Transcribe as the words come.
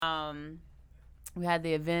We had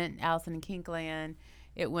the event, Allison and Kinkland.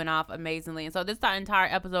 It went off amazingly. And so this entire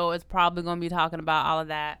episode is probably going to be talking about all of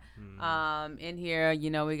that. In here,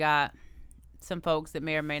 we got some folks that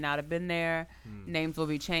may or may not have been there. Names will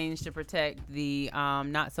be changed to protect the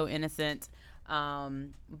not so innocent.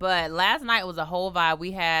 But last night was a whole vibe.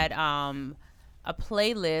 We had a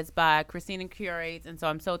playlist by Christina Curates, and so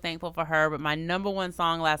I'm so thankful for her. But my number one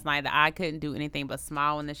song last night that I couldn't do anything but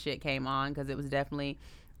smile when the shit came on, because it was definitely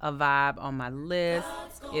a vibe on my list.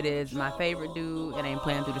 It is my favorite dude. It ain't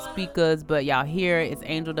playing through the speakers, but y'all hear it. It's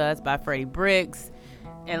Angel Dust by Freddie Bricks.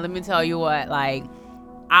 And let me tell you what, like,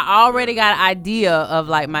 I already got an idea of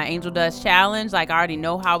like my Angel Dust challenge. Like, I already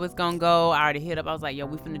know how it's gonna go. I already hit up. I was like, yo,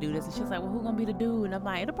 we finna do this. And she's like, well, who gonna be the dude? And I'm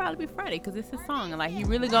like, it'll probably be Freddie, because it's his song. And like, he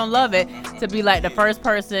really gonna love it to be like the first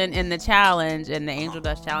person in the challenge, in the Angel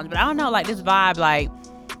Dust challenge. But I don't know, like this vibe, like,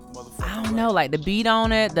 I don't know, like the beat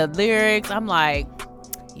on it, the lyrics. I'm like,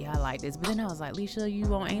 yeah, I like this. But then I was like, Leisha, you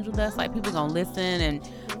on Angel Dust? Like, people gonna listen.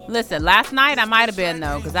 Last night I might have been,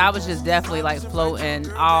 though, because I was just definitely like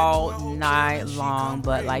floating all night long.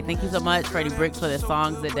 But like, thank you so much, Freddie Bricks, for the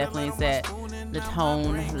songs that definitely set the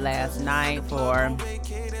tone last night for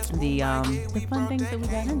the fun things that we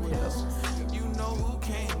got into.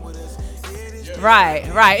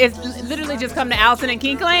 Right. It's literally just come to Allison and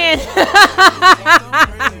Kinkland.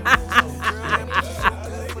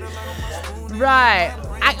 Right.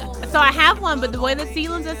 So I have one, but the way the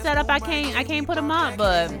ceilings are set up, I can't put them up.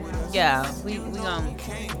 But yeah, we gonna.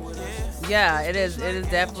 Yeah, it is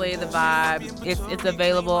definitely the vibe. It's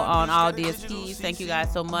available on all DSPs. Thank you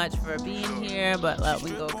guys so much for being here. But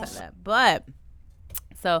we can go cut that. But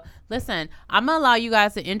so listen, I'm gonna allow you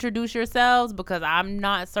guys to introduce yourselves, because I'm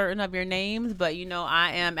not certain of your names, but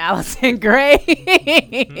I am Allison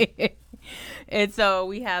Gray. And so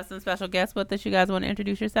we have some special guests with us. You guys want to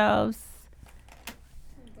introduce yourselves?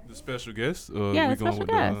 The special guest? Yeah, the special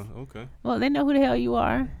guest. Okay. Well, they know who the hell you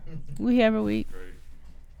are. We here every week. Great.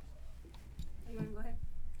 You want to go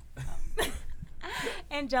ahead?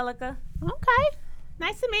 Angelica. Okay.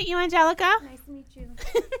 Nice to meet you, Angelica. Nice to meet you.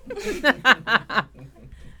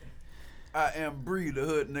 I am Bree, the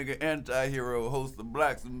hood nigga anti-hero, host of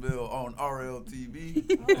Blacksonville on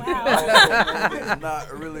RLTV. Oh, wow.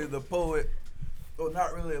 Not really the poet, or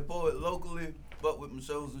not really a poet locally, but with my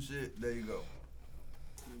shows and shit, there you go.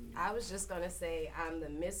 I was just gonna say I'm the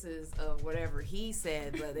missus of whatever he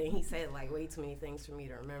said, but then he said like way too many things for me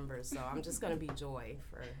to remember. So I'm just gonna be Joy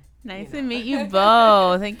for. Nice to meet you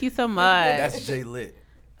both. Thank you so much. That's Jay Lit.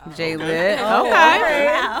 Jay Lit. Oh, Okay.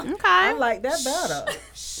 wow. Okay. I like that better.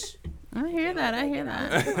 I hear that. I hear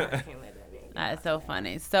that. I can't let that name. That's so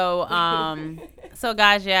funny. So, so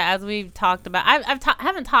guys, yeah, as we've talked about,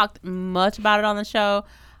 haven't talked much about it on the show,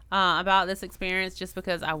 about this experience, just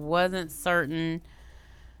because I wasn't certain.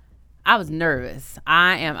 I was nervous.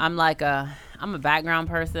 I'm a background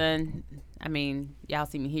person. I mean, y'all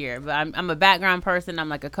see me here, but I'm a background person. I'm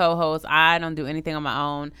like a co-host. I don't do anything on my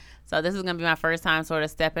own. So this is going to be my first time sort of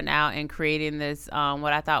stepping out and creating this,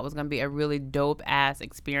 what I thought was going to be a really dope ass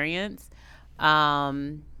experience.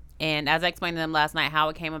 And as I explained to them last night, how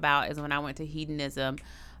it came about is when I went to Hedonism.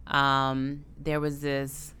 There was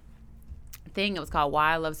this thing. It was called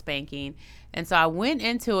Why I Love Spanking. And so I went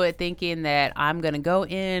into it thinking that I'm going to go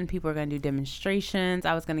in, people are going to do demonstrations.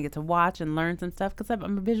 I was going to get to watch and learn some stuff, because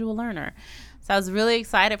I'm a visual learner. So I was really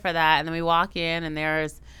excited for that. And then we walk in, and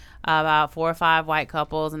there's about 4 or 5 white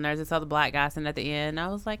couples, and there's this other black guy sitting at the end. I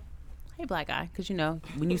was like, hey, black guy, because,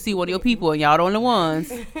 when you see one of your people and y'all the only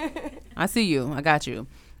ones, I see you. I got you.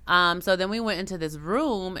 So then we went into this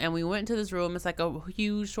room, It's like a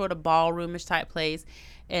huge sort of ballroomish type place.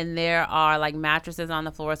 And there are like mattresses on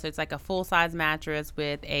the floor. So it's like a full size mattress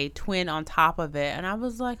with a twin on top of it. And I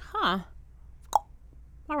was like, all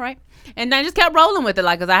right. And I just kept rolling with it,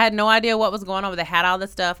 like, because I had no idea what was going on. But they had all the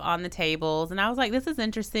stuff on the tables. And I was like, this is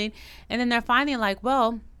interesting. And then they're finally like,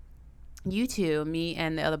 well, you two, me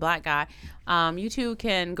and the other black guy, you two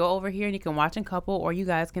can go over here and you can watch in couple, or you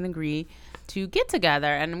guys can agree to get together.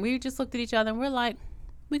 And we just looked at each other and we're like,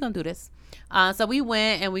 we're going to do this. So we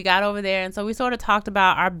went and we got over there. And so we sort of talked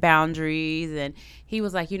about our boundaries. And he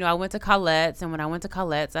was like, I went to Colette's. And when I went to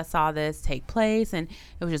Colette's, I saw this take place. And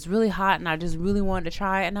it was just really hot. And I just really wanted to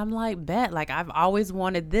try it. And I'm like, bet. Like, I've always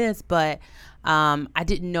wanted this. But I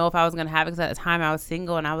didn't know if I was going to have it, because at the time I was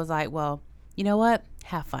single. And I was like, well, you know what?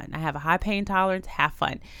 Have fun. I have a high pain tolerance. Have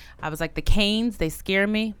fun. I was like, the canes, they scare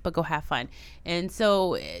me, but go have fun. And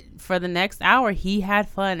so for the next hour, he had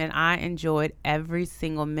fun, and I enjoyed every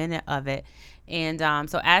single minute of it. And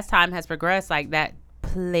so as time has progressed, like, that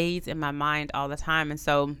plays in my mind all the time. And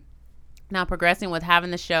so now progressing with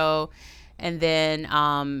having the show And then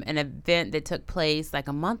an event that took place like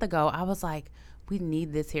a month ago, I was like, we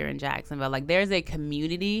need this here in Jacksonville. Like, there's a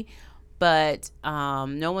community, but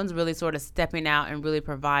no one's really sort of stepping out and really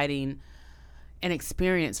providing an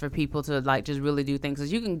experience for people to like just really do things.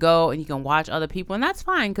 Because you can go and you can watch other people, and that's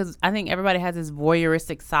fine, because I think everybody has this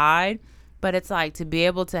voyeuristic side. But it's like to be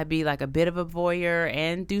able to be like a bit of a voyeur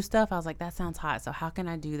and do stuff. I was like, that sounds hot. So how can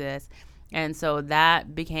I do this? And so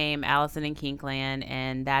that became Allison and Kinkland,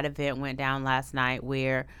 and that event went down last night,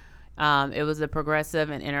 where it was a progressive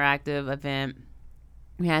and interactive event.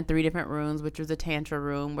 We had 3 different rooms, which was a tantra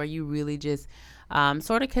room where you really just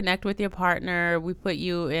sort of connect with your partner. We put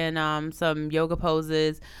you in some yoga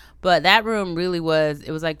poses, but that room really was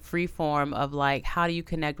like free form of like, how do you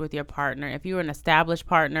connect with your partner? If you were an established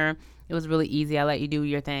partner, it was really easy. I let you do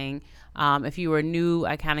your thing. If you were new,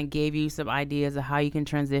 I kind of gave you some ideas of how you can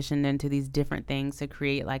transition into these different things to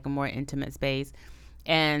create like a more intimate space.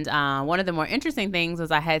 And one of the more interesting things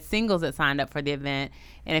was I had singles that signed up for the event.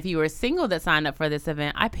 And if you were single that signed up for this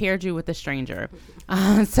event, I paired you with a stranger.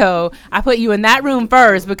 So I put you in that room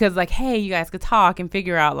first because like, hey, you guys could talk and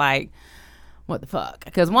figure out like, what the fuck?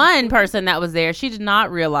 Because one person that was there, she did not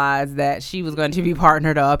realize that she was going to be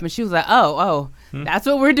partnered up, and she was like, oh, that's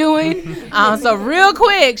what we're doing. So real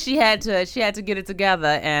quick, she had to get it together,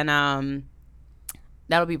 and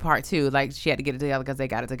that'll be part 2. Like, she had to get it together because they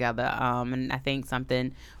got it together, and I think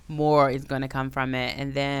something more is going to come from it.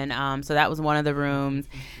 And then so that was one of the rooms.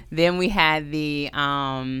 Then we had the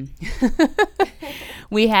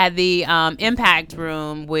impact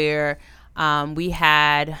room where we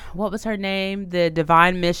had, what was her name? The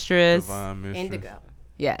Divine Mistress. Indigo.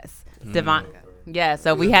 Yes. Divine. Yeah.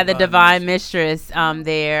 So we had the Divine Mistress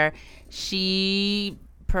there. She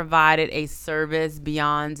provided a service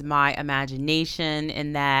beyond my imagination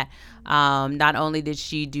in that not only did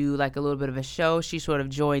she do like a little bit of a show, she sort of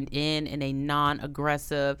joined in a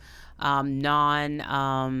non-aggressive,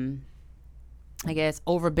 I guess,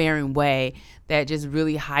 overbearing way that just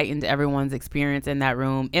really heightened everyone's experience in that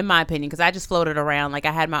room, in my opinion, because I just floated around. Like,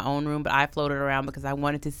 I had my own room, but I floated around because I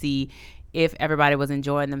wanted to see if everybody was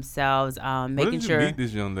enjoying themselves, making sure. Where did you meet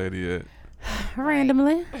this young lady at?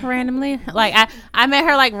 Randomly. Like, I met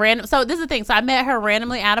her like random. So this is the thing. So I met her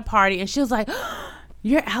randomly at a party, and she was like,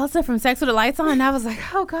 you're Allison from Sex with the Lights On? And I was like,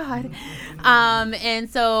 oh God. And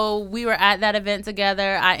so we were at that event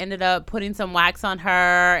together. I ended up putting some wax on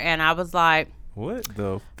her, and I was like, what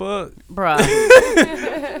the fuck? Bruh.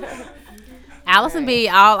 Allison be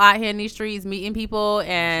all out here in these streets meeting people,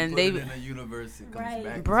 and they in the universe, it comes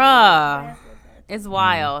back. Bruh. It's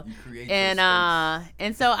wild.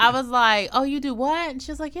 And so I was like, oh, you do what? And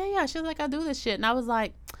she was like, yeah. She was like, I do this shit. And I was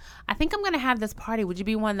like, I think I'm going to have this party. Would you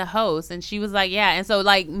be one of the hosts? And she was like, yeah. And so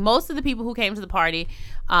like most of the people who came to the party,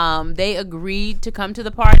 they agreed to come to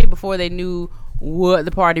the party before they knew what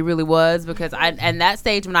the party really was, because and that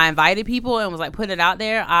stage when I invited people and was like putting it out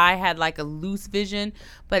there, I had like a loose vision,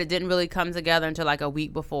 but it didn't really come together until like a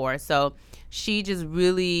week before. So she just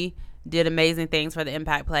really did amazing things for the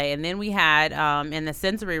impact play. And then we had in the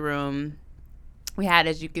sensory room, we had,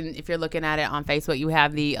 as you can, if you're looking at it on Facebook, you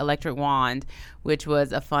have the electric wand, which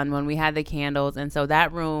was a fun one. We had the candles, and so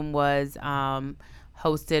that room was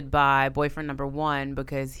hosted by boyfriend number 1,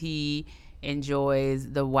 because he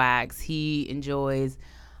enjoys the wax. He enjoys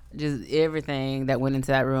just everything that went into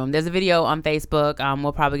that room. There's a video on Facebook.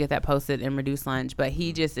 We'll probably get that posted in Reduced Lunch, but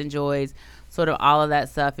he just enjoys sort of all of that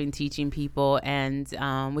stuff and teaching people. And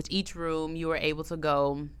with each room, you were able to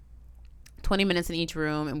go 20 minutes in each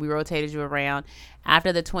room, and we rotated you around.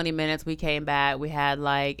 After the 20 minutes, we came back. We had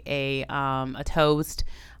like a toast.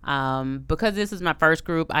 Because this was my first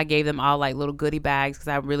group, I gave them all like little goodie bags, because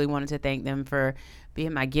I really wanted to thank them for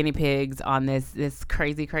being my guinea pigs on this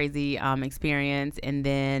crazy experience. And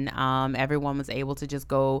then everyone was able to just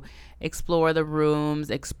go explore the rooms,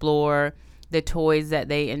 explore the toys that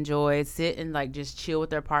they enjoy, sit and like just chill with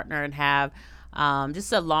their partner, and have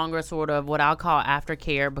just a longer sort of what I'll call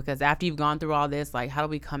aftercare, because after you've gone through all this, like, how do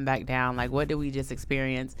we come back down? Like, what did we just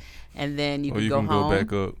experience? And then you can go home. Go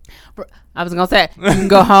back up. I was gonna say you can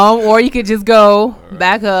go home, or you could just go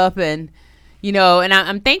back up. And you know, and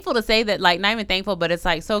I'm thankful to say that, like, not even thankful, but it's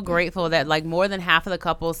like so grateful that like more than half of the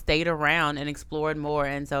couples stayed around and explored more.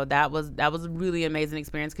 And so that was a really amazing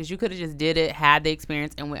experience, because you could have just did it, had the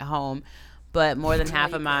experience, and went home. But more than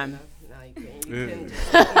half of mine.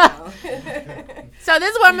 So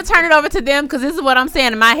this is what I'm gonna turn it over to them, because this is what I'm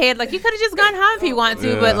saying in my head. Like, you could have just gone home if you want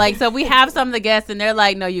to, but like, so we have some of the guests, and they're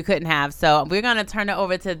like, no, you couldn't have. So we're gonna turn it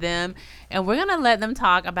over to them, and we're gonna let them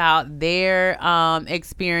talk about their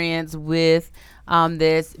experience with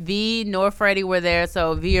this. V nor Freddie were there,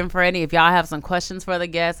 so V and Freddie, if y'all have some questions for the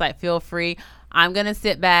guests, like feel free. I'm gonna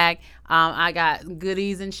sit back. I got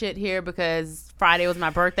goodies and shit here because Friday was my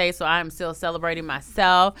birthday, so I'm still celebrating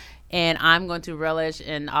myself, and I'm going to relish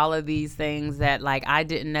in all of these things that like I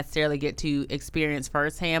didn't necessarily get to experience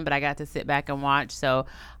firsthand, but I got to sit back and watch. So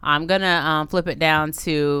I'm gonna flip it down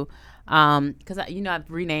to because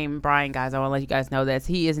I've renamed Brian, guys. I want to let you guys know this.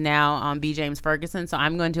 He is now B. James Ferguson, so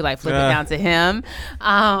I'm going to like flip it down to him.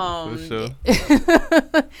 For sure.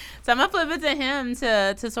 So I'm gonna flip it to him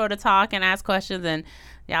to sort of talk and ask questions, and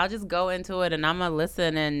y'all just go into it, and I'm gonna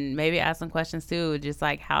listen and maybe ask some questions too, just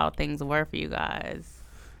like how things were for you guys.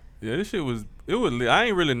 Yeah, this shit was I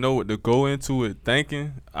ain't really know what to go into it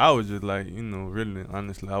thinking. I was just like, really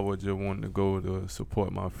honestly, I was just wanting to go to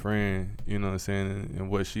support my friend, you know what I'm saying, and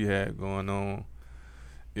what she had going on,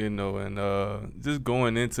 and just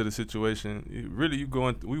going into the situation.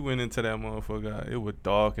 We went into that motherfucker. It was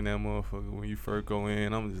dark in that motherfucker when you first go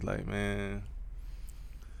in. I'm just like, man,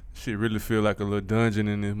 shit really feel like a little dungeon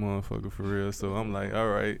in this motherfucker for real. So I'm like, all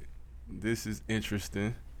right, this is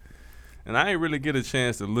interesting. And I ain't really get a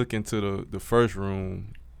chance to look into the first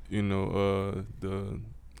room, I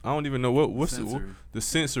don't even know what's the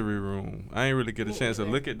sensory room. I ain't really get a chance to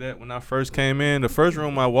look at that when I first came in. The first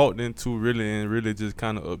room I walked into really just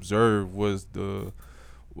kind of observed was the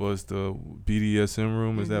BDSM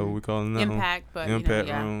room. Is that what we call it now? Impact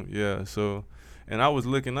room. Yeah. So, and I was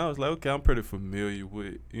looking. I was like, okay, I'm pretty familiar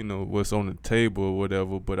with what's on the table or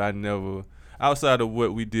whatever. But I never, outside of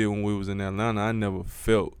what we did when we was in Atlanta, I never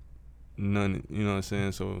felt none, you know what I'm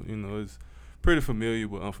saying? So, it's pretty familiar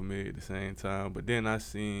but unfamiliar at the same time. But then I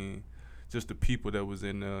seen just the people that was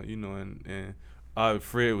in there, and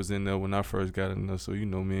Fred was in there when I first got in there. So,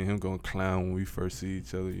 me and him gonna clown when we first see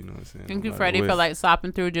each other, you know what I'm saying? Thank you, Freddie, for like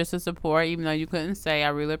stopping through just to support, even though you couldn't stay. I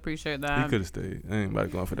really appreciate that. He could have stayed. I ain't about to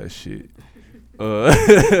go for that shit.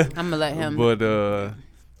 I'm gonna let him. But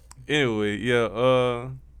anyway, yeah,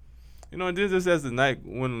 just as the night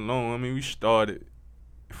went along, I mean, we started.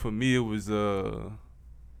 For me, it was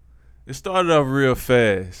it started off real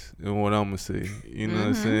fast, and what I'm gonna say, you know what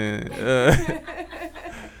I'm saying?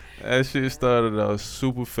 That shit started off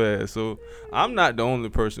super fast. So I'm not the only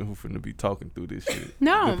person who finna be talking through this shit.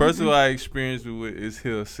 No, the person who I experienced it with is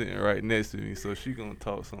here sitting right next to me, so she gonna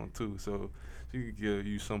talk some too. So she could give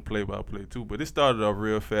you some play-by-play too. But it started off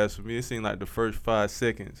real fast for me. It seemed like the first 5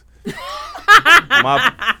 seconds,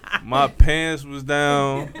 my pants was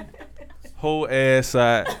down. Whole ass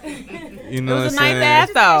out, you know what I'm saying? It was a nice ass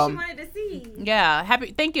though. She wanted to see. Yeah,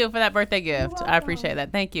 thank you for that birthday gift. I appreciate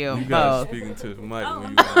that. Thank you. You guys speaking to the mic when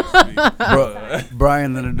you want to speak.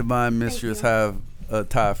 Brian and the Divine Mistress have a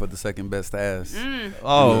tie for the second best ass.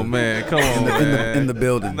 Oh man, come on, man. In the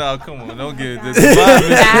building. No, come on, don't get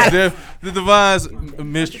it. The Divine's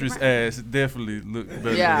mistress ass definitely look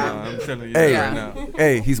better than mine. I'm telling you right now.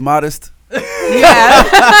 Hey, he's modest. Yeah.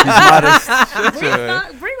 He's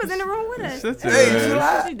modest. Bree was in the room with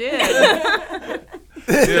us. She did.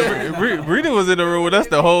 Yeah, Brita was in the room with us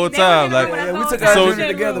the whole time. Like, we took our journey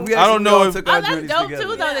together. I don't know if that's dope too,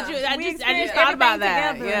 though. That I just thought about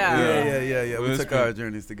that. Yeah. We took our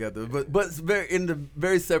journeys together, but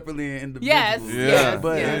very separately and individually. Yes.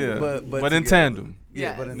 But in tandem.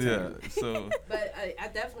 But in tandem. So. But I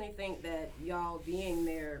definitely think that y'all being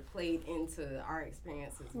there played into our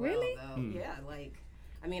experience as well. Really? Though. Yeah, like.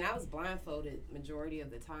 I mean, I was blindfolded majority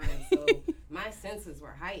of the time, so my senses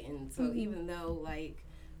were heightened. So even though, like,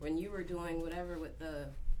 when you were doing whatever with the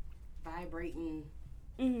vibrating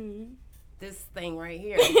this thing right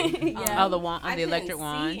here, the wand, the electric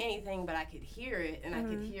wand. I couldn't see anything, but I could hear it, and I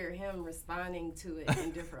could hear him responding to it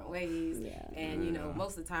in different ways. And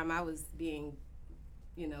most of the time I was being,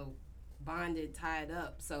 bonded, tied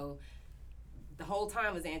up. So the whole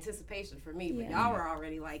time was anticipation for me, but y'all were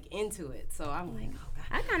already like into it. So I'm like, oh God.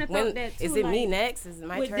 I kind of felt that too. Is it like, me next? Is it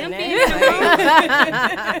my turn next?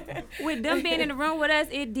 With them being in the room with us,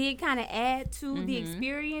 it did kind of add to the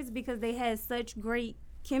experience because they had such great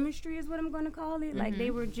chemistry is what I'm going to call it. Like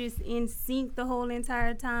they were just in sync the whole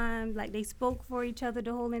entire time. Like they spoke for each other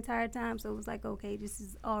the whole entire time. So it was like, okay, this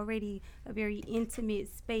is already a very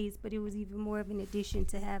intimate space, but it was even more of an addition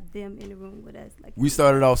to have them in the room with us. Like we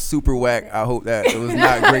started off super whack. I hope that it was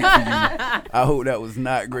not great for you. I hope that was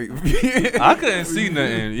not great for you. I couldn't see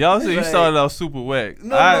nothing. Y'all said you started off super whack.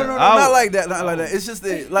 No, not like that. Not like that. It's just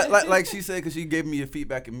that, like she said, because she gave me a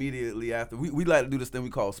feedback immediately after. We like to do this thing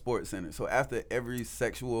we call Sports Center. So after every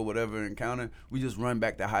sexual or whatever encounter, we just run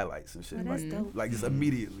back the highlights and shit. Oh, that's dope. Like just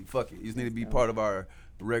immediately. Fuck it. You just need to be part of our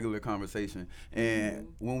regular conversation. And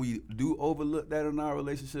when we do overlook that in our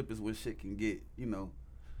relationship is when shit can get,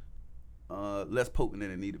 less potent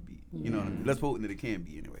than it need to be. You know what I mean? Less potent than it can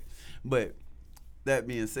be anyway. But that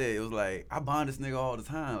being said, it was like I bond this nigga all the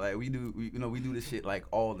time. Like we do this shit like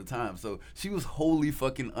all the time. So she was wholly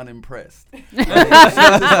fucking unimpressed. Like,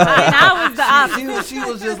 I was the opposite. she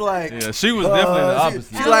was just like, Yeah, she was definitely the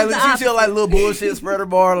opposite. She like little bullshit spreader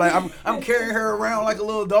bar. Like I'm carrying her around like a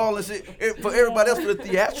little doll and shit. For everybody else, for the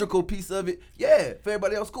theatrical piece of it, yeah. For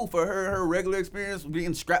everybody else, cool. For her regular experience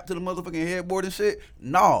being strapped to the motherfucking headboard and shit,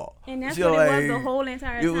 nah. And that's She what like, it was the whole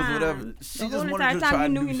entire time. It was whatever. She The just whole wanted entire to time try he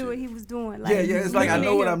new knew shit. what he was doing. Yeah, it's like I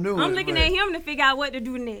know what I'm doing. I'm looking but- at him to figure out what to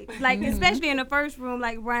do next. Like especially in the first room,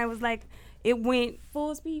 like Brian was like, it went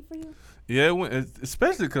full speed for you. Yeah, it went,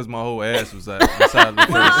 especially because my whole ass was like inside the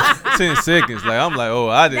first 10 seconds. Like, I'm like, oh,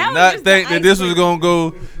 I did That was not just think the that this was icebreaker. going to go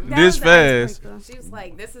That this was the fast. icebreaker. She was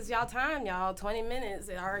like, "This is y'all time, y'all. 20 minutes.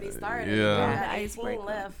 It already started. Yeah. You Yeah, got the 18 icebreaker.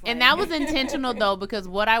 left." And that was intentional though, because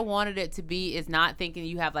what I wanted it to be is not thinking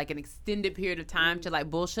you have like an extended period of time to like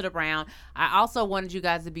bullshit around. I also wanted you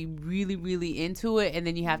guys to be really, really into it, and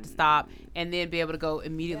then you have to stop and then be able to go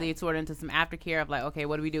immediately sort of into some aftercare of like, okay,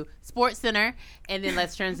 what do we do? Sports Center, and then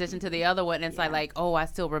let's transition to the other one. And it's like, oh, I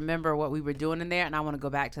still remember what we were doing in there, and I want to go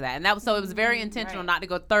back to that. And that was so it was very intentional not to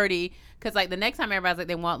go 30, because like the next time everybody's like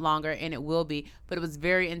they want longer, and it will be, but it was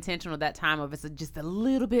very intentional that time of it's just a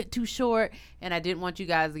little bit too short, and I didn't want you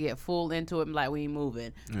guys to get full into it and like we ain't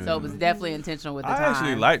moving. So it was definitely intentional with the I time.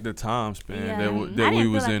 actually liked the time span Yeah. that I we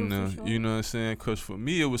didn't was feel like in it was there. too short. You know what I'm saying? Because for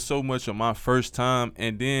me, it was so much of my first time,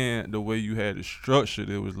 and then the way you had it structured,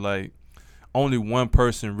 it was like only one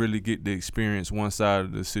person really get to experience one side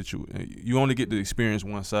of the situation. You only get to experience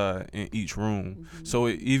one side in each room. So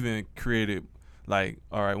it even created like,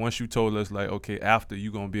 all right, once you told us like, okay, after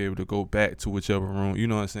you gonna be able to go back to whichever room, you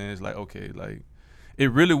know what I'm saying? It's like, okay, like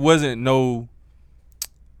it really wasn't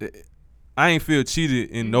I ain't feel cheated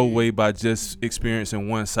in no way by just experiencing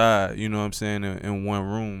one side, you know what I'm saying, in one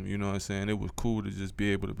room, you know what I'm saying? It was cool to just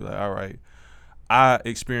be able to be like, all right, I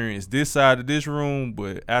experienced this side of this room,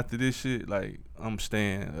 but after this shit, like, I'm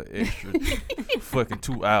staying an extra fucking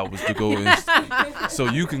 2 hours to go in, so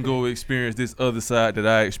you can go experience this other side that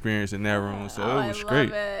I experienced in that room. So it was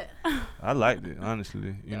great. I liked it,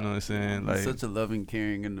 honestly. You know what I'm saying? Like, Such a loving,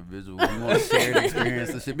 caring individual. You want to share the experience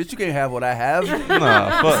and shit. Bitch, you can't have what I have.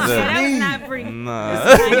 nah, fuck Yeah, that. that was not free. Nah.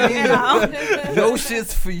 At all. No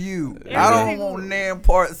shit's for you. I don't want damn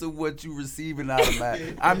parts of what you receiving out of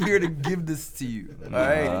my. I'm here to give this to you. All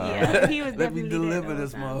right. Yeah, he was Let me definitely there deliver the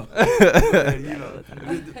this whole time. motherfucker. You know,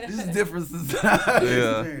 this is differences.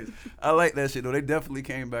 Yeah. I like that shit though. They definitely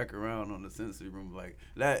came back around on the sensory room like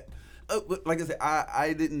that. But like I said,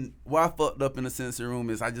 I didn't. What I fucked up in the sensory room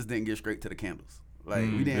is I just didn't get straight to the candles. Like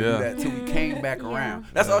we didn't do that till we came back around.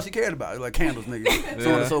 That's all she cared about. Like candles, nigga.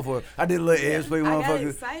 So on and so forth. I did a little edge play, I got motherfucker.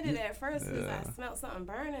 excited at first because I smelled something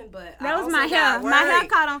burning, but That I was my also hair. got My hair worried.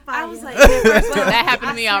 caught on fire. I was like, That happened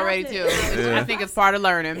to me I already smelled too. it. I think it's part of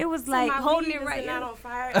learning. It was So like my holding weed it was right not here. on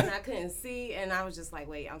fire, and I couldn't see, and I was just like,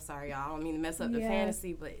 wait, I'm sorry, y'all. I don't mean to mess up the Yeah.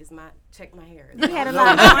 fantasy, but it's my check my hair. You had a No,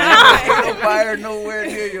 lot going on. ain't no fire nowhere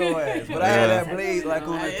near your ass. But I had that blade like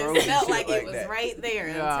on the throat. It felt and shit like it was that. right there.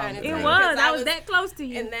 Yeah. I'm trying to It tell you, was. 'cause I was that close to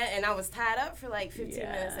you. and I was tied up for like 15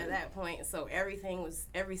 Yeah. minutes at that point. So every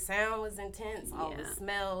sound was intense, all the Yeah.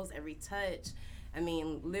 smells, every touch. I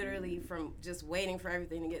mean, literally from just waiting for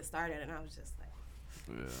everything to get started, and I was just like,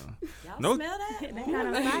 Yeah. y'all No- smell that? That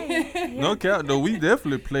kind of fire. No cap though, we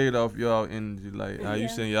definitely played off y'all energy. Like how you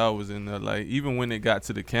saying y'all was in there. Like even when it got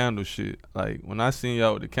to the candle shit, like when I seen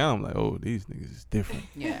y'all with the candle, I'm like, oh, these niggas is different.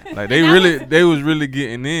 Yeah. Like they was really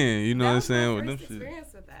getting in. You know what I'm saying with them First shit.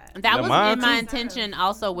 experience with that. That Yeah, was mine in my too. intention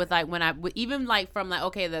also with like when even like from like,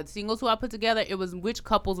 okay, the singles who I put together, it was which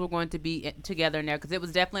couples were going to be together in there, because it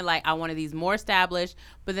was definitely like I wanted these more established,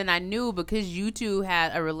 but then I knew because you two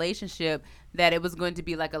had a relationship that it was going to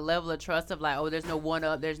be like a level of trust of like, oh, there's no one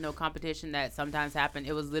up, there's no competition that sometimes happen.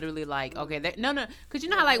 It was literally like, okay, no, because you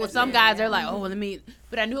know how like with some guys they're like, oh, well, let me,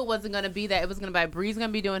 but I knew it wasn't going to be that. It was going to be like, Bree's going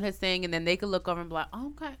to be doing his thing, and then they could look over and be like,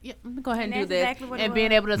 oh, okay, yeah, let me go ahead and do And this, that's exactly what it and being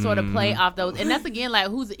was. able to sort of play off those, and that's again like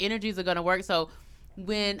whose energies are going to work. So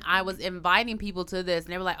when I was inviting people to this,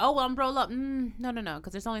 and they were like, oh, well, I'm roll up. No,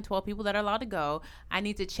 because there's only 12 people that are allowed to go. I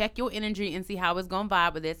need to check your energy and see how it's going to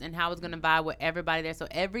vibe with this and how it's going to vibe with everybody there. So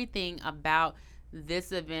everything about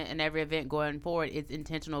this event and every event going forward is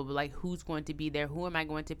intentional, but like who's going to be there? Who am I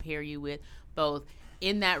going to pair you with, both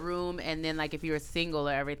in that room and then like if you're single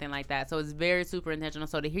or everything like that. So it's very super intentional.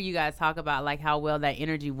 So to hear you guys talk about like how well that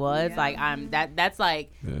energy was, like that's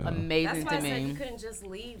like amazing That's why to I said me. you couldn't just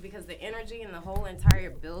leave, because the energy in the whole entire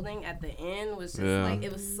building at the end was just like,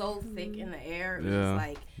 it was so thick in the air. It was just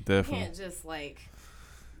like, definitely. you can't just like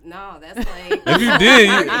No, that's like if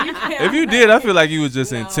you did, I feel like you was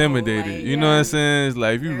just No, intimidated. like, You know what yeah. I'm saying? It's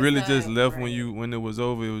like if you There's really just that, left right. when it was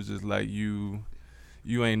over, it was just like you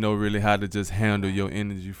ain't know really how to just handle your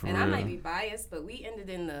energy for And real. I might be biased, but we ended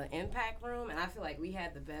in the Impact Room, and I feel like we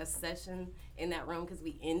had the best session in that room because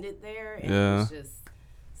we ended there, and it was just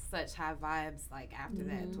such high vibes. Like after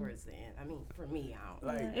that, towards the end. I mean, for me, I don't.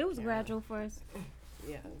 Like, It was gradual for us.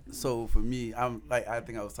 Yeah. So for me, I'm like, I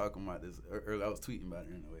think I was talking about this earlier. I was tweeting about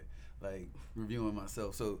it in a way, like reviewing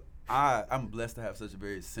myself. So I'm blessed to have such a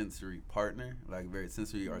very sensory partner, like a very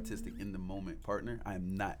sensory, artistic, in the moment partner. I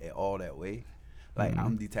am not at all that way. Like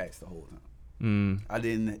I'm detached the whole time. I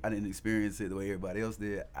didn't experience it the way everybody else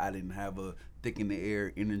did. I didn't have a thick in the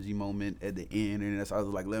air energy moment at the end, and that's I was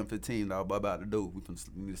like 11:15. Dog, about the door. We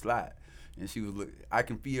need to slide. And she was looking. I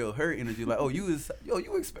can feel her energy, like, you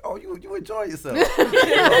enjoy yourself. Cool.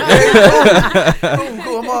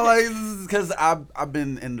 I'm all like, because I've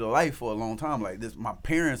been in the life for a long time. Like this, my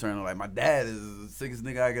parents are in the life. My dad is the sickest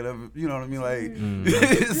nigga I could ever. You know what I mean? Like,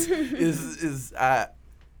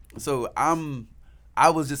 So I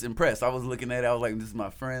was just impressed. I was looking at it. I was like, this is my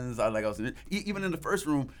friends. Even in the first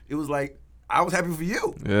room, it was like, I was happy for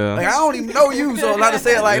you. Yeah. Like, I don't even know you, so not to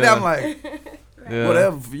say it like that, I'm like, Yeah.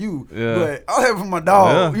 whatever for you. Yeah. But I was happy for my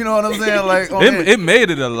dog. Yeah. You know what I'm saying? Like, It made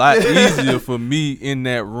it a lot easier for me in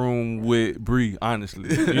that room with Bree, honestly.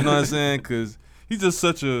 You know what I'm saying? Because he's just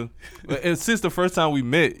such and since the first time we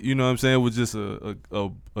met, you know what I'm saying, it was just a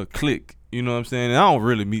click. You know what I'm saying? And I don't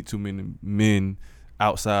really meet too many men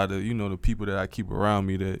outside of, the people that I keep around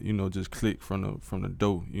me that, just click from the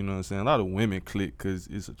door. You know what I'm saying? A lot of women click because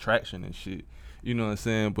it's attraction and shit. You know what I'm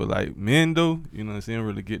saying? But like men though, you know what I'm saying,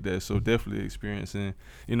 really get that. So definitely experiencing,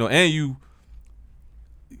 and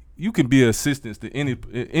you can be assistance to any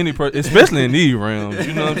person, especially in these realms.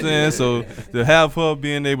 You know what I'm saying? So to have her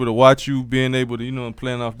being able to watch you, being able to,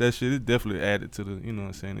 playing off that shit, it definitely added to the, what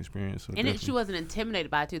I'm saying, experience. So And she wasn't intimidated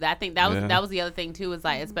by it too. I think that was the other thing too. Is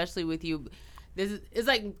like, especially with you, it's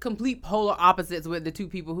like complete polar opposites with the two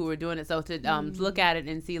people who were doing it. So to look at it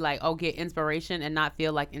and see like, get inspiration and not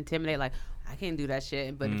feel like intimidated, like I can't do that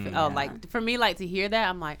shit. But like for me, like to hear that,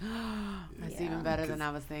 I'm like, that's even better than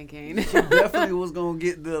I was thinking. She definitely was gonna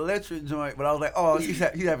get the electric joint, but I was like, he's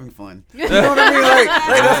having fun. You know what I mean? Like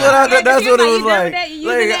that's what it was like.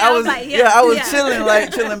 I was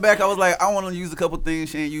chilling back. I was like, I want to use a couple things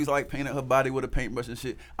she ain't used, like painted her body with a paintbrush and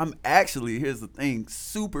shit. I'm actually, here's the thing,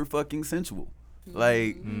 super fucking sensual.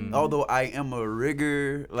 Like, although I am a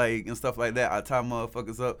rigger, like, and stuff like that, I tie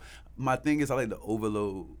motherfuckers up. My thing is I like to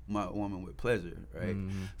overload my woman with pleasure, right?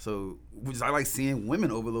 So, I like seeing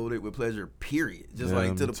women overloaded with pleasure, period. Just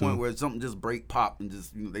like to the point where something just break, pop, and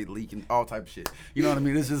just, they leak and all type of shit. You know what I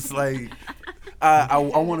mean? It's just like, I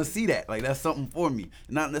want to see that. Like, that's something for me.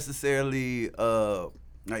 Not necessarily,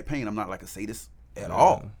 like pain. I'm not like a sadist at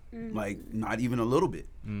all. Like, not even a little bit.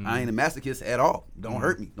 I ain't a masochist at all. Don't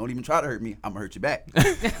hurt me. Don't even try to hurt me. I'm gonna hurt you back.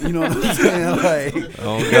 You know what I'm saying? Like,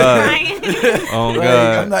 oh God. Oh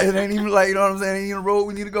God. I'm not, it ain't even like, you know what I'm saying? It ain't even a road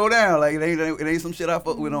we need to go down. Like, it ain't some shit I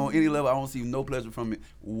fuck with on any level. I don't see no pleasure from it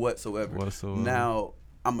whatsoever. Now,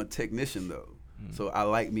 I'm a technician though, so I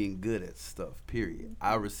like being good at stuff. Period.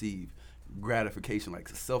 I receive gratification, like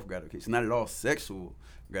self gratification, not at all sexual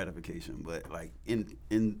gratification, but like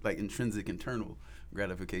like intrinsic internal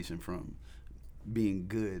gratification from being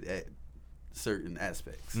good at certain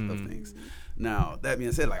aspects of things. Now, that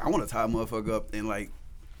being said, like I want to tie a motherfucker up and like,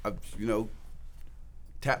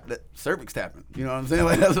 tap that cervix tapping. You know what I'm saying?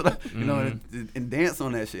 Like that's what and dance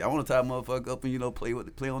on that shit. I want to tie a motherfucker up and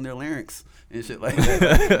play on their larynx and shit like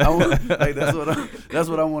that. That's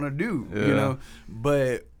what I want to do. Yeah. You know,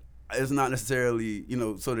 but it's not necessarily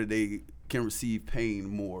so that they can receive pain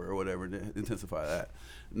more or whatever to intensify that.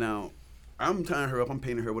 Now, I'm tying her up. I'm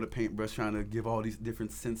painting her with a paintbrush, trying to give all these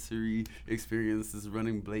different sensory experiences,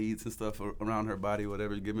 running blades and stuff around her body,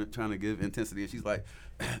 whatever, trying to give intensity. And she's like,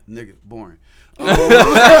 nigga, boring. Yeah.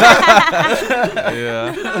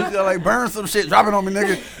 She's like, burn some shit, drop it on me,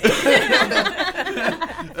 nigga.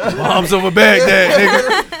 Mom's over Baghdad,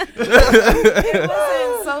 nigga. It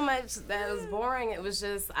wasn't so much that it was boring. It was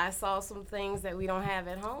just I saw some things that we don't have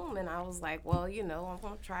at home, and I was like, well, I'm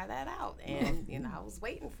gonna try that out. And I was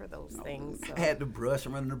waiting for those things. So. I had the brush.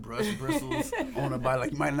 I'm running the brush bristles on her body.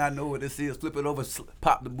 Like, you might not know what this is. Flip it over,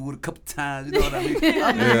 pop the boot a couple times. You know what I mean?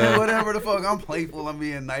 I'm doing whatever the fuck. I'm playful. I'm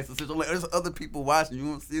being nice. Like, there's other people watching. You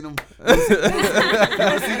want to see them? You want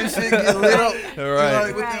to see this shit get lit up?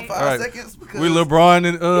 Right. Within 5 seconds. We LeBron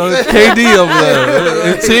and KD over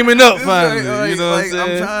there teaming up finally. You know what I'm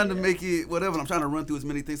saying? I'm trying to make it whatever. I'm trying to run through as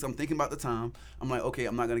many things. So I'm thinking about the time. I'm like, okay,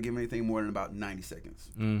 I'm not gonna give anything more than about 90 seconds.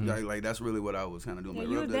 Like that's really what I was kind of doing. Yeah, Like,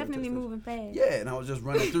 you were rub that definitely taste moving fast. Yeah, and I was just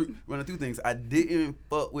running through things. I didn't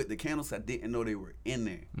fuck with the candles. I didn't know they were in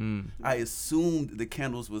there. I assumed the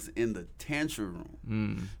candles was in the tantra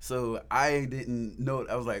room. So I didn't know.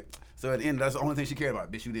 I was like, so at the end, that's the only thing she cared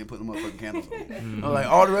about. Bitch, you didn't put the motherfucking candles on. I'm like,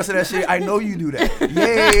 all the rest of that shit, I know you do that.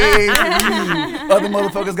 Yay! Other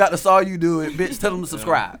motherfuckers got to saw you do it. Bitch, tell them to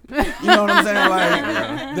subscribe. You know what I'm saying?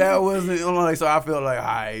 Like, that wasn't, like, so I felt like, all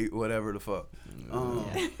right, whatever the fuck.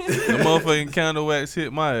 The motherfucking candle wax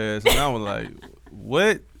hit my ass, and I was like,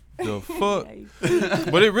 what the fuck?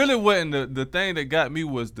 But it really wasn't. The thing that got me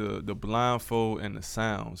was the blindfold and the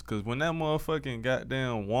sounds. Because when that motherfucking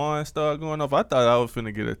goddamn wand started going off, I thought I was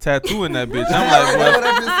finna get a tattoo in that bitch. I'm like, well,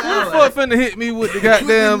 who the fuck finna hit me with the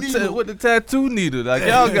goddamn with the tattoo needle? Like,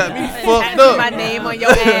 y'all got me fucked up. My name on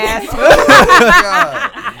your ass.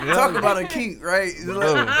 Yeah. Talk about a kink, right? It's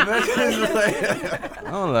like,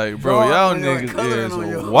 I'm like, bro, Drawing y'all on your- coloring on niggas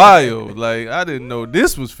your- is wild. Like, I didn't know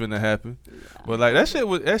this was finna happen. But like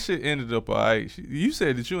that shit ended up alright. You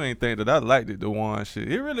said that you ain't think that I liked it, the wand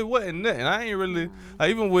shit. It really wasn't nothing. I ain't really like,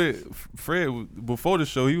 even with Fred before the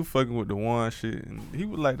show, he was fucking with the wand shit, and he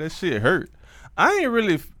was like, that shit hurt. I ain't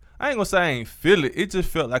gonna say I ain't feel it. It just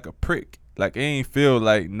felt like a prick. Like, it ain't feel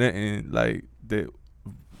like nothing like that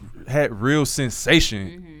had real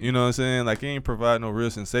sensation. You know what I'm saying? Like, it ain't provide no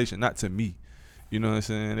real sensation, not to me. You know what I'm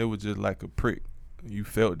saying? It was just like a prick. You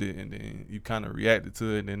felt it, and then you kind of reacted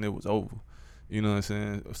to it, and then it was over. You know what I'm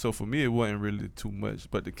saying? So for me, it wasn't really too much.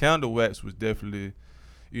 But the candle wax was definitely,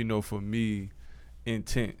 you know, for me,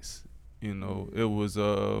 intense. You know, it was,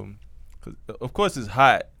 'cause of course it's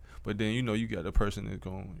hot, but then, you know, you got the person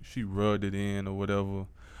that's she rubbed it in or whatever.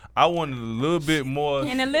 I wanted a little bit more.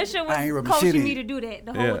 And Alicia I ain't was rubbing shit coaching in. me to do that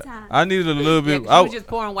the whole time. I needed a little bit. She was just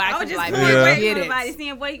pouring wax. I was just like, pouring Yeah. wax get on it. everybody,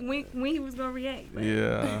 seeing when he was gonna react. But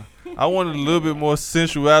Yeah, I wanted a little bit more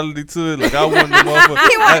sensuality to it. Like, I wanted the motherfucker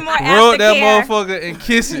He wanted more rub that aftercare. motherfucker and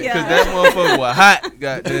kiss it, cause Yeah. that motherfucker was hot.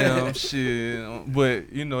 Goddamn shit.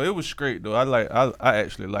 But you know, it was straight though. I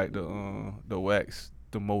actually liked the wax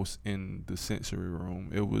the most in the sensory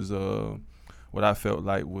room. It was what I felt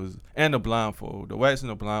like was, and the blindfold. The wax and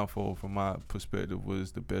the blindfold, from my perspective,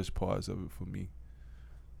 was the best parts of it for me.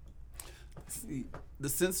 see, the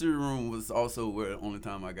sensory room was also where the only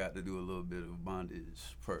time I got to do a little bit of bondage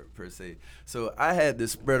per se. So I had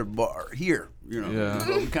this spreader bar here, you know, Yeah.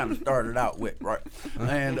 what we kind of started out with, right?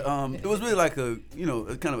 And it was really like a, you know,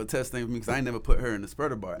 a kind of a test thing for me, because I ain't never put her in the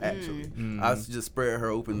spreader bar, actually. I just spread her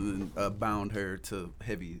open and bound her to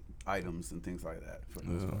heavy items and things like that for the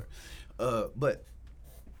most part. But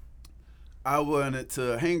I wanted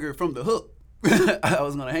to hang her from the hook. I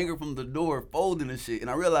was gonna hang her from the door, folding and shit,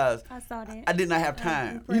 and I realized I saw that. I did not have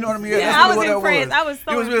time. impressed. You know what I mean? Yeah, That's I really was what that impressed. I was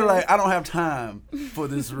so It was really impressed. like, I don't have time for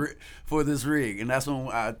this for this rig, and that's when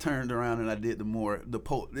I turned around and I did the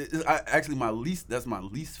pole. Actually, that's my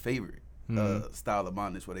least favorite style of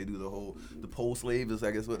bondage, where they do the pole slave is,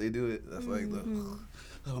 I guess, what they do it. That's like the.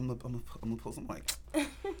 I'm gonna post. I'm like,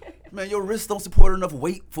 man, your wrists don't support enough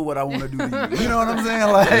weight for what I want to do to you. You know what I'm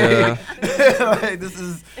saying? Like, like this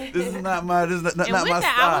is not my And not with my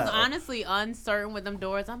that, style. I was honestly uncertain with them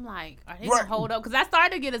doors. I'm like, are they Right. gonna hold up? Because I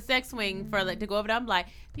started to get a sex swing for like to go over there. I'm like,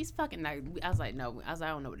 these fucking. Like, I was like, no. I was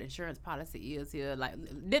like, I don't know what the insurance policy is here. Like,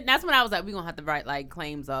 that's when I was like, we gonna have to write like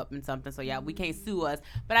claims up and something. So yeah, we can't sue us.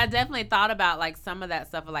 But I definitely thought about like some of that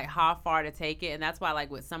stuff, of like how far to take it, and that's why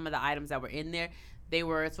like with some of the items that were in there, they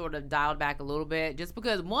were sort of dialed back a little bit, just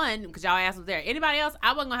because y'all ass was there. Anybody else,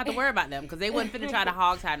 I wasn't gonna have to worry about them, because they wasn't finna try to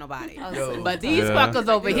hog tie nobody. Yo. But these Yeah. fuckers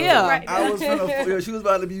over Yo, here, I was finna, she was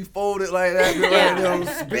about to be folded like that, right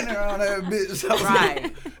there, spinning around that bitch. I was Right.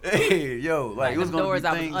 like, hey, yo, like it was them gonna doors be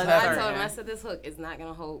I was things uncertain. I happening. told him, I said, this hook is not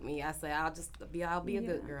gonna hold me. I said, I'll be a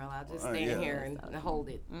good girl. I'll just stand yeah. here and hold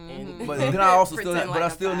it. And But then I also pretend like I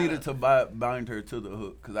I'm still tied needed up. to bind her to the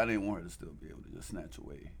hook, because I didn't want her to still be able to just snatch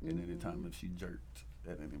away at any time if she jerked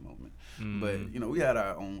at any moment. But you know, we had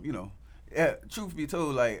our own. You know, truth be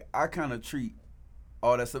told, like I kind of treat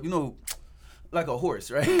all that stuff. You know, like a horse,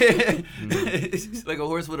 right? It's like a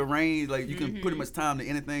horse with a rein. Like you can pretty much time to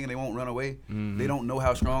anything, and they won't run away. They don't know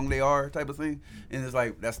how strong they are, type of thing. And it's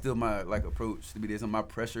like that's still my like approach to be there. So my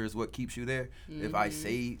pressure is what keeps you there. If I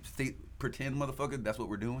say pretend, motherfucker, that's what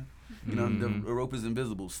we're doing. You know, the rope is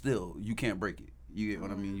invisible. Still, you can't break it. You get what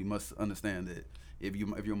I mean? You must understand that if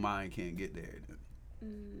your mind can't get there, then,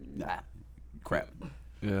 nah, crap.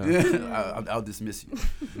 Yeah. I'll dismiss you.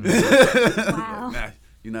 Wow. Nah,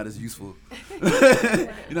 you're not as useful. You're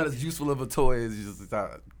not as useful of a toy as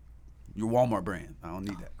your Walmart brand. I don't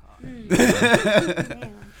need that.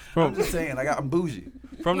 I'm just saying, like I'm bougie.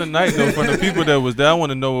 From the night though, from the people that was there, I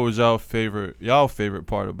want to know what was y'all favorite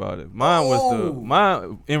part about it. Mine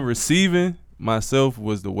was in receiving myself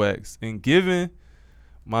was the wax. In giving,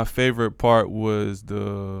 my favorite part was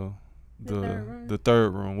the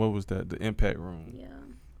third room. What was that? The impact room.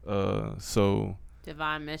 Yeah. So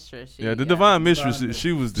Divine Mistress. the Divine Mistress,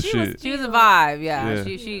 she was the shit. She was a vibe. Yeah. Yeah.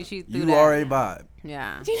 She threw You that. are a vibe.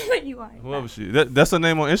 Yeah. You are. Who was she? That's her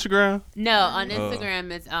name on Instagram. No, on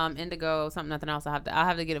Instagram it's Indigo something nothing else. I'll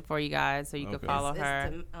have to get it for you guys so you can follow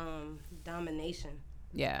her. It's domination.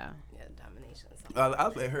 Yeah. Yeah, domination.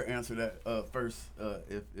 I'll let her answer that first.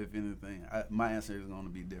 If anything, my answer is going to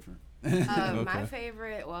be different. My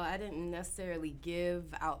favorite. Well, I didn't necessarily give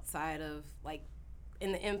outside of like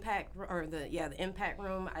in the impact or the impact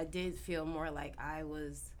room. I did feel more like I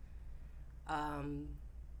was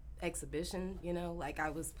exhibition. Like I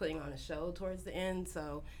was putting on a show towards the end.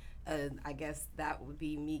 So I guess that would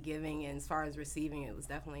be me giving. And as far as receiving, it was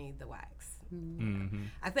definitely the wax. Mm-hmm.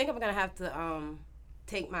 I think I'm gonna have to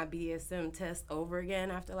take my BDSM test over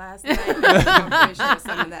again after last night. I'm pretty sure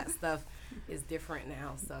some of that stuff is different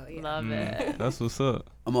now. So yeah. Love it. That's what's up.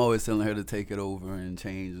 I'm always telling her to take it over and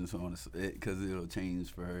change and so on, because it'll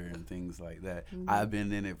change for her and things like that. I've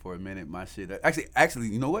been in it for a minute. My shit, actually,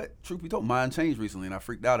 you know what? Truth be told, mine changed recently, and I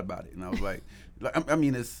freaked out about it. And I was like, I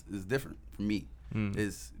mean, it's different for me. But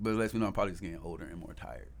it lets me know I'm probably just getting older and more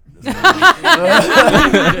tired. Because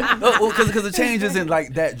the change isn't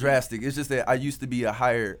like that drastic. It's just that I used to be a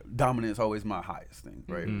higher dominance, always my highest thing,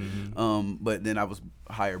 right? But then I was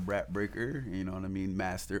higher brat breaker, you know what I mean,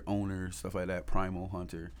 master, owner, stuff like that, primal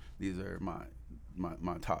hunter. These are my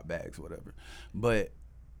top bags, whatever. But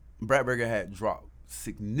brat breaker had dropped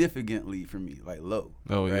significantly for me, like low.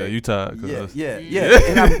 Oh right? yeah, you tired?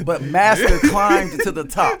 Yeah. But master climbed to the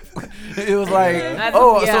top. It was like,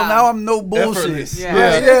 so now I'm no bullshit.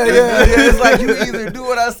 Yeah. It's like you either do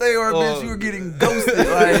what I say or bitch, you're getting ghosted.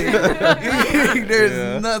 Like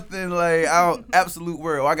there's nothing like absolute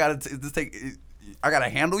world. I gotta I gotta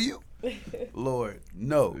handle you. Lord,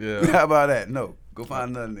 no. Yeah. How about that? No, go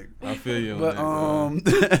find another nigga. I feel you on But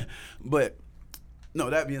that. but. No,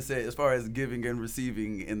 that being said, as far as giving and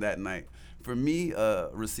receiving in that night, for me,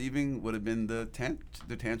 receiving would have been the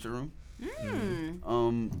tantrum room.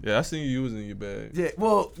 Yeah, I seen you using your bag. Yeah,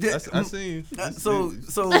 well, yeah, I seen you. So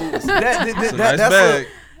It's a that's nice bag.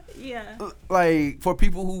 Yeah. like for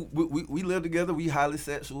people who we live together, we highly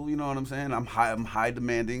sexual. You know what I'm saying? I'm high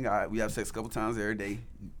demanding. We have sex a couple times every day.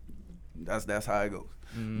 That's how it goes.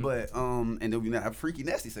 But and then we have freaky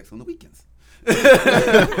nasty sex on the weekends.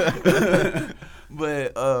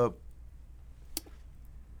 But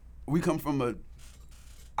we come from a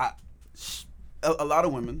lot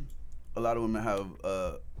of women have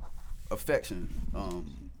affection,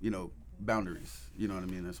 boundaries, you know what I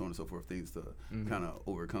mean, and so on and so forth, things to kind of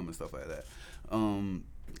overcome and stuff like that.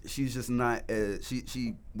 She's just not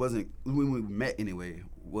she wasn't, when we met anyway,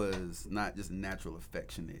 was not just a natural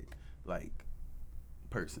affectionate like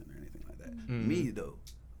person or anything like that. Me though,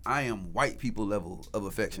 I am white people level of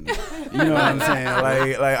affection. You know what I'm saying?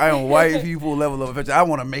 Like I am white people level of affection. I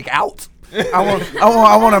want to make out. I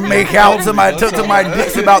want to make out to my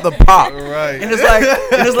dicks about the pop. Right. And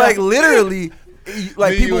it's like literally.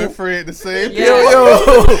 Like Me, people, you and Fred the same.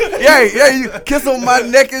 yeah, you kiss on my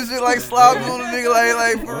neck and shit, like slob on the nigga,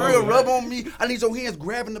 like for real, rub on me. I need your hands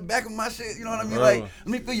grabbing the back of my shit, you know what I mean? Like, let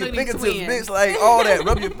me feel your fingertips, bitch, like all that.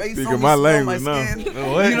 Rub your face on me, my smell language my now. skin. You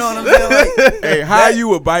know what I'm saying? Like, Hey, how you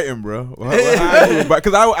with biting, bro?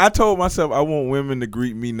 Because I told myself I want women to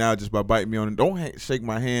greet me now just by biting me on it. Don't shake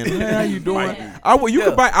my hand. Hey, how you doing? You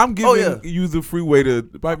can bite. I'm giving you the free way to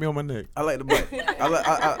bite me on my neck. I like to bite.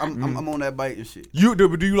 I'm on that bite and shit. Do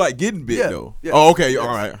you like getting bit though? Yeah. Oh, okay, all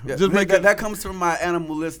Yes. right. Yeah. Just make it. That comes from my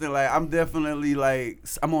animalistic. Like I'm definitely like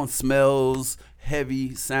I'm on smells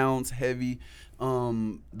heavy, sounds heavy.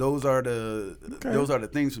 Those are the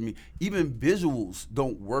things for me. Even visuals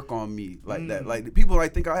don't work on me like that. Like people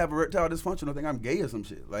like think I have erectile dysfunction or think I'm gay or some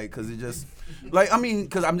shit. Like because it just like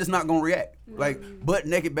because I'm just not gonna react. Like butt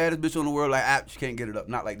naked baddest bitch on the world. Like she can't get it up.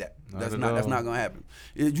 Not like that. That's not gonna happen.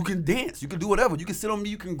 You can dance. You can do whatever. You can sit on me.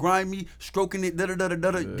 You can grind me, stroking it.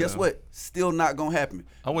 Yeah. Guess what? Still not gonna happen.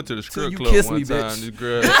 I went to the strip you club kiss one me, time. bitch. This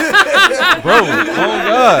girl, bro, oh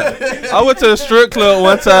God, I went to the strip club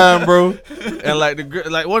one time, bro, and like the girl,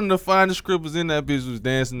 like one of the finest strippers in that bitch was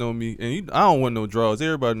dancing on me, and I don't want no drawers.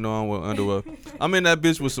 Everybody know I don't want underwear. I'm in that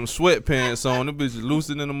bitch with some sweatpants on. The bitch is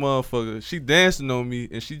looser than a motherfucker. She dancing on me,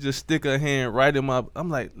 and she just stick her hand right in my. I'm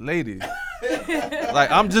like, lady,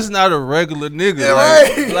 Like I'm just not a regular nigga.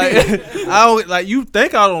 Yeah, Like I don't like you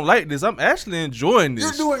think I don't like this. I'm actually enjoying this.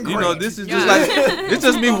 You're doing great. You know, this is just like it's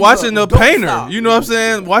just me watching a painter. Stop. You know what I'm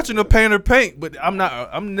saying? Watching a painter paint. But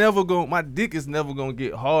I'm never gonna my dick is never gonna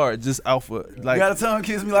get hard just off of like You gotta tongue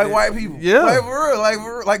kiss me like white people. Yeah. Like for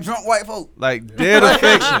real, like drunk white folk. like dead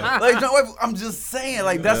affection. Like drunk white folk. I'm just saying,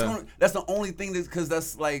 like that's the only thing because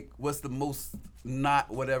that's like what's the most not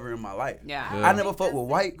whatever in my life. Yeah. I never fucked with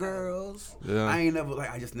white girls. Yeah. I ain't never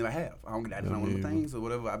I just never have. I don't get that one of the things or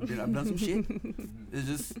whatever. I've done some shit. It's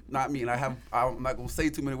just not me, and I'm not gonna say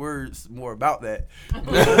too many words more about that.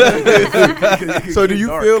 So do you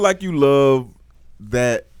feel like you love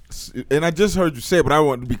that? And I just heard you say it, but I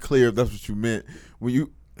want to be clear if that's what you meant. When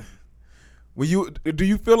you do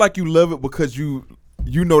you feel like you love it because you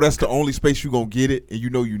know that's the only space you're gonna get it, and you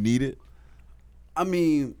know you need it? I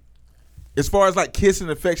mean, as far as like kiss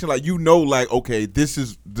and affection, like like okay, this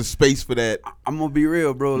is the space for that. I'm gonna be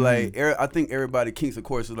real, bro. Like, I think everybody kinks, of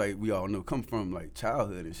course, is like we all know, come from like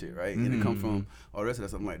childhood and shit, right? And it come from all the rest of that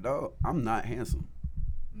stuff. I'm like, dog, I'm not handsome.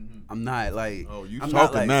 I'm not like. Oh, you I'm talking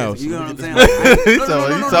not, like, now? You know what I'm saying? You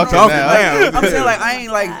talking now? I'm saying like I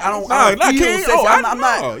ain't like I don't feel sexy. I'm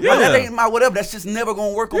not. Yeah. That ain't my whatever. That's just never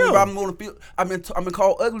gonna work on me. Yeah. Bro. I'm gonna feel. I've been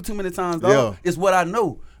called ugly too many times, dog. Yeah. It's what I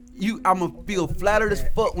know. I'm gonna feel flattered as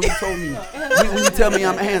fuck when you told me when you tell me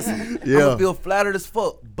I'm handsome. I'm gonna feel flattered as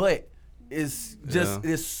fuck, but it's just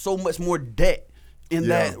there's so much more debt in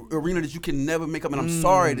that arena that you can never make up, and I'm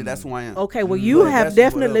sorry that's who I am. Okay, well you have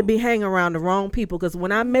definitely been hanging around the wrong people, because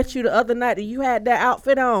when I met you the other night and you had that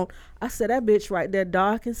outfit on, I said that bitch right there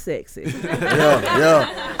dark and sexy.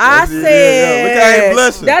 I said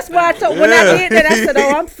that's why I told when I did that I said,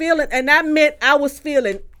 oh, I'm feeling, and that meant I was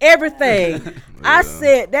feeling everything. I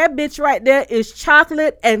said that bitch right there is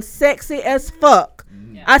chocolate and sexy as fuck.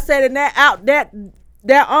 I said, and that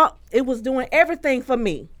it was doing everything for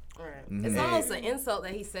me. It's almost an insult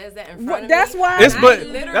that he says that in front of That's me. why.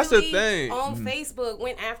 That's the thing. On Facebook,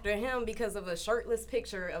 went after him because of a shirtless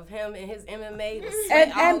picture of him in his MMA.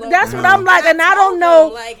 And that's what I'm like, and I don't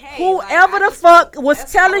know whoever the fuck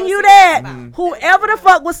was telling you that. Whoever the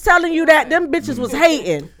fuck was telling you that, them bitches was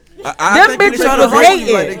hating. Them bitches was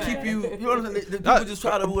hating. Like, they keep you know what I'm saying? People just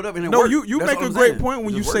try to whatever. And no, you make a great point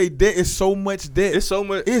when you say debt is so much debt.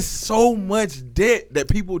 It's so much debt that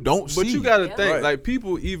people don't see. But you gotta think, like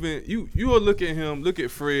people even you will look at him, look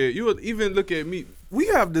at Fred, you will even look at me. We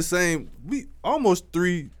have the same, we almost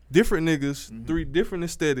three different niggas, three different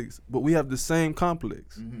aesthetics, but we have the same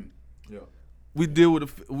complex. We deal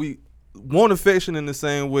with we want affection in the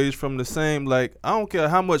same ways from the same, like I don't care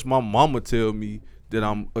how much my mama tell me that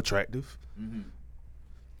I'm attractive.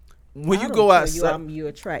 When you go outside, you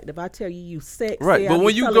attractive. I tell you sexy. Right, but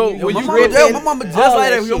when you go, my mama just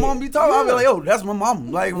like that. Your mama be talking, I'll be like, yo, that's my mama.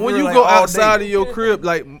 Like when you go outside of your crib,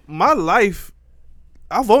 like my life,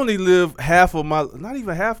 I've only lived not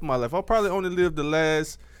even half of my life. I probably only lived the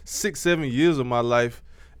last 6-7 years of my life,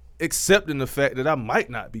 accepting the fact that I might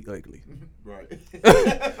not be ugly. Right.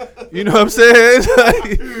 You know what I'm saying?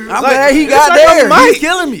 I'm glad he got there. He's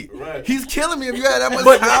killing me. Right. He's killing me if you had that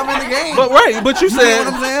much time in the game. But you saying,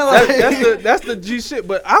 know what I'm saying? Like, that's the G shit.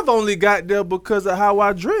 But I've only got there because of how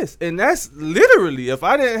I dress. And that's literally, if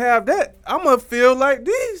I didn't have that, I'm going to feel like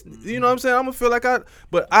this. You know what I'm saying? I'm going to feel like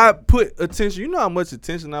but I put attention. You know how much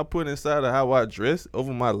attention I put inside of how I dress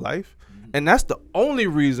over my life? And that's the only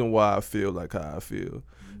reason why I feel like how I feel.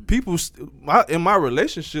 People in my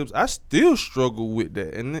relationships, I still struggle with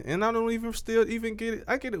that, and I don't even get it.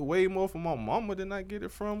 I get it way more from my mama than I get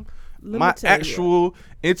it from my actual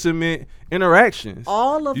intimate interactions.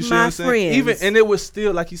 All of my friends, and it was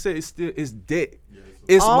still, like you said, it's debt.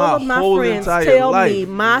 It's all of my whole friends entire tell life.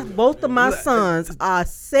 me both of my sons are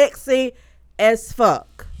sexy as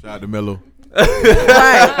fuck. Shout out to Mello.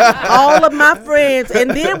 Right, all of my friends,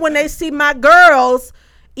 and then when they see my girls,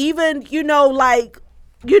 even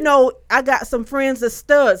I got some friends that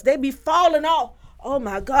studs. They be falling off. Oh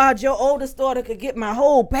my God, your oldest daughter could get my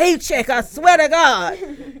whole paycheck. I swear to God.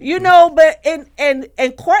 But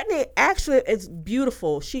and Courtney actually is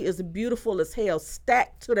beautiful. She is beautiful as hell,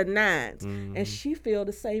 stacked to the nines, and she feel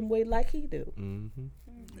the same way like he do.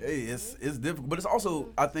 Hey, it's difficult, but it's also,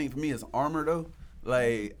 I think for me, it's armor though.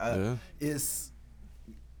 Like it's.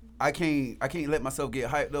 I can't let myself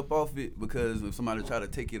get hyped up off it, because if somebody try to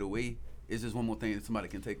take it away, it's just one more thing that somebody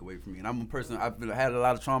can take away from me. And I'm a person, I've had a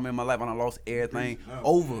lot of trauma in my life, and I lost everything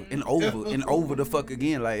over and over and over the fuck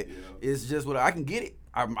again. Like, it's just what I can get it.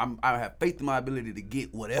 I have faith in my ability to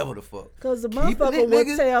get whatever the fuck. Because the motherfucker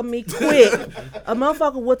would tell me quick. A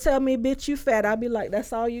motherfucker would tell me, bitch, you fat. I'd be like,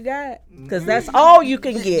 that's all you got? Because that's all you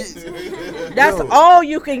can get. That's all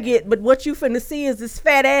you can get. But what you finna see is this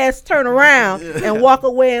fat ass turn around and walk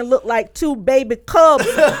away and look like 2 baby cubs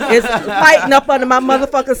is fighting up under my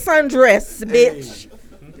motherfucking sundress, bitch.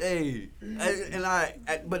 Hey,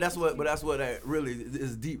 but that's what that really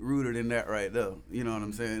is deep rooted in that right there. You know what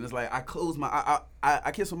I'm saying? It's like I close my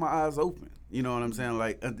I kiss with my eyes open. You know what I'm saying?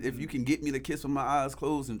 Like if you can get me to kiss with my eyes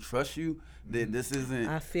closed and trust you, then this isn't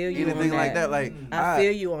I feel you anything on like that. that. Like I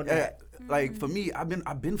feel you on that. Like for me, I've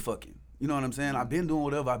been fucking. You know what I'm saying? I've been doing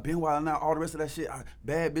whatever. I've been wilding out. All the rest of that shit.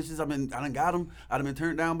 Bad bitches. I done got them. I done been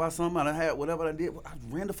turned down by some. I done had whatever I did. I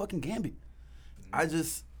ran the fucking gambit. I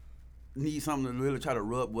just need something to really try to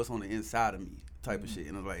rub what's on the inside of me, type of shit.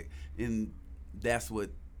 And it's like, and that's what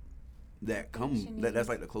that that's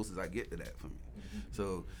like the closest I get to that for me.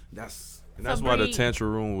 So that's why the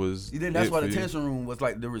tantrum room was. That's why the tantrum room was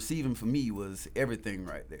like the receiving for me was everything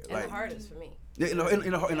right there. And like the hardest for me. In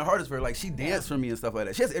the hardest for her, like she danced for me and stuff like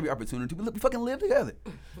that. She has every opportunity. We fucking live together.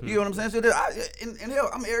 You know what I'm saying? So and hell,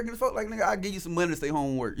 I'm arrogant as fuck. Like nigga, I give you some money to stay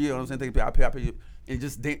home and work. You know what I'm saying? I pay you, and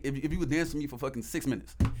just if you would dance for me for fucking 6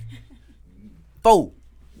 minutes, 4.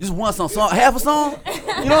 Just one song, half a song.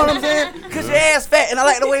 You know what I'm saying? Cause your ass fat and I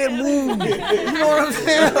like the way it moves. You know what I'm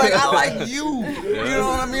saying? Like I like you. You know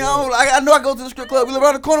what I mean? I know I go to the strip club. We live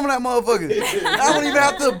around the corner with that motherfucker. I don't even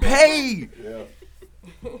have to pay.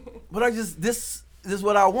 But this is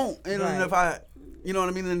what I want. And if I, you know what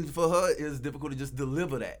I mean? And for her, it's difficult to just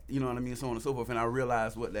deliver that. You know what I mean? So on and so forth. And I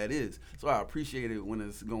realize what that is. So I appreciate it when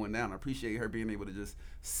it's going down. I appreciate her being able to just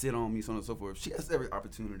sit on me, so on and so forth. She has every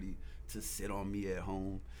opportunity to sit on me at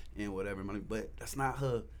home and whatever. But that's not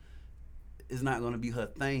her. It's not going to be her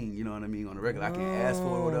thing, you know what I mean, on the regular. I can ask for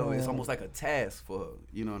it or whatever. It's almost like a task for her,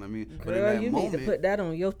 you know what I mean? But girl, you need to put that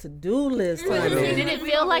on your to-do list. Did it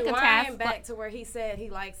feel like a task? Back to where he said he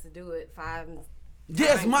likes to do it 5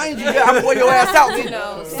 Yes, mind you, I can wear your ass out. You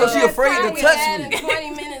know, so she afraid to touch me. 20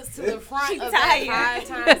 minutes to the front of that 5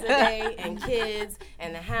 times a day, and kids,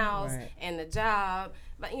 and the house, and the job.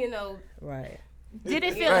 But, you know. Right. Did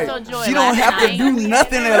it feel so joyous? She don't have to do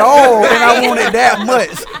nothing at all, and I want it that much.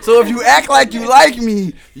 So if you act like you like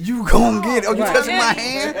me, you gon' get it. Oh, you touching my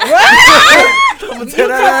hand? I'm gonna tear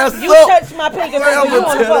that ass up. You touch my pinky finger. You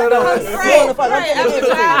wanna fuck?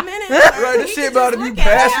 Right, this shit about to be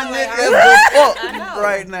passionate as the fuck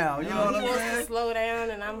right now. You know what I'm saying? Slow down,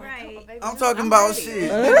 and I'm I'm talking about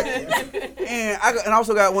shit. And I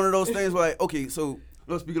also got one of those things where like, okay, so.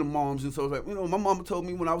 Speaking of moms, and so it's like, you know, my mama told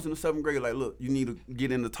me when I was in the 7th grade, like, look, you need to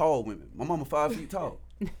get into tall women. My mama 5 feet tall.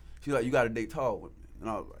 She's like, you got to date tall women. And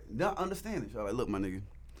I was like, not understanding. She's like, look, my nigga,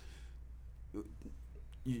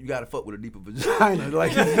 you got to fuck with a deeper vagina.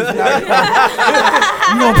 Like, you gonna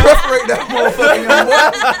perforate that motherfucker, young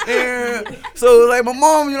boy. And so, like, my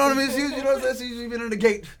mom, you know what I mean? She's been in the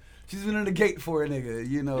gate. She's been in the gate for a nigga,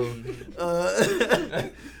 you know.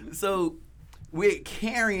 So. With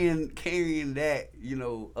carrying that, you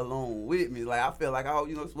know, along with me, like I feel like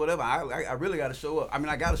you know, whatever. I really got to show up. I mean,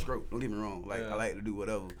 I got a stroke. Don't get me wrong. Like I like to do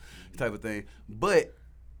whatever type of thing. But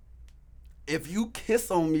if you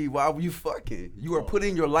kiss on me while you fucking, you are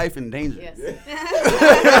putting your life in danger. Yes.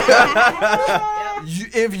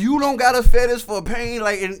 If you don't got a fetish for pain,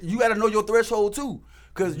 like, and you got to know your threshold too.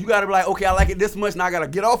 Cause you gotta be like, okay, I like it this much, now I gotta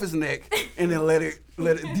get off his neck and then let it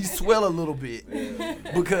de-swell a little bit,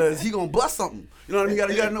 because he gonna bust something. You know what I mean?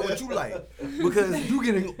 You gotta know what you like, because you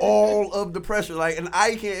getting all of the pressure, like, and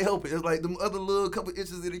I can't help it. It's like them other little couple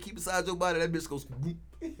inches that they keep inside your body, that bitch goes.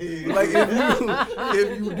 Like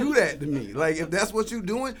if you do that to me, like if that's what you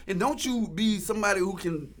doing, and don't you be somebody who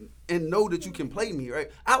can and know that you can play me,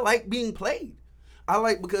 right? I like being played. I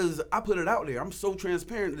like, because I put it out there. I'm so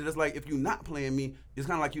transparent that it's like, if you're not playing me, it's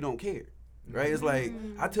kind of like you don't care, right? It's like,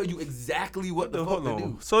 I tell you exactly what the fuck to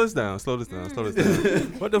do. Slow this down.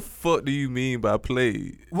 What the fuck do you mean by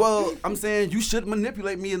played? Well, I'm saying you should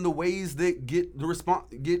manipulate me in the ways that get good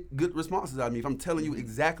responses out of me. If I'm telling you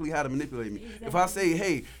exactly how to manipulate me. Exactly. If I say,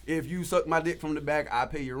 hey, if you suck my dick from the back, I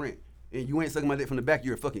pay your rent. And you ain't sucking my dick from the back,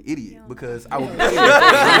 you're a fucking idiot, because I was I'm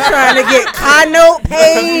trying to get car note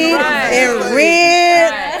paid and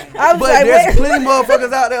rent. But like, there's plenty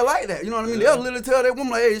motherfuckers out there like that. You know what I mean? They'll literally tell that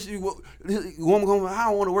woman, like, hey, woman going, I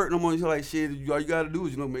don't want to work no more. She's like, shit, all you got to do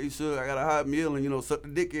is, you know, make sure I got a hot meal and, you know, suck the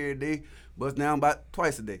dick every day. Bust down about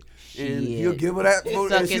twice a day. And he'll give her that.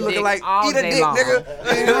 And she looking like, eat a dick, nigga.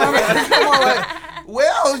 And, you know what I mean? Come on, like,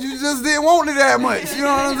 well, you just didn't want it that much. You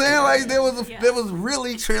know what I'm saying? Like there was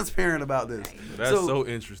really transparent about this. That's so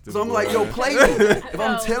interesting. So I'm like, yo, play me. If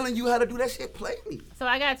I'm telling you how to do that shit, play me. So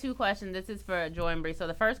I got 2 questions. This is for Joy and Bree. So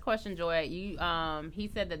the first question, Joy, you he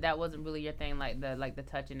said that wasn't really your thing, like the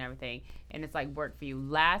touch and everything, and it's like work for you.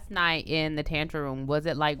 Last night in the tantrum room, was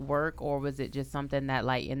it like work, or was it just something that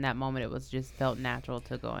like in that moment it was just felt natural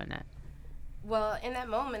to go in that? Well, in that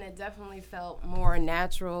moment, it definitely felt more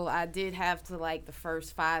natural. I did have to, like, the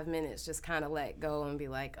first 5 minutes just kind of let go and be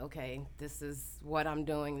like, okay, this is what I'm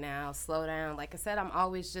doing now. Slow down. Like I said, I'm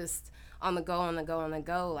always just on the go.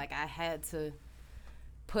 Like, I had to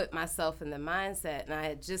put myself in the mindset, and I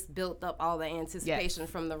had just built up all the anticipation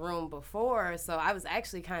from the room before. So I was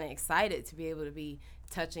actually kind of excited to be able to be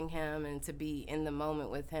touching him and to be in the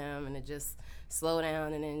moment with him and to just slow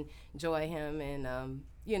down and enjoy him. And,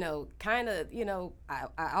 you know, kind of, you know, I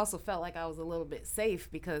also felt like I was a little bit safe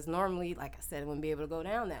because normally, like I said, I wouldn't be able to go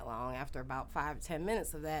down that long. After about 5 or 10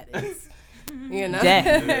 minutes of that, it's, you know,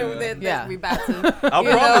 we about to. I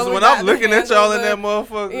promise when I'm looking at y'all in that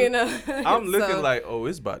motherfucker, you know, I'm looking like, oh,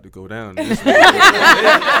 it's about to go down. This way.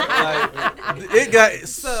 It got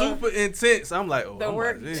super intense. I'm like, oh, the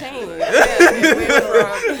work changed.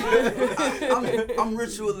 I'm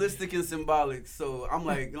ritualistic and symbolic, so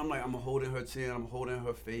I'm holding her chin, I'm holding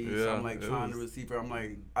her face, I'm like trying to receive her. I'm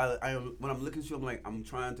like, I am when I'm looking at you, I'm like, I'm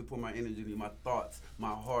trying to put my energy, my thoughts,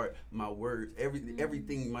 my heart, my words,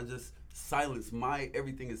 everything, my just silence,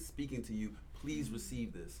 everything is speaking to you. Please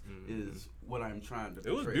receive this is what I'm trying to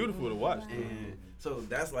portray. It was beautiful to watch. And so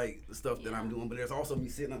that's like the stuff that I'm doing. But there's also me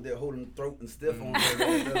sitting up there holding the throat and stiff on her,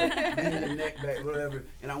 leaning the neck back, whatever.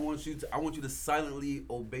 And I want you to silently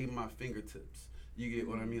obey my fingertips. You get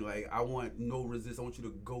what I mean? Like, I want no resist. I want you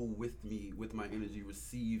to go with me, with my energy,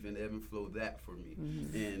 receive and ebb and flow that for me.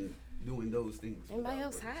 And doing those things. Anybody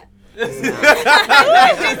else hot?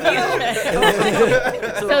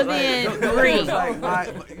 So then, Bree.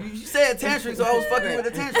 You said tantrum, so I was fucking with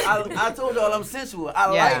the tantrum. I told y'all I'm sensual. I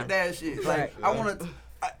like that shit. Like, I want to,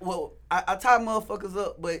 I tie motherfuckers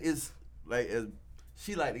up, but it's like,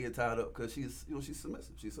 she like to get tied up because she's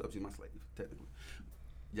submissive. She's my slave, technically.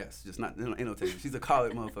 Yes, just not, ain't no taking. She's a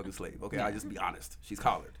collared motherfucking slave. Okay, I just be honest. She's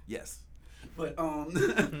collared. Yes. But,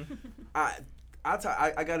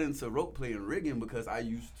 I got into rope play and rigging because I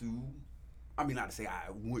used to, I mean, not to say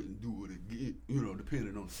I wouldn't do it again, you know,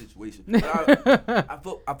 depending on the situation. But I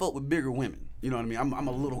fought with bigger women. You know what I mean? I'm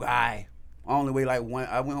a little guy. I only weigh like one.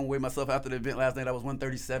 I went and weighed myself after the event last night. I was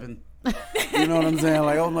 137. You know what I'm saying?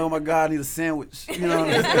 Like, oh my God, I need a sandwich. You know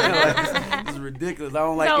what I'm saying? Like, it's ridiculous. I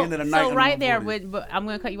don't like end of the night. So right there, but I'm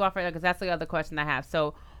going to cut you off right there because that's the other question I have.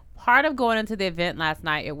 So part of going into the event last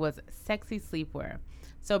night, it was sexy sleepwear.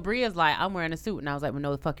 So Bree is like, I'm wearing a suit. And I was like, well,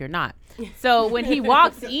 no, the fuck you're not. So when he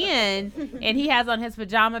walks in and he has on his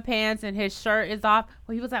pajama pants and his shirt is off,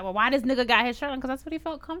 well, he was like, well, why this nigga got his shirt on? Because that's what he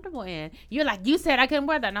felt comfortable in. You're like, you said I couldn't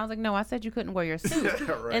wear that. And I was like, no, I said you couldn't wear your suit.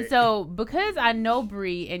 Right. And so because I know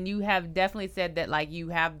Bree and you have definitely said that, like, you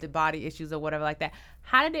have the body issues or whatever like that,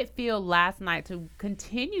 how did it feel last night to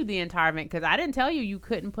continue the entire event? Because I didn't tell you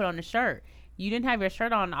couldn't put on a shirt. You didn't have your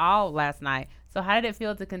shirt on all last night. So how did it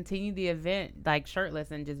feel to continue the event like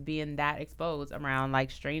shirtless and just being that exposed around like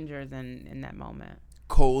strangers in that moment?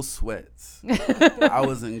 Cold sweats. I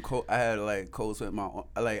had like cold sweat.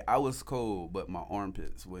 I was cold, but my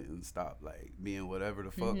armpits wouldn't stop like being whatever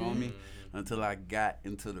the fuck on me until I got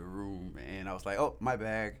into the room and I was like, oh, my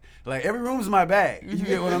bag. Like, every room's my bag. You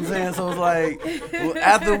get what I'm saying? So it's like, well,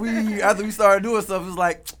 after we started doing stuff, it's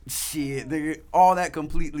like, shit, nigga, all that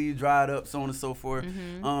completely dried up, so on and so forth.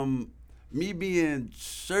 Me being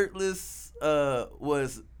shirtless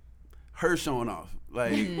was her showing off.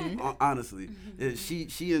 Like, honestly,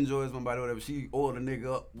 she enjoys my body, whatever. She oiled a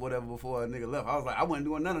nigga up, whatever, before a nigga left. I was like, I wasn't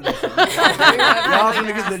doing none of that shit. Y'all some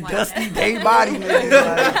niggas, the dusty day body niggas.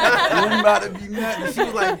 Like, wasn't about to be nothing. She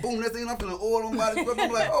was like, boom, this thing, I'm finna oil on body.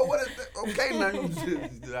 I'm like, oh, what is that? Okay, now you look,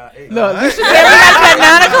 you should be at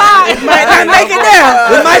 9 o'clock. It might not make it there.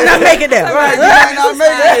 It might not make it there. Right, you might not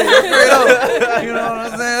make it there. Straight up. You know what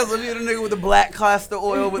I'm saying? So you're the nigga with the black castor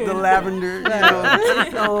oil with the lavender,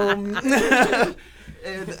 you know.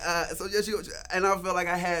 And so and I felt like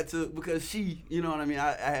I had to, because she, you know what I mean,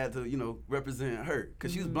 I had to, you know, represent her,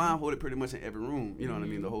 because she was blindfolded pretty much in every room, you know what I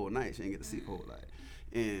mean, the whole night. She didn't get to see the whole night,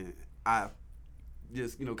 and I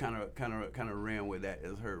just, you know, kind of ran with that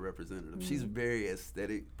as her representative. She's a very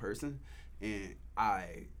aesthetic person, and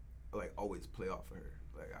I like always play off of her.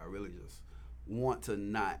 Like, I really just want to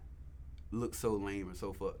not look so lame and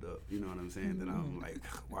so fucked up. You know what I'm saying? Then I'm like,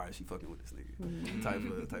 why is she fucking with this nigga?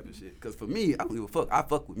 Type of shit. Because for me, I don't give a fuck. I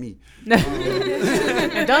fuck with me.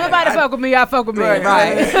 Don't nobody fuck with me. I fuck with me.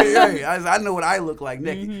 Right. I know what I look like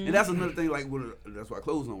naked, and that's another thing. Like, that's why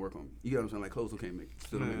clothes don't work on me. You get what I'm saying? Like, clothes can't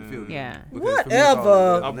still don't make me feel good. Yeah.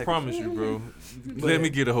 Whatever. I promise you, bro. Let me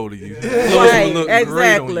get a hold of you. Right, Look exactly.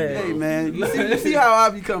 great on you, Hey man, you see how I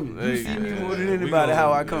be coming. You see me more than anybody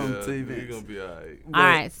how I come to We events. gonna be all right. All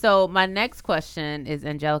right. So my next question is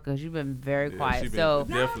Angelica. You've been very quiet. She been So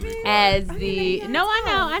definitely quiet. as the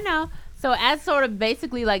I know. So as sort of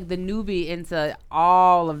basically like the newbie into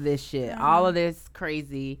all of this shit, all of this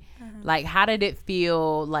crazy, like how did it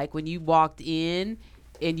feel like when you walked in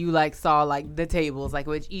and you like saw like the tables, like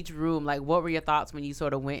with each room, like what were your thoughts when you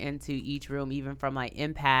sort of went into each room, even from like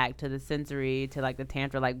Impact to the Sensory to like the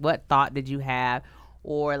Tantra, like what thought did you have?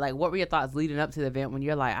 Or like what were your thoughts leading up to the event when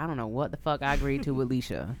you're like, I don't know what the fuck I agreed to with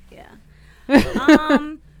Leisha? Yeah.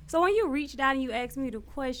 So when you reached out and you asked me the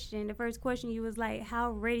first question, you was like,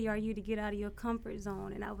 how ready are you to get out of your comfort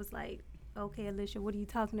zone? And I was like, okay, Alicia, what are you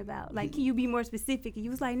talking about? Like, can you be more specific? And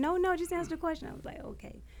you was like, no, just answer the question. I was like,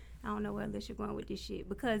 okay. I don't know where Alicia going with this shit,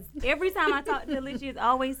 because every time I talk to Alicia, it's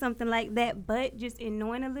always something like that. But just in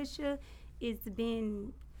knowing Alicia, it's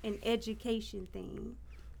been an education thing.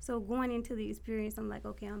 So going into the experience, I'm like,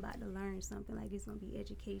 okay, I'm about to learn something. Like, it's going to be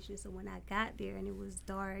education. So when I got there and it was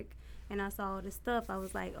dark and I saw all the stuff, I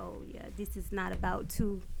was like, oh, yeah, this is not about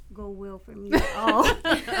to go well for me at all.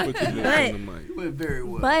 Put your lips on the mic. It went very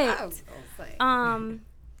well. But,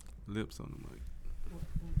 Lips on the mic.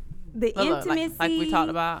 the intimacy. Like we talked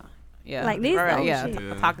about. Yeah. Like this? Right, Oh, yeah.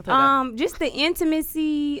 shit. Talking to them. Just the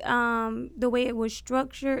intimacy, the way it was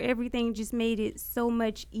structured, everything just made it so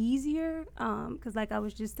much easier. Because like I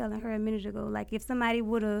was just telling her a minute ago, like if somebody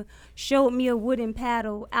would have showed me a wooden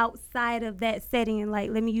paddle outside of that setting and like,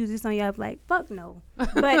 let me use this on you, I'd be like, fuck no.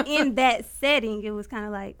 But in that setting, it was kind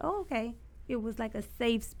of like, oh, okay. It was like a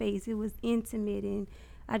safe space. It was intimate, and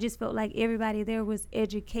I just felt like everybody there was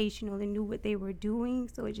educational and knew what they were doing,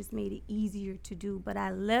 so it just made it easier to do. But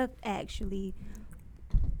I left actually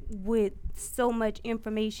with so much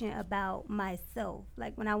information about myself.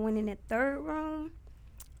 Like when I went in that third room,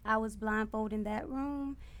 I was blindfolded in that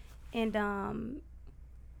room, and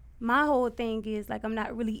my whole thing is like I'm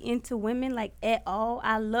not really into women like at all.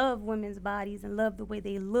 I love women's bodies and love the way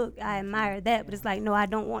they look. I admire that, but it's like, no, I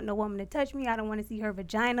don't want no woman to touch me. I don't want to see her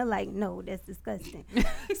vagina. Like, no, that's disgusting.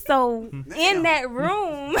 So in that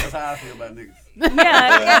room, That's how I feel about niggas.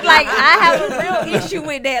 yeah, it's like I have a real issue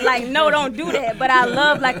with that. Like, no, don't do that. But I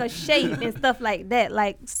love like a shape and stuff like that,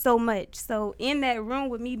 like so much. So in that room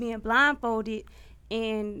with me being blindfolded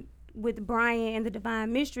and with Brian and the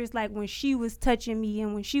Divine Mistress, like when she was touching me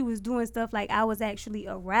and when she was doing stuff, like I was actually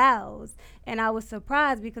aroused, and I was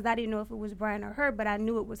surprised because I didn't know if it was Brian or her, but I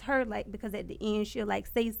knew it was her, like because at the end she'll like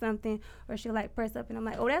say something or she'll like press up and I'm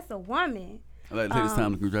like, oh, that's a woman. I'd like to take this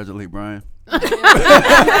time to congratulate Brian. I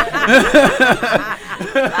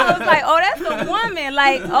was like, oh, that's a woman.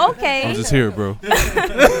 Like, okay. I'm just here, bro.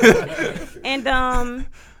 And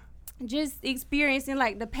just experiencing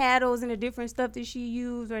like the paddles and the different stuff that she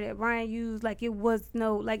used or that Brian used, like it was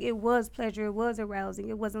pleasure, it was arousing.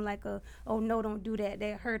 It wasn't like oh no, don't do that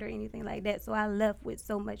hurt or anything like that. So I left with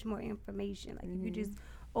so much more information. Like if you just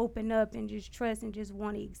open up and just trust and just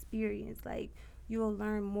want to experience, like you'll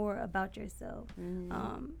learn more about yourself.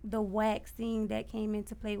 The waxing that came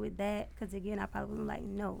into play with that, because again I probably was like,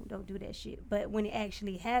 no, don't do that shit. But when it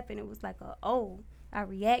actually happened, it was like I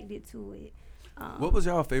reacted to it. What was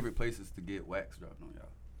y'all favorite places to get wax dropped on y'all?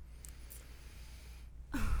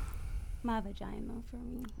 My vagina for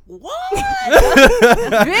me. What?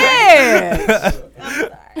 Bitch!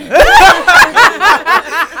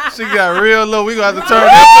 She got real low. We gonna have to turn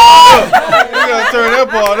that part up. We gonna turn that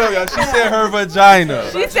part up, y'all. She said her vagina.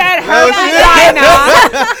 She said her vagina.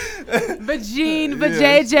 Vagine,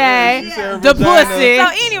 vajayjay, the pussy. So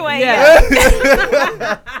anyway,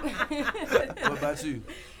 What about you?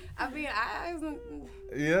 I mean,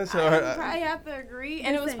 Yeah, so I would probably have to agree,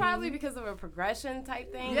 and it was probably because of a progression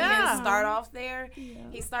type thing. Yeah. He didn't start off there.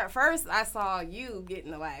 Yeah. First. I saw you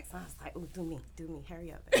getting the wax. I was like, "Oh, do me,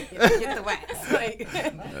 hurry up, get the wax!" Like,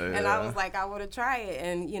 and I was like, "I want to try it."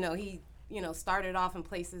 And he, started off in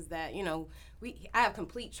places that I have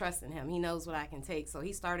complete trust in him. He knows what I can take, so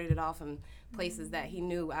he started it off in places that he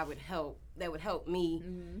knew that would help me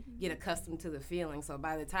get accustomed to the feeling. So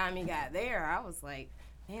by the time he got there, I was like,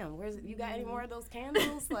 damn, you got any more of those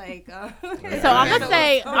candles? Like, so I'm gonna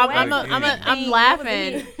say, I'm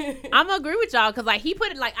laughing. I'm gonna agree with y'all because like he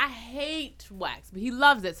put it like I hate wax, but he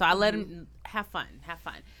loves it, so I let him have fun.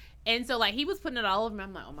 And so like he was putting it all over me.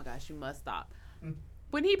 I'm like, oh my gosh, you must stop.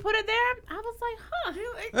 When he put it there, I was like, huh.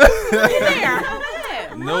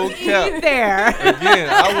 No cap. There. Again,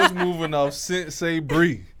 I was moving off Sensei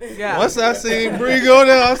Bree. Yeah. Once I seen Bree go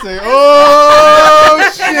there, I said,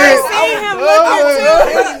 oh, shit. I seen him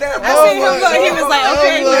looking too. I seen him look. He was like,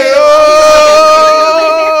 okay.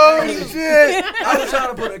 Oh, shit. I was trying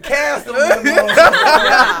to put a cast on them.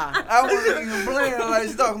 I wasn't even playing. Like,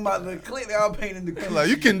 she's talking about the clip. They all painting the coochie. Like,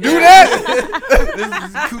 you can do that? This is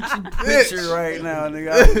coochie picture right now, nigga.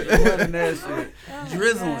 I was running that shit.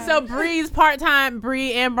 Drizzling. So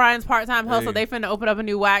Bree and Brian's part-time hustle, they finna open up a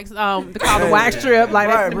new wax, they call the wax strip, like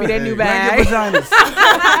that's gonna be their new bag.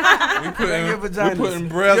 Bring your We putting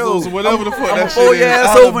Brazzles, whatever the fuck I'm that gonna pull shit your is. ass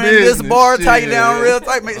out of over in this business. bar, tie you Shit. down real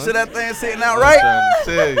tight, make sure that thing's sitting out I'm right. trying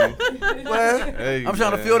to tell you. Well, Hey, I'm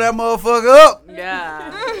trying to man. fill that motherfucker up.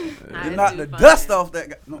 Yeah. And knock the dust off that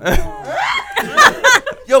guy. No.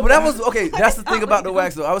 Yo, but that was okay. That's the thing about the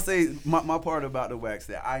wax, though. I would say my part about the wax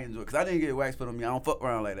that I enjoy, because I didn't get wax put on me. I don't fuck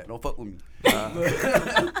around like that. Don't fuck with me.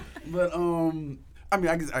 But I mean,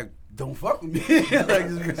 I don't fuck with me. Like,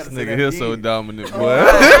 This nigga here so dominant, boy.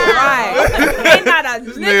 Right. Ain't not a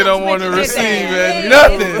This nigga don't want to receive it.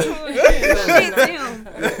 nothing.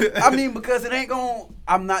 I mean, because it ain't gon'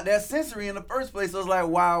 I'm not that sensory in the first place, so it's like,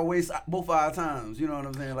 why waste both our times? You know what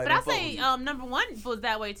I'm saying? Like, But I don't fuck say, with me. number one was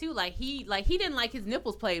that way too. Like he didn't like his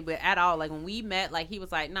nipples played with at all. Like when we met, like he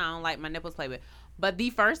was like, no, I don't like my nipples played with. But the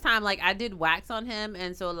first time, like I did wax on him,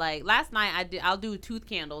 and so like last night I'll do tooth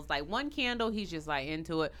candles. Like one candle, he's just like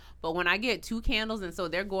into it. But when I get two candles, and so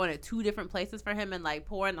they're going at two different places for him, and like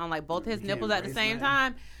pouring on like both his nipples at the same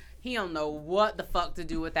time, he don't know what the fuck to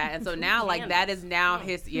do with that. And so now like that is now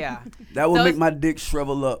his That will So make my dick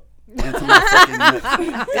shrivel up into my fucking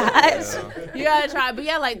nuts. You gotta try, but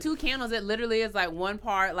yeah, like two candles. It literally is like one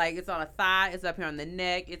part, like it's on a thigh, it's up here on the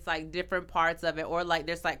neck. It's like different parts of it, or like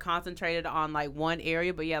there's like concentrated on like one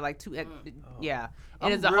area. But yeah, like two, yeah. It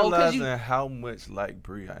I'm is a whole realizing how much like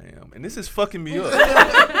Bree I am, and this is fucking me up.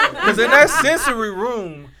 Because in that sensory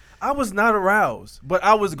room, I was not aroused, but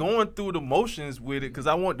I was going through the motions with it because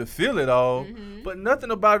I wanted to feel it all. But nothing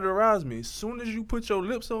about it aroused me. As soon as you put your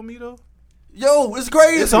lips on me, though, Yo, it's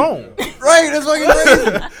crazy. it's on. Right, it's fucking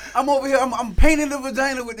crazy. I'm over here, I'm painting the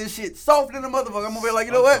vagina with this shit. Soft in the motherfucker. I'm over here like,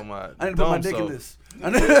 you know what? I need to put my dick in this. I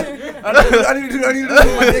need to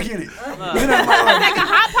put my dick in it. It's like a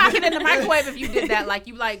hot pocket in the microwave if you did that. Like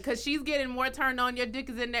you like, cause she's getting more turned on. Your dick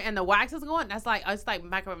is in there and the wax is going. That's like it's like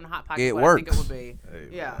microwave and hot pocket. It what works. I think it would be. Hey,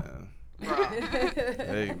 Yeah. man.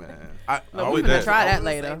 Hey, man. Look, with we're gonna that. try that Say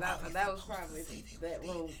later. that was probably that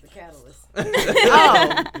room was the catalyst.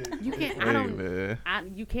 Oh, you can't. I Hey, don't. man.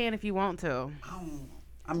 You can if you want to.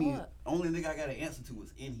 I mean, only nigga I got an answer to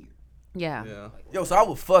was in here. Yeah. Yeah. Yo, so I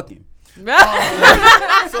was fucking. So like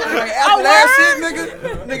after that shit,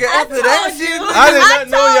 nigga, after that shit, I did not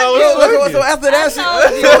know y'all was fucking. so after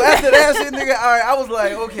that shit, nigga, all right, I was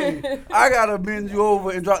like, okay, I gotta bend you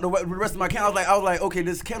over and drop the rest of my count. I was like, okay,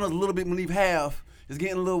 this candle's a little bit beneath half. It's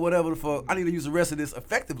getting a little whatever the fuck. I need to use the rest of this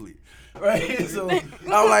effectively, right? So I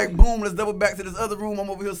was like, boom, let's double back to this other room. I'm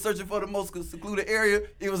over here searching for the most secluded area.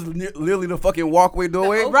 It was literally the fucking walkway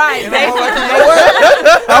doorway. Right. And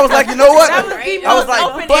I was like, you know what? That was the I was most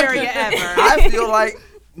like, open fuck area it. ever. I feel like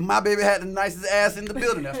my baby had the nicest ass in the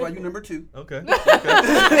building. That's why you number 2. Okay.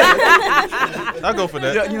 I'll go for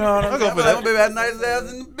that. You know what I'm I'll saying? go for Like, my that. baby had the nicest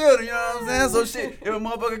ass in the building. You know what I'm saying? So shit, if a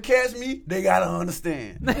motherfucker catch me, they gotta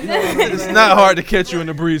understand. You know what I'm saying? It's not hard to catch you in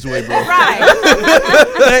the breezeway, bro. Right.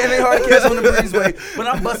 It ain't hard to catch on the breezeway, but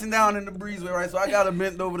I'm busting down in the breezeway, right? So I got to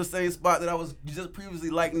bent over the same spot that I was just previously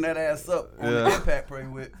lighting that ass up on the impact pray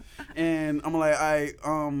with, and I'm like,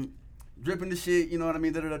 dripping the shit, you know what I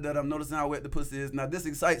mean, that I'm noticing how wet the pussy is. Now this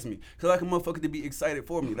excites me, cause I like a motherfucker to be excited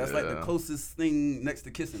for me. That's like the closest thing next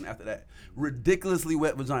to kissing after that. Ridiculously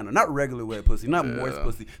wet vagina, not regular wet pussy, not moist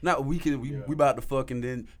pussy, not we about to fuck and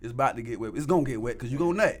then it's about to get wet. It's gonna get wet cause you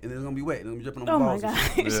gonna nut and it's gonna be wet. It's gonna be dripping on my balls.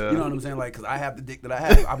 And shit. You know what I'm saying? Like, cause I have the dick that I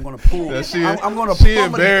have. I'm gonna pull. Yeah, I'm gonna. she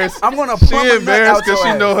embarrassed. I'm gonna. She embarrassed because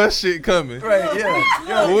she know her shit coming. Right? Yeah.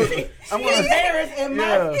 I'm gonna. Embarrassed in my.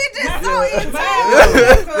 Yeah. He just so intense.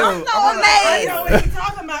 I'm so amazed.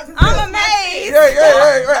 I'm amazed.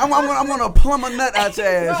 Yeah. I'm gonna plumb a nut out your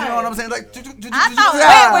ass. You know what I'm saying? Like, I thought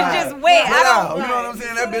wet was just wet. You know what I'm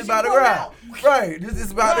saying? That bitch about to go out. Right, this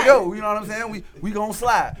is about to go. You know what I'm saying? We gonna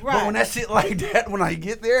slide. Right. But when that shit like that, when I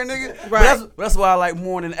get there, nigga, that's why I like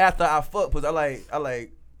morning after I fuck, cause I like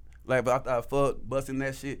after I fuck, busting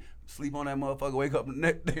that shit. sleep on that motherfucker, wake up the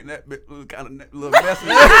next day, and that bit was kind of little messy.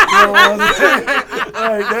 You know what I'm saying?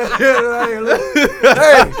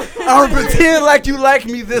 Hey, I'm gonna pretend like you like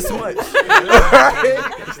me this much. Because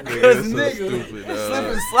nigga, slip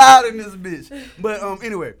and slide in this bitch. But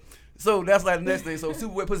anyway. So that's like the next thing. So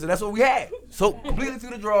super wet pussy, that's what we had. So completely through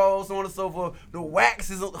the drawers, so on and so forth. The wax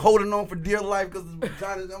is holding on for dear life because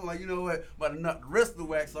I'm like, you know what? About to knock the rest of the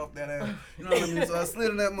wax off that ass. You know what I mean? So I slid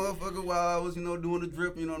in that motherfucker while I was, doing the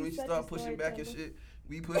drip. You know what I mean? She started pushing back and shit.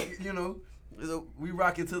 We put, we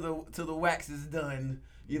rock it till the wax is done.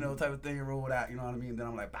 Type of thing, rolled out. You know what I mean? Then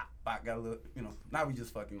I'm like, bop, bop, got a little. Now we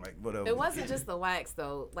just fucking like whatever. It wasn't just the wax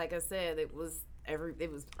though. Like I said, it was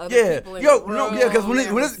other people in the room. Because he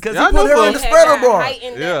put her in the spreader bar.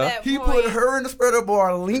 He put her in the spreader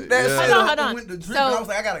bar, linked that shit up, and went to drink. And I was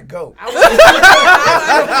like, I gotta go.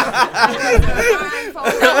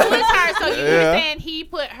 So you were saying he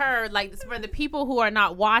put her, like, for the people who are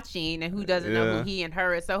not watching and who doesn't know who he and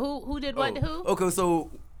her is. So who did what to who? Okay, so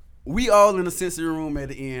we all in the sensory room at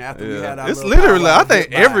the end after we had our. It's literally, I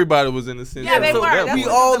think everybody was in the sensory room. Yeah, they were. We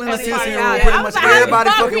all in the sensory room. Pretty much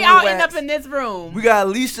everybody fucking we all end up in this room. We got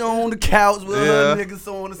Alicia on the couch with her niggas,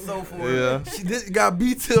 so on and so forth. Yeah. She got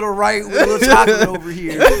beat to the right with a little chocolate over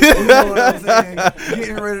here. You know what I'm saying?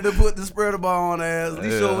 Getting ready to put the spreader bar on her ass.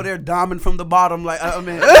 Alicia over there doming from the bottom, like sucking from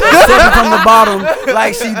the bottom,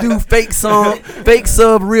 like she do fake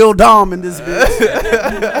sub, real dom in this bitch.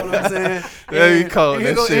 You know what I'm saying? Yeah, you call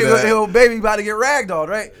that shit out. Baby about to get ragdolled,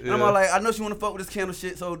 right? And I'm like, I know she want to fuck with this candle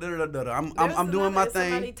shit, so I'm doing my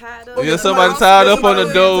thing. Somebody tied up on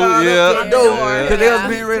the door, because they was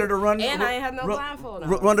being ready to run. And I ain't have no blindfold on.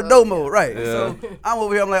 Run the door mode, right? Yeah. So I'm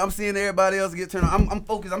over here. I'm seeing everybody else get turned on. I'm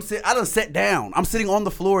focused. I done sat down. I'm sitting on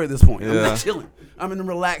the floor at this point. I'm not chilling. I'm in the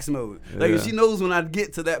relaxed mode. Like she knows when I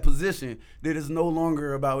get to that position that it's no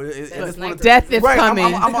longer about death is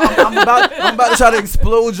coming. I'm about to try to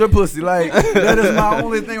explode your pussy. Like that is my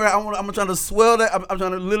only thing. Right? I'm trying to swell that. I'm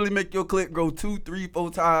trying to literally make your clit grow 2, 3,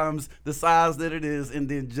 4 times the size that it is, and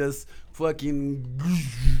then just fucking.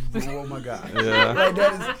 Oh my god. Yeah. Like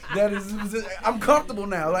that is. I'm comfortable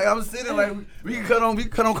now. Like I'm sitting. Like we can cut on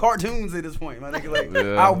cartoons at this point. My nigga, like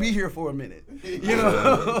I'll be here for a minute. You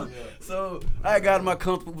know. So I got in my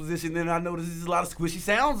comfortable position, and I noticed there's a lot of squishy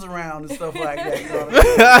sounds around and stuff like that.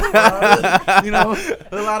 You know,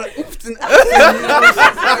 a lot of oops and shit like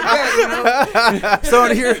that.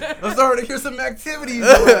 I'm starting to hear some activities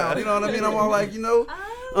around. You know what I mean? I'm all like, and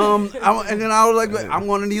then I was like, I'm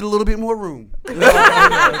gonna need a little bit more room.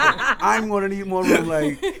 I'm gonna need more room,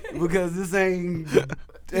 like, because this ain't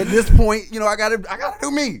at this point. I gotta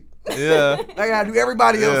do me. Yeah, I gotta do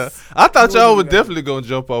everybody else. I thought y'all were definitely gonna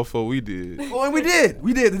jump off before we did. Well, and we did.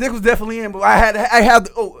 The dick was definitely in, but I had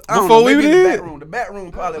the before we did. The back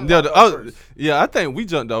room probably. I think we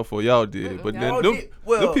jumped off before y'all did, but then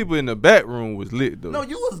the people in the back room was lit though. No,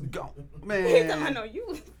 you was gone, man. I know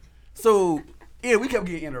you. So. Yeah, we kept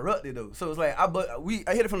getting interrupted though. So it's like I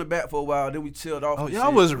hit it from the back for a while, then we chilled off. Oh,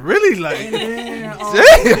 y'all was really like, and then,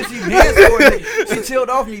 she chilled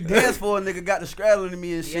off me, danced for a nigga, got the straddling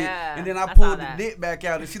me and shit. Yeah, and then I pulled the dick back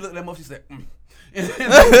out, and she looked at me, she said, and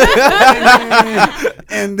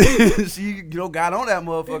then she got on that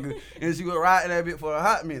motherfucker, and she was riding that bit for a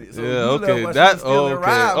hot minute. So okay.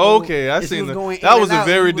 I seen that was a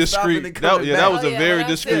very discreet. That was a very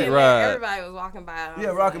discreet ride. Everybody was walking by.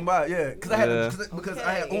 Rocking by. Yeah, because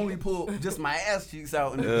I had only pulled just my ass cheeks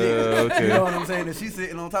out in the dick. Okay. You know what I'm saying? And she's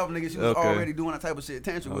sitting on top of nigga. She was already doing that type of shit.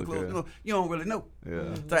 Tantrum with clothes. You don't really know.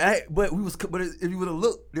 Yeah. So but if you would have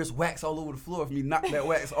looked, there's wax all over the floor. If me knock that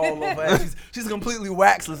wax all over her, she's completely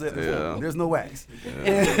waxless at the floor. There's no wax. Yeah.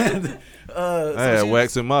 And I had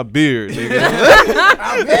wax in my beard, nigga.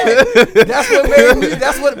 I bet.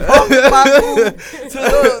 That's what prompted my move to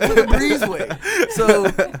the breezeway.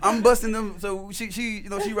 So I'm busting them. So she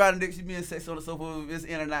riding dick, she being sex on the sofa, it's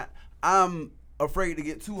in and out. I'm afraid to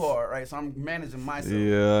get too hard, right? So I'm managing myself.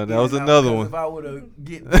 Yeah, that was another one. If I would have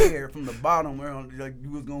get there from the bottom, where it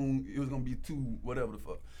was gonna be too whatever the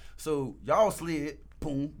fuck. So y'all slid.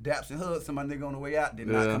 Boom, daps and hugs to my nigga on the way out. Did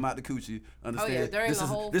not come out the coochie. Understand?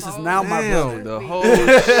 This is now my brother. The whole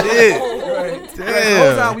shit. Right. Damn. The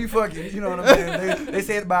whole time we fucking, you know what I'm saying? They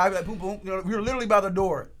said bye, like boom, boom. We were literally by the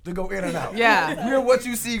door to go in and out. Yeah. We're what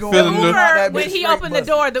you see going on. Uber, when he opened the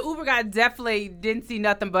door, the Uber guy definitely didn't see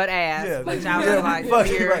nothing but ass. Yeah, which I was like,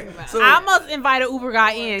 weird. Right. So I almost invited Uber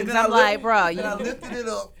guy in because I'm like, bro. I lifted it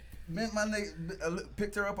up. bent my neck,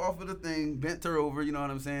 picked her up off of the thing, bent her over, you know what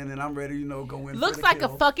I'm saying, and I'm ready, you know, go in. Looks like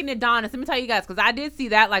kill. A fucking Adonis. Let me tell you guys, because I did see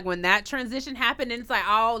that, like when that transition happened, and it's like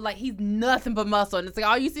all like he's nothing but muscle, and it's like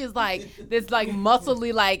all you see is like this like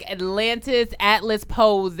muscly like Atlas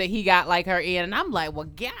pose that he got like her in, and I'm like, well,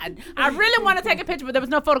 God, I really want to take a picture, but there was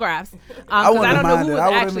no photographs. I don't know who was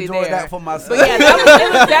actually there. That for myself. But yeah,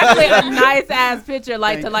 it was definitely a nice ass picture,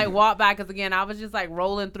 like to like walk back, because again, I was just like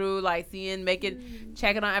rolling through, like seeing,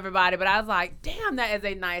 checking on everybody, but I was like, damn, that is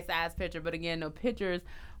a nice ass picture. But again, no pictures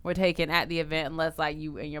were taken at the event unless like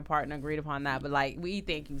you and your partner agreed upon that. But like, we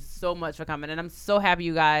thank you so much for coming, and I'm so happy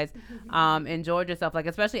you guys enjoyed yourself, like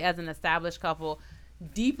especially as an established couple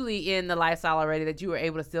deeply in the lifestyle already, that you were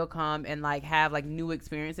able to still come and like have like new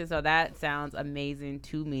experiences. So that sounds amazing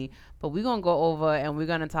to me. But we're gonna go over and we're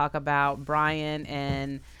gonna talk about Brian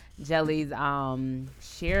and Jelly's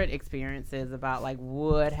shared experiences about like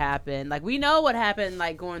what happened. Like we know what happened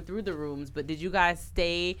like going through the rooms, but did you guys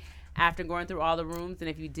stay after going through all the rooms? And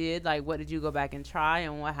if you did, like what did you go back and try,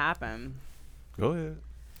 and what happened? Go ahead.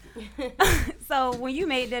 So when you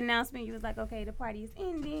made the announcement, you was like, okay, the party is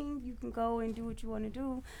ending, you can go and do what you want to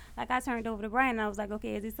do. Like I turned over to Brian and I was like,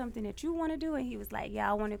 okay, is this something that you want to do? And he was like,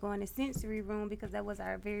 yeah, I want to go in the sensory room, because that was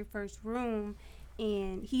our very first room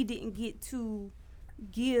and he didn't get to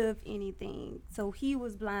give anything, so he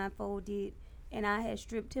was blindfolded and I had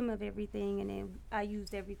stripped him of everything, and then I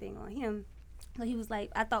used everything on him. So he was like,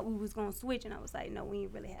 I thought we was gonna switch, and I was like, no, we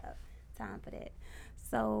didn't really have time for that.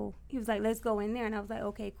 So he was like, let's go in there, and I was like,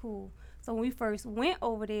 okay, cool. So when we first went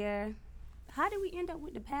over there, how did we end up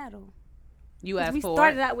with the paddle? You asked for it. We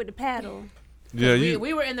started out with the paddle. Yeah,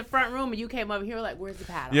 we were in the front room and you came over here like, where's the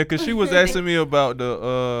paddle? Yeah, because she was asking me about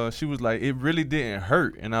she was like, it really didn't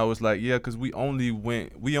hurt, and I was like, yeah, because we only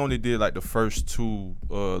did like the first two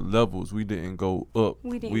levels. We didn't go up.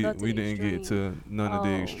 We didn't get to none of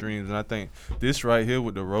the extremes, and I think this right here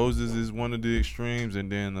with the roses is one of the extremes, and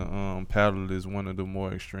then the paddle is one of the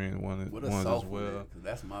more extreme ones as well.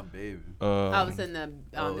 That's my baby. I was in the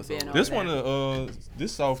bin. This one,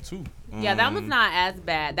 this soft too. Yeah, that one's not as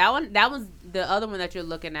bad. That was the other one that you're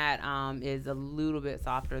looking at is a little bit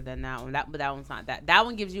softer than that one. But that one's not that. That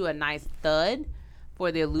one gives you a nice thud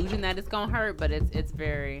for the illusion that it's gonna hurt, but it's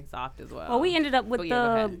very soft as well. Well, we ended up with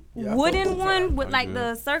the wooden one with like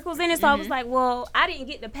the circles in it. So I was like, well, I didn't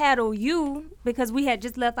get to paddle you because we had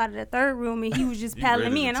just left out of the third room and he was just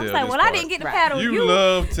paddling me. And I was like, well, I didn't get to paddle you. You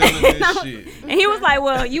love telling this shit. And he was like,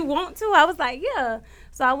 well, you want to? I was like, yeah.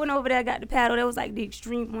 So I went over there, got the paddle. That was like the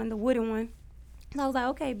extreme one, the wooden one. And I was like,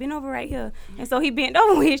 okay, bend over right here. And so he bent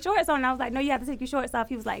over with his shorts on. And I was like, no, you have to take your shorts off.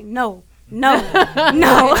 He was like, no. And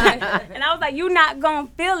I was like, you're not going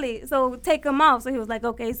to feel it. So take them off. So he was like,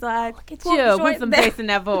 okay. So I pulled the shorts with some bass in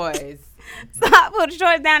that voice. So I put the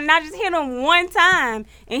shorts down and I just hit him one time.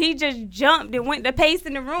 And he just jumped and went to pace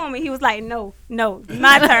in the room. And he was like, no,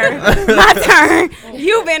 my turn. My turn.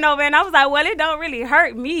 You bent over. And I was like, well, it don't really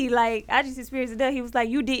hurt me. Like, I just experienced it. He was like,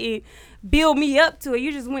 you didn't build me up to it.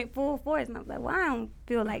 You just went full force. And I was like, well, I don't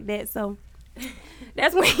feel like that. So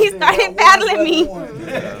that's when he started paddling me.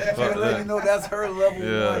 Let me know that's her level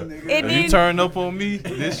one, nigga. If you turn up on me,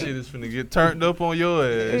 this shit is finna get turned up on your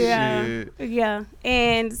ass. Yeah.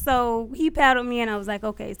 And so he paddled me and I was like,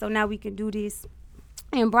 okay, so now we can do this.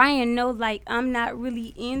 And Brian knows, like, I'm not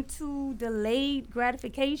really into delayed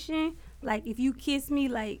gratification. Like, if you kiss me,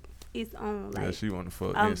 like, it's on. Like, yeah, she want to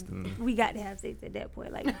fuck instantly. We got to have sex at that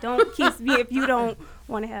point. Like, don't kiss me if you don't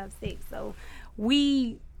want to have sex. So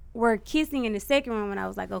we were kissing in the second room, and I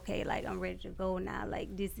was like, okay, like, I'm ready to go now.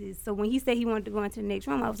 Like, this is, so when he said he wanted to go into the next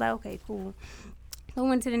room, I was like, okay, cool. So I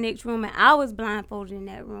went to the next room, and I was blindfolded in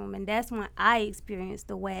that room, and that's when I experienced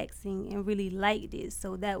the waxing and really liked it.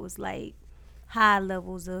 So that was, like, high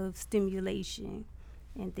levels of stimulation.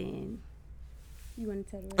 And then you want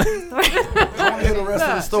to tell the rest of the story? I want to hear the rest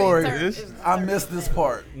of the story. I missed this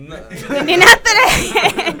part. And then after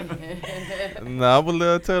that. Nah, I would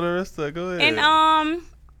love to tell the rest of it. Go ahead. And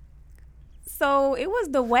so it was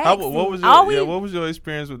the waxing. What was your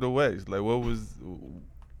experience with the wax? Like,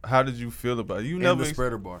 how did you feel about it? You never the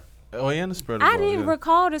spreader bar. Oh, yeah, and the spreader bar. I didn't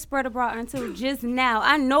recall the spreader bar until just now.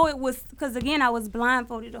 I know it was because, again, I was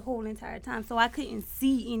blindfolded the whole entire time, so I couldn't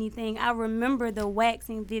see anything. I remember the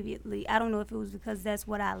waxing vividly. I don't know if it was because that's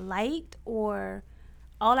what I liked or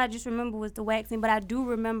all I just remember was the waxing, but I do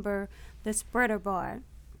remember the spreader bar.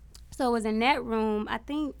 So it was in that room. I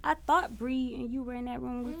thought Bree and you were in that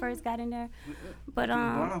room when we first got in there. But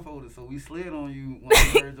blindfolded, so we slid on you when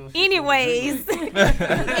we heard those anyways.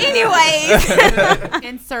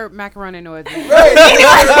 Insert macaroni noises.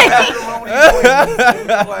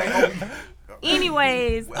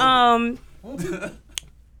 Anyways,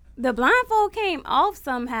 the blindfold came off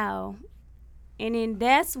somehow. And then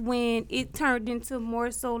that's when it turned into more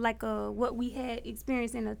so like what we had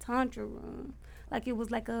experienced in a tantra room. Like it was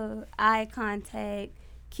like a eye contact,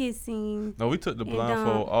 kissing. No, we took the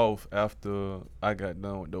blindfold off after I got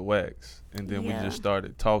done with the wax, and then we just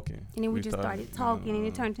started talking. And then we just started talking, and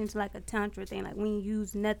it turned into like a tantra thing. Like we didn't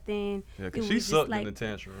use nothing. Yeah, because she sucked in the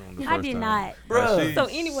tantra room the first time. I did not. Bro. So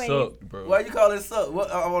anyway. Sucked, bro. Why you call it suck?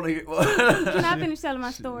 What I want to hear. Can I finish telling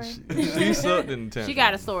my story? She sucked in the tantra. She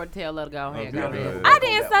got a story to tell. Let her go ahead. Go ahead. I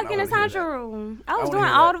didn't suck in the tantra room. I was doing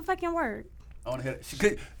all the fucking work. I want to hear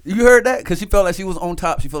that. You heard that? Because she felt like she was on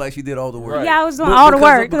top. She felt like she did all the work. Right. Yeah, I was doing all the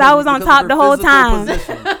work because I was on top the whole time.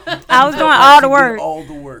 I was doing all the work. All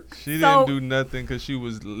the work. She didn't do nothing because she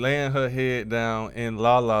was laying her head down in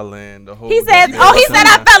La La Land the whole He said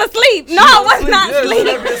I fell asleep. No, I was not asleep.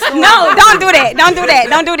 No, don't do that. Don't do that.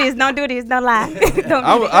 Don't do this. Don't do this. Don't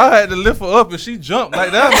lie. I had to lift her up and she jumped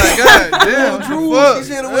like that. I'm like, God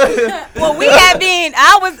damn. Well, we had been,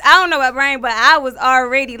 I don't know about Brian, but I was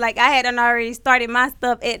already, like, I had already started my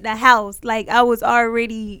stuff at the house. Like, I was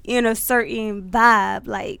already in a certain vibe.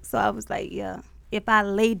 Like, so I was like, yeah, if I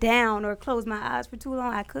lay down or close my eyes for too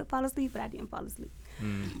long, I could fall asleep, but I didn't fall asleep.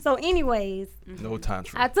 So anyways, no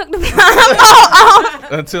tantra. I took the blindfold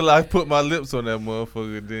off. Until I put my lips on that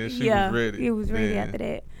motherfucker, then she was ready. It was ready after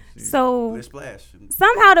that. So splash.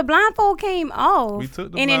 Somehow the blindfold came off. We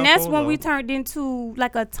took the and then that's when off. we turned into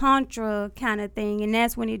like a tantra kind of thing. And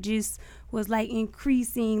that's when it just was like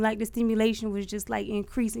increasing, like the stimulation was just like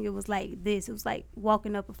increasing. It was like this. It was like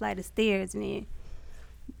walking up a flight of stairs. And then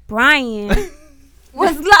Brian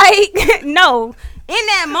was like, no. In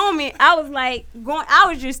that moment, I was like I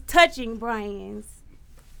was just touching Brian's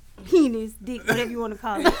penis, dick, whatever you want to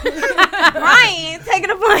call it. Brian taking it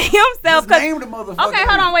upon himself. Name the motherfucker. Okay,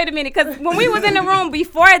 hold on, wait a minute. Because when we was in the room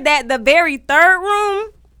before that, the very third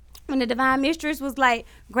room, when the Divine Mistress was like,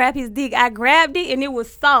 grab his dick, I grabbed it and it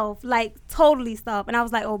was soft, like totally soft. And I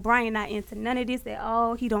was like, oh, Brian not into none of this at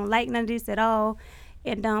all. He don't like none of this at all.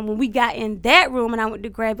 And when we got in that room and I went to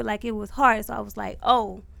grab it, like it was hard. So I was like,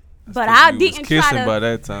 oh. But I didn't try to. By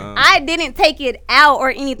that time. I didn't take it out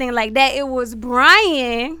or anything like that. It was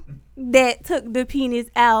Brian that took the penis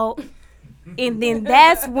out, and then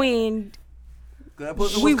that's when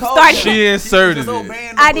we started. She inserted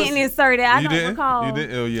it. I didn't insert it. I don't recall. You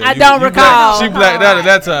didn't? Oh, yeah. I don't recall. She blacked out at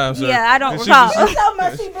that time, sir. Yeah, I don't recall.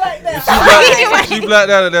 She blacked out. She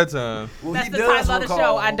blacked out at that time. Well, That's the title of the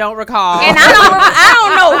show. I don't recall. And I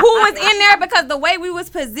don't know who was in there because the way we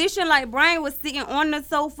was positioned, like Brian was sitting on the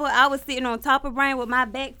sofa, I was sitting on top of Brian with my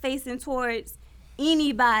back facing towards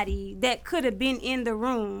anybody that could have been in the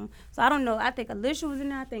room. So I don't know. I think Alicia was in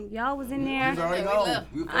there. I think y'all was in there.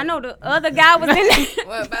 I know the other guy was in there.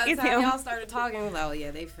 Well, by the time y'all started talking, we was like, oh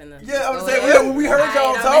yeah, they finna. Yeah, I was saying when we heard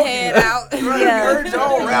y'all talking, we heard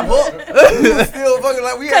y'all wrap up. We was still fucking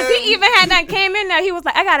like we had. Because he even had that came in there. He was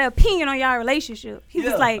like, I got an opinion on y'all relationship. He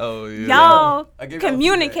was like, y'all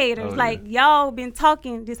communicators, like y'all been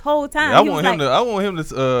talking this whole time. Yeah, I want him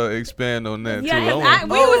to expand on that yeah, too.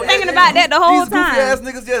 We was thinking about that the whole time. These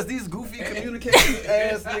goofy ass niggas, these goofy communicating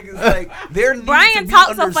ass niggas, like their need Brian to be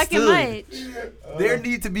talks so understood. fucking much. Their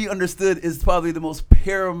need to be understood is probably the most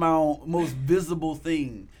paramount, most visible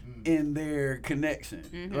thing in their connection.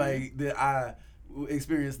 Mm-hmm. Like that I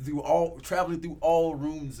experienced traveling through all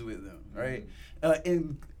rooms with them, right?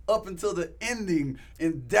 And up until the ending,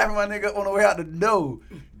 and dapping my nigga on the way out the door.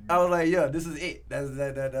 I was like, yeah, this is it. That's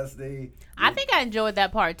the. I think I enjoyed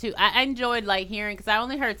that part too. I enjoyed like hearing, because I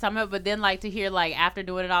only heard some of it, but then like to hear like after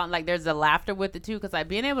doing it all, like there's a laughter with it too, because like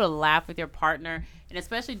being able to laugh with your partner and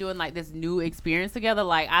especially doing like this new experience together,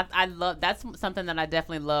 like I love, that's something that I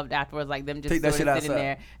definitely loved afterwards, like them just sort of sitting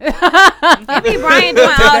there. It be Brian doing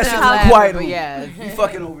all the talking. Quiet, yeah, you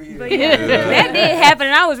fucking over here. But yeah, that did happen,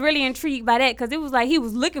 and I was really intrigued by that because it was like he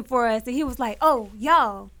was looking for us, and he was like, "Oh,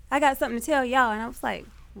 y'all, I got something to tell y'all," and I was like,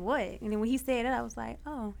 what? And then when he said that, I was like,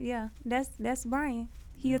 oh yeah, that's Brian.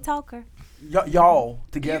 He a talker. Y'all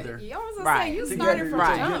together. Y'all was right. You Together, started from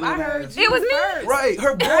right. jump. I heard you It was me. first. Right,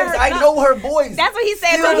 her boys. I know her boys. That's what he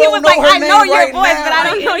said. Still So he was don't like, know her I know name your right voice, now. but I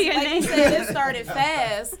don't know your Like name. you said, it started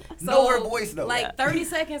fast. So Know her voice though. Like 30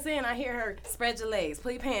 seconds in, I hear her spread your legs,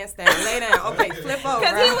 put your pants down, lay down. Okay, flip over.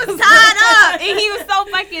 Because he was tied up and he was so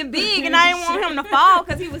fucking big, and I didn't want him to fall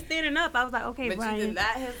because he was standing up. I was like, okay, But Brian. you did not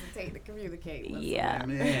hesitate to communicate. Yeah.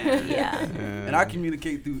 Man. Yeah. And I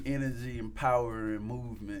communicate through energy and power and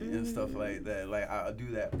movement and stuff like that. Like I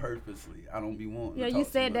do that purposely. I don't be wanting. Yeah, to you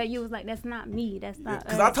talk said too that much. you was like, that's not me. That's not.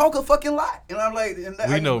 Because I talk a fucking lot, and I'm like, and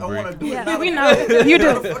We know, I Bree. want to do Yeah, it. Not we a- know. You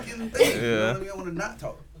not do. a fucking thing. You know what I mean? I want to not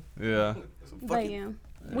talk. Yeah. So fuck But it. yeah.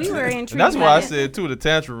 We were intrigued. That's why I said too. The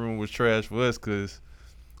tantrum room was trash for us because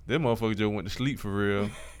them motherfuckers just went to sleep for real,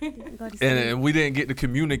 and we didn't get to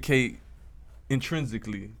communicate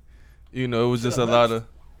intrinsically. You know, it was just a lot of.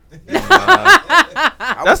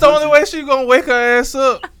 That's the only way she gonna wake her ass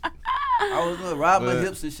up. I was gonna ride my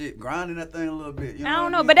hips and shit, grinding that thing a little bit. You know I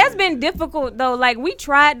don't know, but that's been difficult though. Like we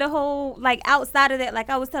tried the whole, like outside of that, like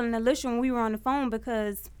I was telling Alicia when we were on the phone,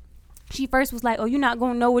 because she first was like, "Oh, you're not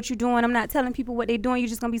gonna know what you're doing. I'm not telling people what they're doing. You're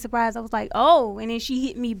just gonna be surprised." I was like, "Oh," and then she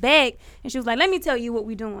hit me back and she was like, "Let me tell you what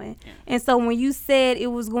we're doing." Yeah. And so when you said it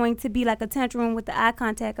was going to be like a tantrum with the eye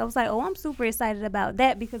contact, I was like, "Oh, I'm super excited about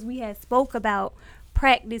that," because we had spoke about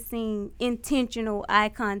practicing intentional eye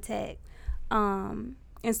contact.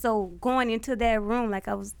 And so going into that room,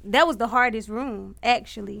 that was the hardest room,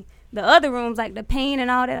 actually. The other rooms, like the pain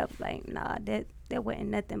and all that, I was like, nah, that wasn't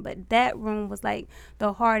nothing. But that room was like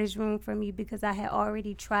the hardest room for me because I had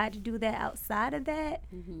already tried to do that outside of that.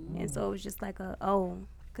 Mm-hmm. And so it was just like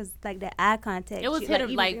because like that eye contact. It was hit or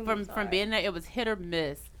like from being there, it was hit or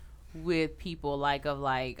miss with people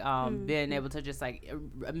being able to just like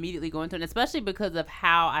immediately go into it, especially because of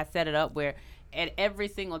how I set it up where at every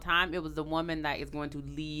single time it was the woman that is going to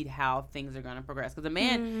lead how things are going to progress, because the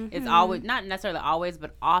man is always, not necessarily always,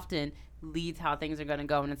 but often leads how things are going to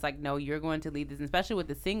go. And it's like, no, you're going to lead this. And especially with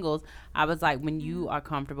the singles, I was like, when you are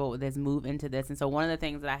comfortable with this, move into this. And so one of the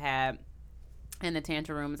things that I had in the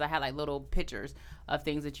tantrum rooms, I had like little pictures of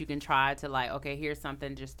things that you can try to like, okay, here's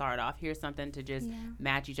something to start off. Here's something to just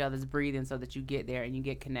match each other's breathing so that you get there and you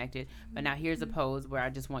get connected. But now here's a pose where I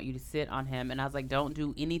just want you to sit on him. And I was like, don't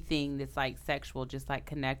do anything that's like sexual, just like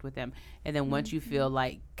connect with him. And then once you feel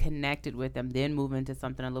like connected with him, then move into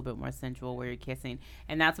something a little bit more sensual where you're kissing.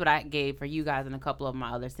 And that's what I gave for you guys and a couple of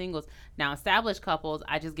my other singles. Now, established couples,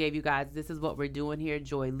 I just gave you guys, this is what we're doing here.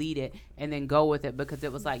 Joy, lead it, and then go with it, because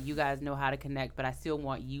it was like, you guys know how to connect, but I still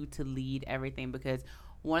want you to lead everything, because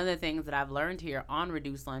one of the things that I've learned here on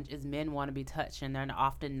Reduced Lunch is men want to be touched and they're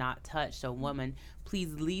often not touched. So woman,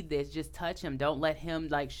 please lead this. Just touch him. Don't let him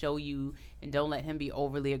like show you, and don't let him be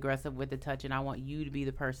overly aggressive with the touch. And I want you to be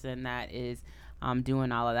the person that is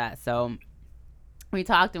doing all of that. So we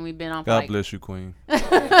talked and we've been on. God bless you, Queen. Yeah.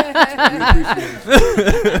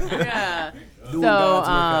 So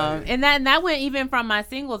and that went even from my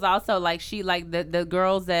singles also, like she like the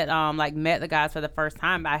girls that like met the guys for the first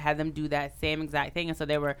time, I had them do that same exact thing. And so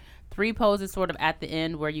there were 3 poses sort of at the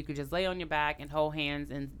end where you could just lay on your back and hold hands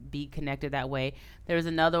and be connected that way. There was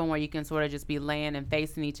another one where you can sort of just be laying and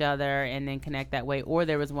facing each other and then connect that way. Or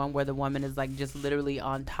there was one where the woman is like just literally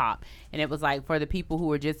on top. And it was like for the people who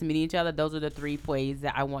were just meeting each other, those are the 3 ways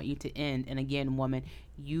that I want you to end. And again, woman,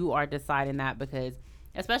 you are deciding that, because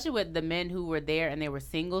especially with the men who were there and they were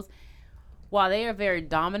singles, while they are very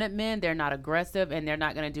dominant men, they're not aggressive and they're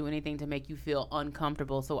not going to do anything to make you feel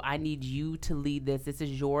uncomfortable. So I need you to lead this. This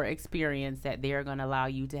is your experience that they're going to allow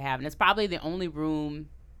you to have. And it's probably the only room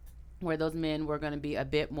where those men were going to be a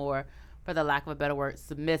bit more, for the lack of a better word,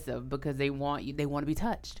 submissive, because they want you, they want to be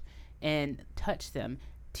touched, and touch them,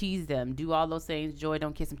 tease them, do all those things. Joy,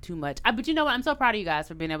 don't kiss him too much. But you know what? I'm so proud of you guys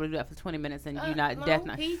for being able to do that for 20 minutes and you not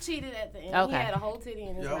definitely. He cheated at the end. Okay. He had a whole titty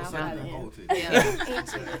in his mouth at the end. Yeah.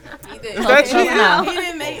 He did. Is that cheating? He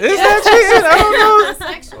didn't make. Is that cheating? I don't know.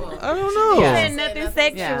 Sexual. I don't know. She Yeah. said nothing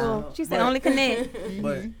sexual. Yeah. She said only connect.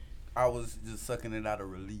 But I was just sucking it out of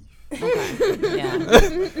relief. Yeah. Yeah,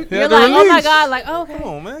 You're the like, oh my release. God, like, okay. Come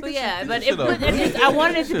on, man. But Get yeah, your but shit up, bro. I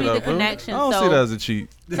wanted it to Shit be the up, bro. connection. I don't see that as a cheat.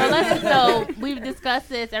 So we've discussed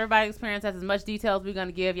this. Everybody experienced as much details we're going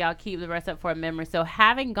to give. Y'all keep the rest up for a memory. So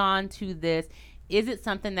having gone to this, is it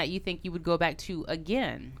something that you think you would go back to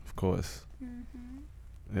again? Of course.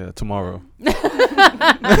 Yeah, tomorrow.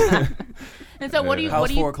 And so what do you... House what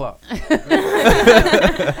do you 4 o'clock.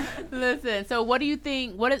 Listen, so what do you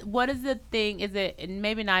think, what is the thing, is it, and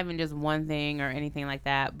maybe not even just one thing or anything like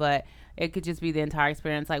that, but it could just be the entire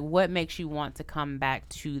experience, like what makes you want to come back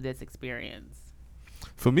to this experience?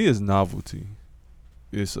 For me, it's novelty.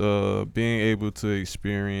 It's being able to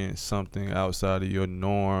experience something outside of your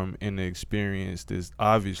norm, and the experience that's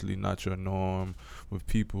obviously not your norm, with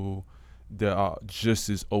people that are just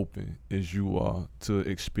as open as you are to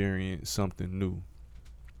experience something new.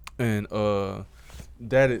 And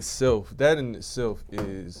that in itself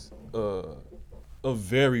is a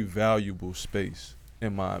very valuable space,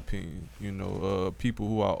 in my opinion. You know, people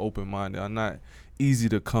who are open-minded are not easy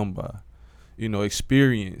to come by. You know,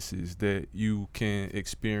 experiences that you can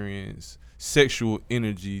experience sexual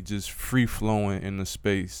energy just free-flowing in the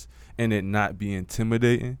space, and it not be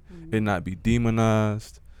intimidating, it not be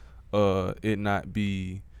demonized, it not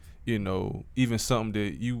be, you know, even something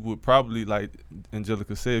that you would probably, like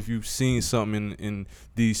Angelica said, if you've seen something in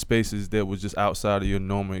these spaces that was just outside of your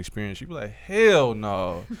normal experience, you'd be like, hell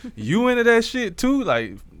no. You into that shit too?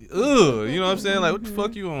 Like, ugh. You know what I'm saying? Like, what the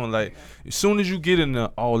fuck you on? Like, as soon as you get in there,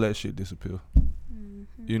 all that shit disappear.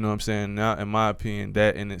 You know what I'm saying? Now, in my opinion,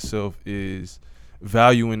 that in itself is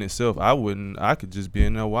value in itself. I could just be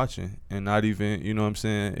in there watching and not even, you know what I'm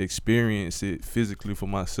saying, experience it physically for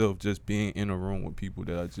myself, just being in a room with people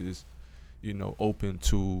that are just, you know, open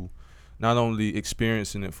to not only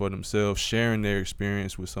experiencing it for themselves, sharing their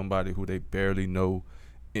experience with somebody who they barely know,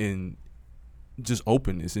 in just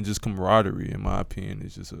openness and just camaraderie. In my opinion,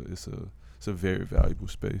 it's just it's a very valuable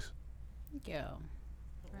space. Yeah.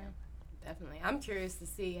 Definitely. I'm curious to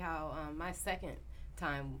see how my second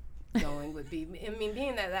time going would be. I mean,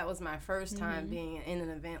 being that was my first time being in an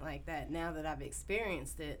event like that, now that I've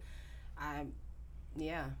experienced it, I'm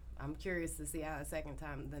curious to see how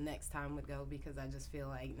the next time would go, because I just feel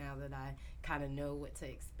like now that I kind of know what to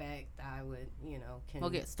expect, I would, you know,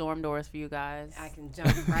 we'll get storm doors for you guys. I can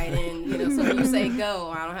jump right in, you know, so when you say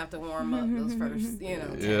go, I don't have to warm up those first, you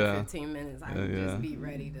know, 10, 15 minutes. I can just be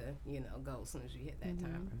ready to, you know, go as soon as you hit that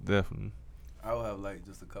time. Definitely. I will have like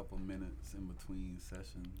just a couple minutes in between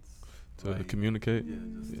sessions to communicate. Yeah,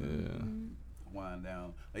 just to wind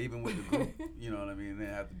down. Like, even with the group, you know what I mean? It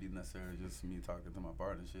didn't have to be necessarily just me talking to my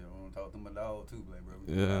partner. Shit, I want to talk to my dog too, like, bro.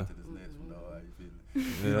 We can talk to this next one, dog. How you feeling?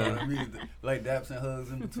 You know what I mean? Like daps and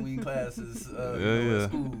hugs in between classes. You know, at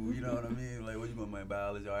school. You know what I mean? Like, what you want, my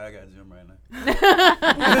biology? All right, I got gym right now.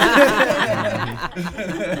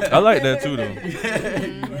 I like that too, though.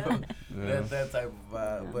 That type of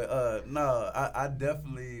vibe. But no, I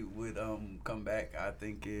definitely would come back. I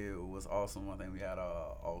think it was awesome. I think we had an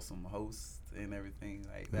awesome host and everything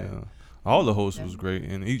like that. Yeah. All the hosts was great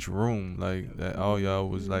in each room. Like that, all y'all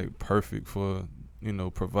was like perfect for, you know,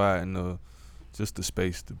 providing just the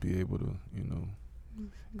space to be able to, you know.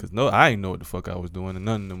 Cause I ain't know what the fuck I was doing in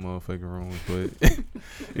none of them motherfucking rooms, but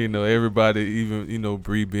you know, everybody, even, you know,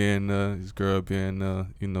 Bree being his girl being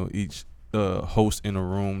you know, each host in a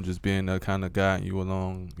room, just being kind of guiding you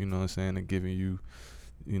along, you know what I'm saying, and giving you,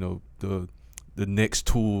 you know, the next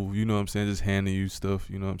tool, you know what I'm saying, just handing you stuff,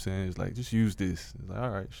 you know what I'm saying. It's like, just use this. It's like, all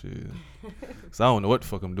right, shit. So I don't know what the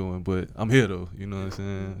fuck I'm doing, but I'm here though, you know what I'm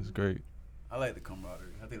saying. It's great. I like the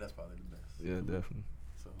camaraderie. I think that's probably the best. Yeah, definitely.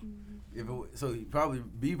 So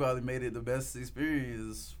B probably made it the best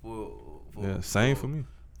experience for same for me.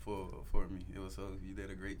 For me, it was, so you did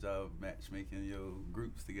a great job matchmaking your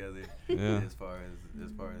groups together. Yeah. As far as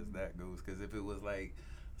that goes, because if it was like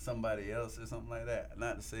somebody else or something like that,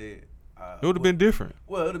 not to say it would have been different.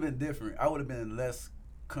 Well, it would have been different. I would have been less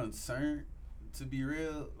concerned, to be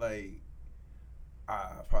real. Like,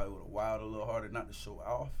 I probably would have wowed a little harder, not to show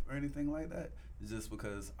off or anything like that, just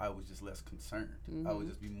because I was just less concerned. I would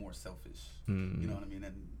just be more selfish. You know what I mean?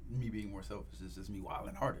 And me being more selfish is just me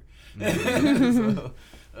wilding harder. So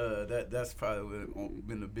that's probably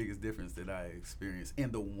been the biggest difference that I experienced.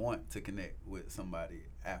 And the want to connect with somebody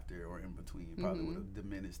after or in between probably would have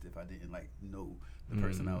diminished if I didn't like know the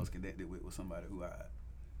person I was connected with was somebody who I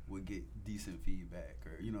would get decent feedback,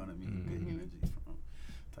 or, you know what I mean, good energy from,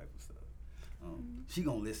 type of stuff. She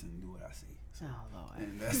gonna listen and do what I say. So. Oh, Lord.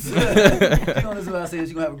 And that's she gonna listen to what I say, and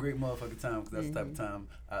she gonna have a great motherfucking time, because that's the type of time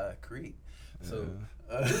I create. So,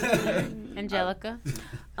 Angelica?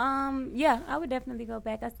 Yeah, I would definitely go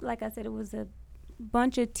back. Like I said, it was a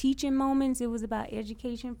bunch of teaching moments. It was about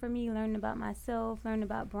education for me, learning about myself, learning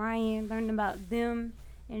about Brian, learning about them,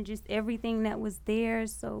 and just everything that was there.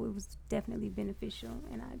 So it was definitely beneficial,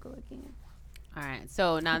 and I'd go again. All right.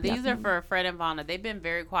 So now these are for Fred and Vonda. They've been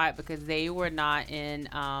very quiet because they were not in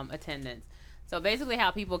attendance. So basically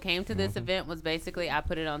how people came to this event was basically I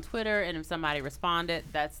put it on Twitter, and if somebody responded,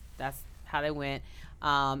 that's how they went.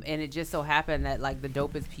 And it just so happened that like the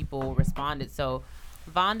dopest people responded. So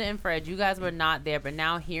Vonda and Fred, you guys were not there, but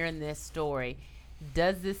now hearing this story,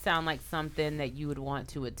 does this sound like something that you would want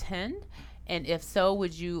to attend? And if so,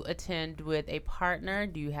 would you attend with a partner?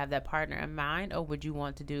 Do you have that partner in mind, or would you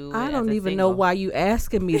want to do? I it don't as a even single? know why you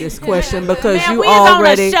asking me this question, because Man, you we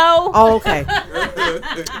already. Is on the show. Oh, okay.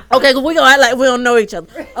 Okay, we gonna act like we don't know each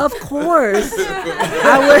other. Of course,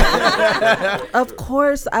 I would. Of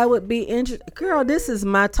course, I would be interested. Girl, this is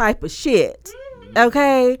my type of shit.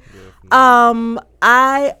 Okay.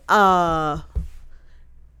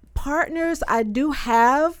 Partners. I do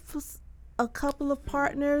have a couple of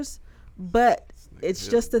partners. But it's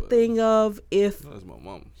just a thing of if. That's my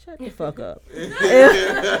mom. Shut the fuck up.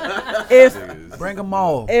 if bring them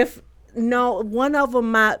all. If No, one of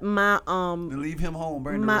them, my leave him home,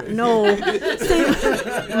 burn no. See,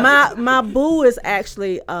 my boo is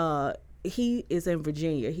actually he is in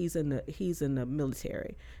Virginia. He's in the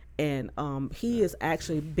military, and he has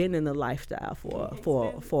actually been in the lifestyle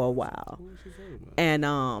for a while, and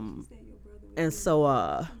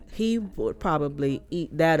so he would probably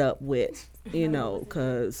eat that up with,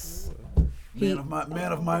 because. Man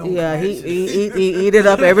of my own. Yeah, he eat it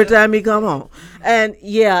up every time he come home, and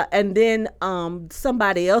then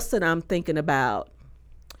somebody else that I'm thinking about,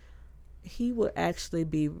 he would actually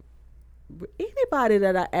be anybody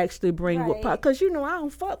that I actually bring with, because I don't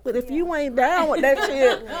fuck with if you ain't down with that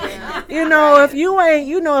shit. If you ain't,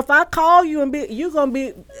 if I call you and you gonna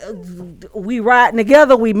be, we riding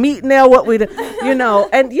together, we meeting there, what we, and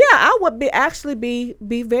I would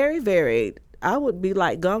be very varied. I would be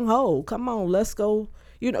like gung ho. Come on, let's go.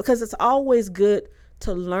 Because it's always good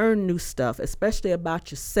to learn new stuff, especially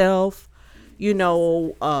about yourself.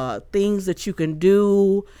 Things that you can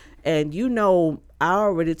do, and I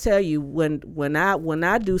already tell you when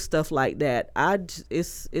I do stuff like that,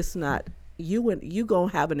 it's not you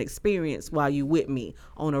gonna have an experience while you with me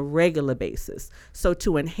on a regular basis. So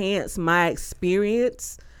to enhance my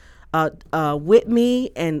experience with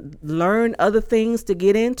me and learn other things to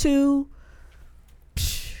get into.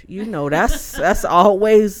 That's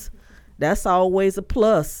always a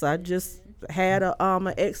plus. I just had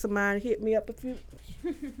an ex of mine hit me up a few.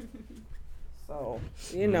 So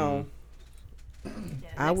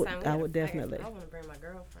I would definitely. I want to bring my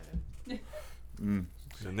girlfriend.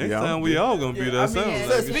 The next time we all gonna be there.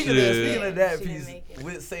 Speaking of that piece,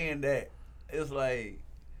 with saying that, it's like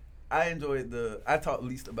I talked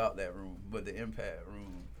least about that room, but the Impact room.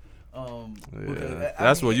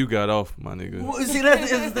 That's where you got off, my nigga. Well, see, that's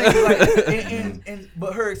the thing.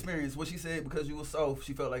 But her experience, what she said, because you were soft,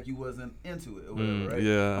 she felt like you wasn't into it or whatever, right?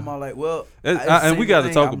 Yeah. I'm all like, well, and we got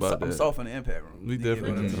to talk about that. I'm soft in the Impact room. We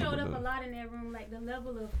definitely But you showed up a lot in that room, like the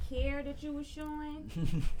level of care that you was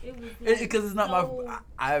showing. It was because it's not my.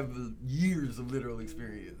 I have years of literal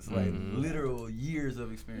experience, like literal years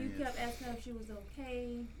of experience. You kept asking her if she was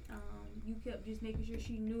okay. You kept just making sure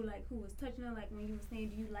she knew like who was touching her. Like when you were saying,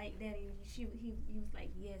 "Do you like that?" and he was like,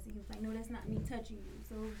 "Yes," and he was like, "No, that's not me touching you."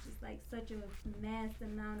 So it was just like such a mass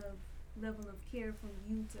amount of level of care from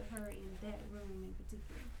you to her in that room in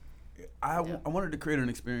particular. I wanted to create an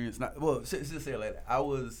experience. Just say it like that. I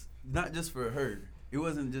was not just for her. It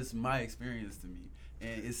wasn't just my experience to me,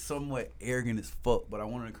 and it's somewhat arrogant as fuck. But I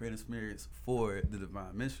wanted to create an experience for the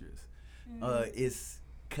Divine Mistress. It's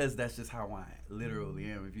because that's just how I literally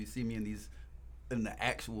am. If you see me in the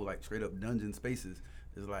actual like straight up dungeon spaces,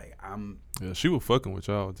 it's like I'm. Yeah, she was fucking with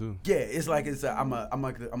y'all too. Yeah, it's like I'm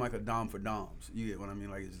like a dom for doms. You get what I mean?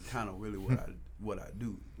 Like it's kind of really what I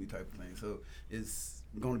do, type of thing. So it's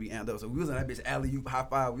going to be amped up. So we was in that bitch alley-oop high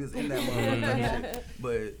five. We was in that motherfucker shit.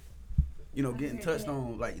 But getting touched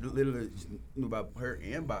on like literally by her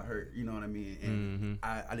and by her. You know what I mean? And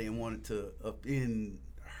I didn't want it to offend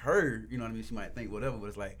her, you know what I mean? She might think whatever, but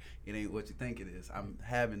it's like, it ain't what you think it is. I'm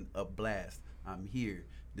having a blast. I'm here.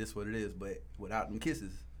 This what it is. But without them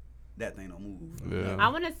kisses, that thing don't move. Yeah. I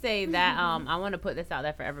want to say that, I want to put this out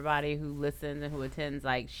there for everybody who listens and who attends.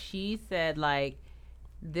 Like, she said, like,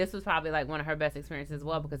 this was probably, like, one of her best experiences as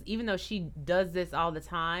well, because even though she does this all the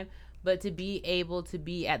time, but to be able to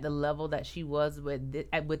be at the level that she was with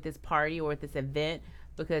this party or with this event,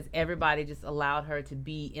 because everybody just allowed her to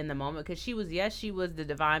be in the moment. Because she was the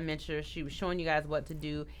Divine Mistress. She was showing you guys what to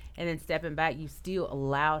do. And then stepping back, you still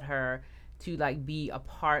allowed her to, like, be a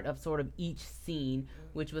part of sort of each scene,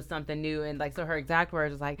 which was something new. And, like, so her exact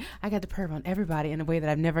words was, like, I got to perv on everybody in a way that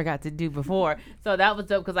I've never got to do before. So that was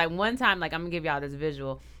dope. Because, like, one time, like, I'm going to give y'all this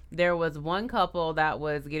visual. There was one couple that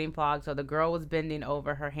was getting flogged. So the girl was bending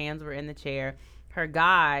over. Her hands were in the chair. Her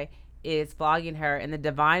guy is flogging her. And the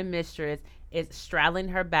Divine Mistress is straddling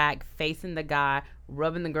her back, facing the guy,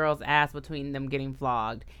 rubbing the girl's ass between them getting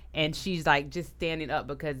flogged. And she's like just standing up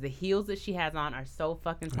because the heels that she has on are so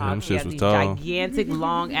fucking tall. She has these gigantic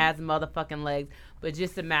long ass motherfucking legs. But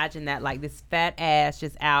just imagine that, like, this fat ass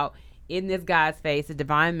just out in this guy's face. The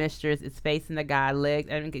Divine Mistress is facing the guy, legs.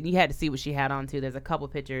 And you had to see what she had on too. There's a couple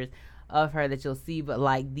pictures of her that you'll see, but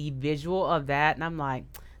like the visual of that, and I'm like,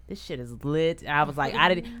 this shit is lit. And I was like,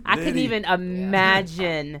 I couldn't even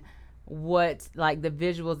imagine what, like, the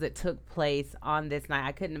visuals that took place on this night.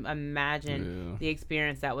 I couldn't imagine the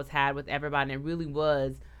experience that was had with everybody. And it really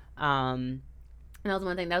was And that was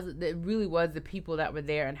one thing. It really was the people that were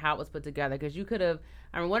there and how it was put together. Because you could have,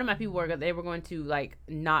 I mean, one of my people they were going to like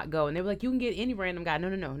not go, and they were like, you can get any random guy.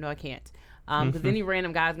 No, I can't. Because any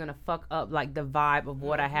random guy is gonna fuck up like the vibe of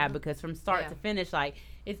what I have. Because from start to finish, like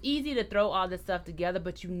it's easy to throw all this stuff together,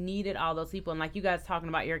 but you needed all those people. And like you guys talking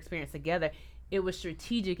about your experience together, it was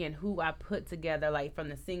strategic in who I put together, like from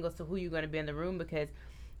the singles to who you're gonna be in the room. Because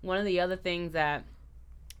one of the other things that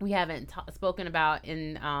we haven't spoken about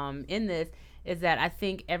in this is that I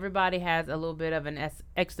think everybody has a little bit of an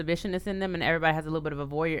exhibitionist in them, and everybody has a little bit of a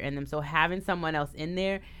voyeur in them. So having someone else in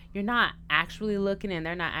there, you're not actually looking and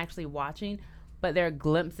they're not actually watching, but there are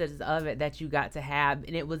glimpses of it that you got to have,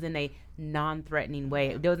 and it was in a non-threatening way.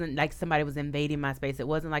 It wasn't like somebody was invading my space. It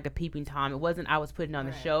wasn't like a peeping Tom. It wasn't I was putting on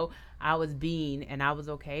the show. I was being, and I was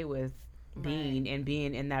okay with being and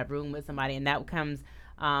being in that room with somebody. And that comes,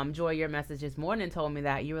 Joy, your message this morning told me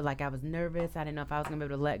that you were like, I was nervous. I didn't know if I was going to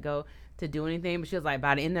be able to let go to do anything. But she was like,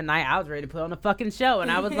 by the end of the night, I was ready to put on a fucking show.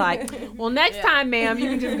 And I was like, well, next time, ma'am,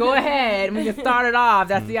 you can just go ahead and we can start it off.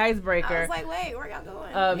 That's the icebreaker. I was like, wait, where y'all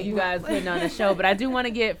going? You guys putting on the show. But I do want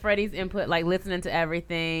to get Freddie's input, like listening to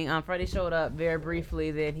everything. Freddie showed up very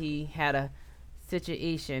briefly that he had a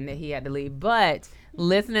situation that he had to leave. But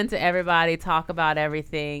listening to everybody talk about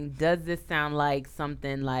everything, does this sound like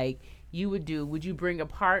something like you would do? Would you bring a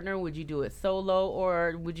partner? Would you do it solo?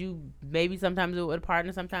 Or would you maybe sometimes do it with a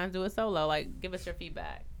partner, sometimes do it solo? Like, give us your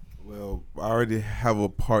feedback. Well, I already have a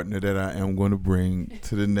partner that I am going to bring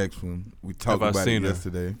to the next one. We talked about it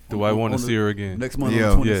yesterday. Do I want to see her again? Next month on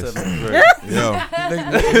the 27th.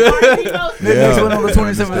 Yes. Next one on the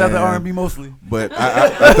 27th after R&B mostly. But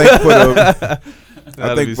I think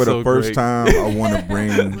for the first time, I want to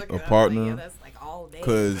bring a partner. That's like all day.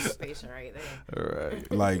 Because, right there.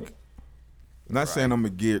 Right. like, not saying I'm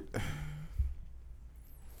going to get,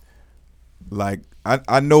 like,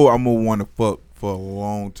 I know I'm going to want to fuck for a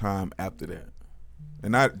long time after that.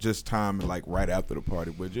 And not just time like right after the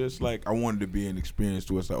party, but just like I wanted to be an experience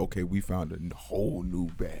to us like, okay, we found a whole new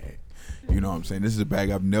bag. You know what I'm saying? This is a bag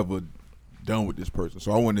I've never done with this person.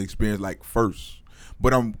 So I want to experience like first.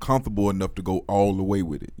 But I'm comfortable enough to go all the way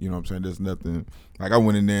with it. You know what I'm saying? There's nothing like I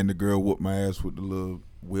went in there and the girl whooped my ass with the little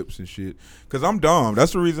whips and shit. Cause I'm dumb.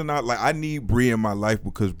 That's the reason I need Bree in my life,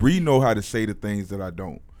 because Bree know how to say the things that I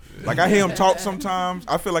don't. Like I hear him talk sometimes,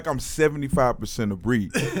 I feel like I'm 75% of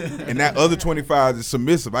Bree, and that other 25 is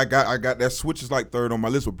submissive. I got that switch is like third on my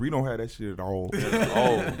list, but Bree don't have that shit at all.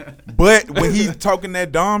 But when he's talking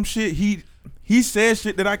that Dom shit, he says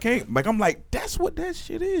shit that I can't. Like I'm like, that's what that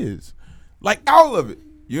shit is, like all of it.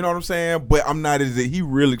 You know what I'm saying? But I'm not as he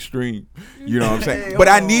real extreme. You know what I'm saying? But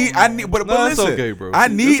I need. But listen, it's okay, bro. I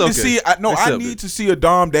need to see. I need to see a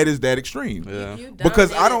Dom that is that extreme. Yeah.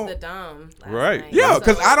 Because I don't. The Dom right. Night. Yeah,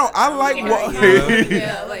 because I don't. I like.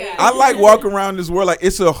 I like walking around this world like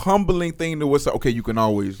it's a humbling thing to what's okay. You can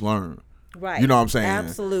always learn. Right. You know what I'm saying?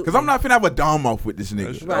 Absolutely. Because I'm not finna have a Dom off with this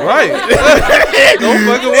nigga. Right. Don't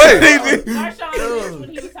fucking way. Marshawn Lynch, when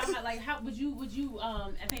he was talking about like how would you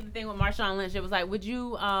I think the thing with Marshawn Lynch, it was like would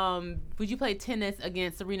you play tennis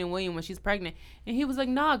against Serena Williams when she's pregnant? And he was like,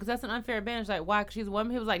 nah, because that's an unfair advantage. Like, why? Because she's a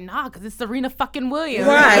woman. He was like, nah, because it's Serena fucking Williams.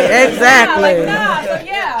 Right. Exactly. Like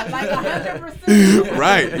 100%.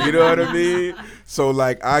 Right. You know what I mean? So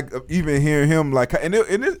like I even hear him like and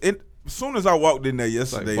it as soon as I walked in there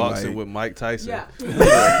yesterday, like boxing with Mike Tyson. Yeah.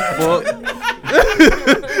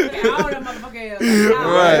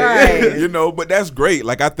 Right. You know, but that's great.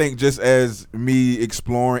 Like I think just as me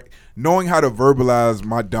exploring, knowing how to verbalize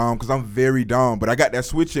my Dom, because I'm very Dom, but I got that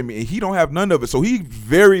switch in me, and he don't have none of it. So he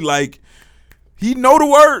very like. He know the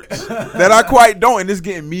words that I quite don't, and it's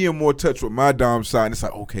getting me in more touch with my Dom side. And it's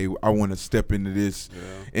like, okay, I want to step into this,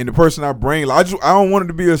 and the person I bring, like, I don't want it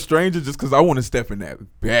to be a stranger just because I want to step in that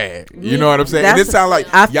bag. You know what I'm saying? And it sounds like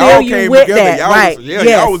y'all came together. That, y'all right.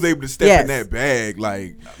 y'all was able to step in that bag,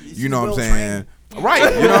 like, you know what I'm saying?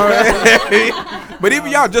 Right. You know what I mean? But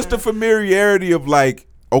even y'all, just the familiarity of like,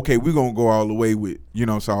 okay, we're gonna go all the way with, you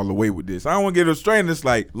know, so all the way with this. I don't want to get a stranger. It's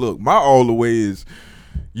like, look, my all the way is.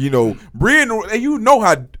 You know, Brian, you know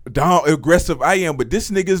how aggressive I am, but this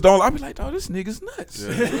nigga's don't. I be like, oh, this nigga's nuts.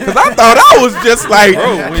 Because I thought I was just like,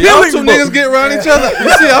 bro, when y'all two niggas get around each other, you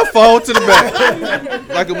see, I fall to the back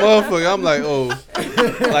like a motherfucker. I'm like, oh,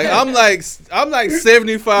 like I'm like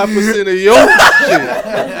 75% of your shit,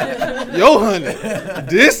 your 100.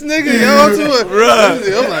 This nigga, y'all to it, bro.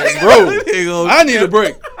 I'm like, bro, I need a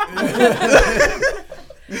break.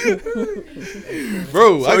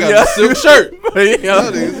 Bro, so I got a silk shirt.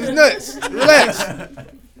 Y'all niggas is nuts. Relax.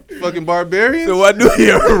 Fucking barbarians. So I do,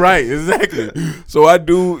 yeah, right, exactly. So I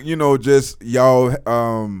do, you know, just y'all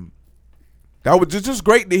That was just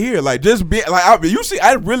great to hear. Like, just be like, I mean, you see,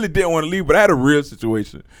 I really didn't want to leave, but I had a real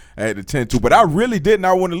situation I had to tend to. But I really did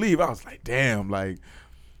not want to leave. I was like, damn, like,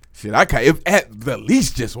 shit, I can't. If at the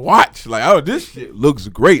least just watch. Like, oh, this shit looks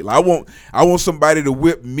great. Like, I want somebody to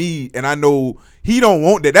whip me, and I know he don't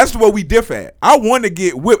want that. That's what we differ at. I want to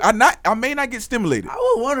get whipped. I may not get stimulated. I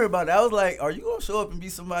was wondering about that. I was like, are you gonna show up and be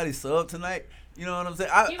somebody's sub tonight? You know what I'm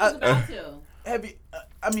saying? He was about to. Have you?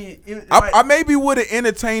 I maybe would have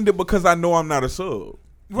entertained it because I know I'm not a sub.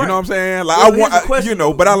 Right. You know what I'm saying? Like, well, I want, you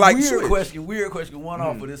know, but I like weird question. One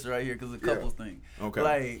off of this right here because the couples thing. Okay.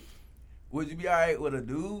 Like, would you be all right with a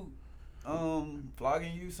dude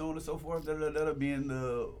flogging you, so on and so forth? Being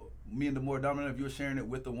the more dominant if you were sharing it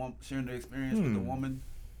with the woman, sharing the experience with the woman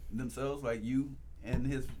themselves, like you and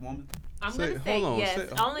his woman. I'm gonna say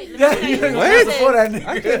yes. Only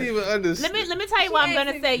I can't even understand. Let me tell you why I'm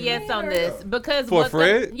gonna say yes on this because for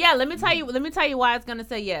Fred. Let me tell you why it's gonna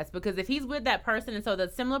say yes because if he's with that person and so the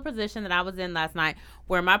similar position that I was in last night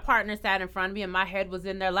where my partner sat in front of me and my head was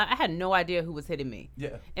in their lap, I had no idea who was hitting me.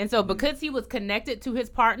 Yeah. And so because he was connected to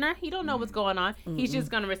his partner, he don't know what's going on. He's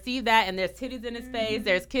just gonna receive that and there's titties in his face,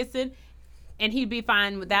 there's kissing. And he'd be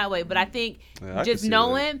fine with that way, but I think just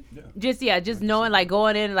knowing, knowing, like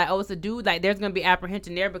going in, like, oh, it's a dude, like there's gonna be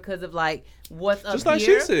apprehension there because of like what's up just like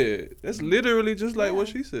here. she said. That's literally just like what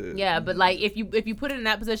she said. Yeah, but like if you put it in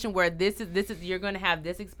that position where this is you're gonna have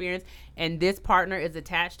this experience and this partner is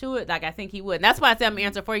attached to it, like I think he would. And that's why I say I'm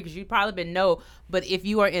answering for you because you've probably been no, but if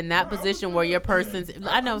you are in that position where your person's,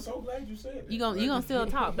 I know. I'm so glad you said that. You gonna still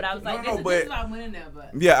talk, but I was like, this is why I went in there.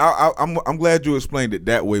 But yeah, I'm glad you explained it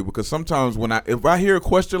that way because sometimes when if I hear a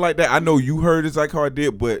question like that, I know you heard it like how I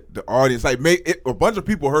did, but the audience, like, a bunch of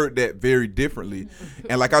people heard that very differently.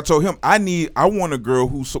 And like I told him, I want a girl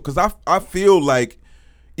who's because I feel like,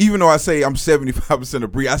 even though I say I'm 75%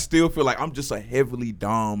 of Bree, I still feel like I'm just a heavily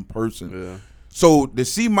dom person. Yeah. So to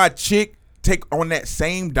see my chick take on that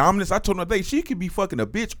same dominance, I told her she could be fucking a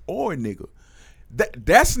bitch or a nigga.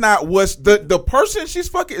 That's not what's the person she's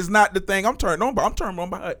fucking is not the thing I'm turned on by. I'm turned on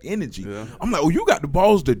by her energy. Yeah. I'm like, oh, you got the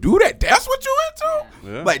balls to do that? That's what you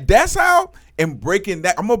into? Yeah. Like, that's how, and breaking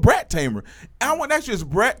that, I'm a brat tamer. I want actually, is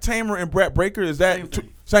brat tamer and brat breaker, is that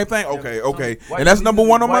same thing? Okay. And that's number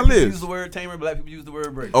one on my list. White people use the word tamer, black people use the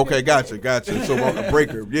word breaker. Okay, gotcha. So a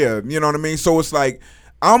breaker, yeah, you know what I mean? So it's like,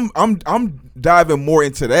 I'm diving more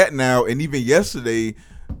into that now, and even yesterday,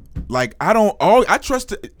 like, I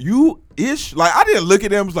trust you ish. Like, I didn't look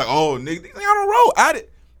at them as like, oh, nigga, these on the road.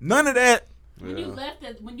 None of that. When you left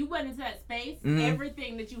it, when you went into that space,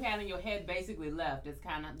 everything that you had in your head basically left. It's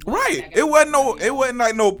kind of right. It wasn't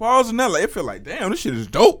like no pause and nothing. Like, it felt like, damn, this shit is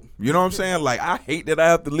dope. You know what I'm saying? Like, I hate that I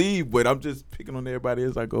have to leave, but I'm just picking on everybody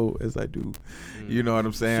as I go, as I do. You know what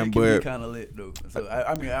I'm saying? Shit can be kind of lit though. So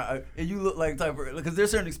I mean, and you look like type of, because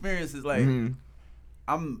there's certain experiences like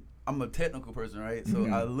I'm a technical person, right? So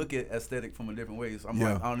I look at aesthetic from a different way. So I'm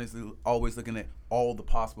like, honestly always looking at all the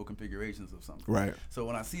possible configurations of something. Right. So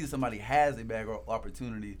when I see somebody has a bag or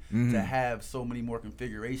opportunity to have so many more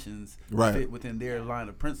configurations fit within their line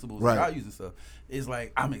of principles that I'm using stuff, it's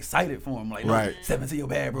like I'm excited for them. Like, no, 17 your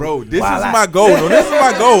bag, bro. This is my goal. No, this is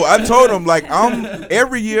my goal. I told them, like,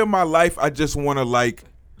 every year of my life, I just want to, like,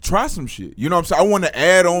 try some shit. You know what I'm saying? I want to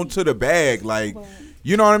add on to the bag, like.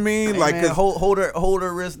 You know what I mean? Hey, like, man, hold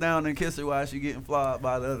her wrist down and kiss her while she getting flogged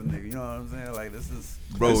by the other nigga. You know what I'm saying? Like, this is,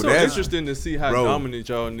 bro. It's so interesting to see how dominant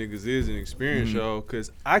y'all niggas is and experience y'all,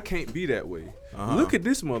 because I can't be that way. Look at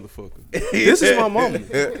this motherfucker. This is my mama.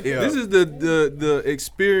 This is the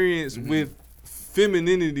experience with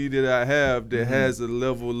femininity that I have that has a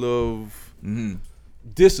level of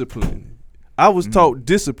discipline. I was taught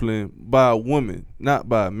discipline by a woman, not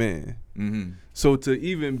by a man. So to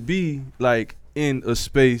even be like in a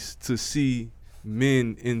space to see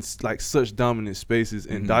men in like such dominant spaces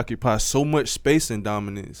and occupy so much space and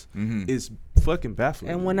dominance is fucking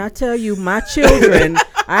baffling. And when I tell you my children,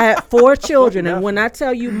 I had 4 children, and when I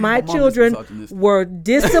tell you my children were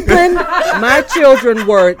disciplined, my children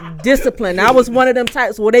were disciplined. I was one of them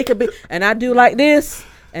types where they could be, and I do like this,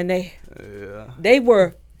 and they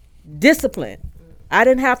were disciplined. I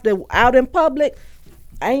didn't have to out in public.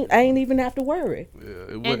 I ain't even have to worry.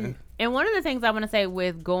 Yeah, it wasn't. And one of the things I want to say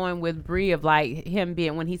with going with Bree of like him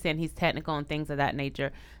being, when he's saying he's technical and things of that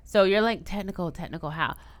nature. So you're like, technical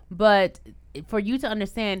how? But for you to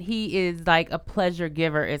understand, he is like a pleasure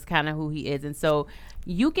giver is kind of who he is. And so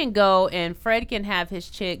you can go and Fred can have his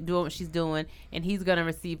chick doing what she's doing and he's going to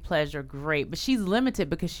receive pleasure. Great. But she's limited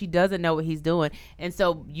because she doesn't know what he's doing. And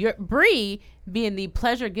so Bree being the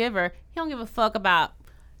pleasure giver, he don't give a fuck about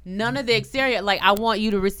none of the exterior. Like, I want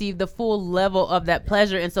you to receive the full level of that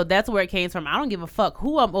pleasure. And so that's where it came from. I don't give a fuck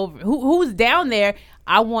who I'm over, who's down there.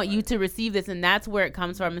 I want you to receive this. And that's where it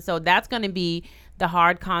comes from. And so that's going to be the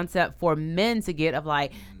hard concept for men to get of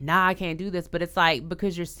like, nah, I can't do this. But it's like,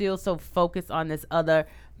 because you're still so focused on this other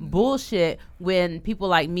bullshit, when people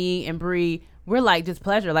like me and Bree, we're like, just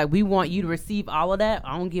pleasure. Like, we want you to receive all of that.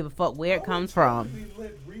 I don't give a fuck where it comes from.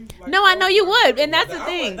 No, I know you would, and that's the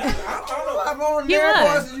thing. You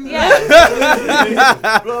would.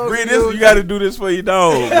 Yeah. Bree, you got to do this for your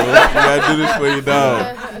dog, bro. You got to do this for your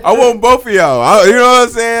dog. I want both of y'all. You know what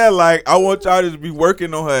I'm saying? Like, I want y'all to be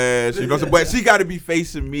working on her ass. You know what I'm saying? But she got to be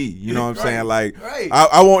facing me. You know what I'm saying? Like,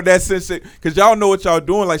 I want that sense of, because y'all know what y'all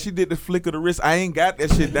doing. Like, she did the flick of the wrist. I ain't got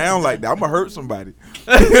that shit down like that. I'm going to hurt somebody.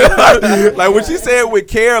 Like, when she said with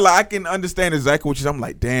care, like, I can understand exactly what she's. I'm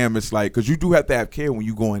like, damn, it's like, because you do have to have care when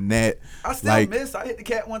you going that. I still miss. I hit the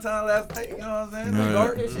cat one time last night. You know what I'm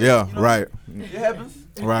saying? Yeah, you know, right. It happens.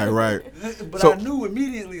 Right. But so, I knew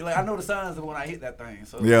immediately, like, I know the signs of when I hit that thing.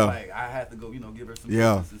 So like, I had to go, give her some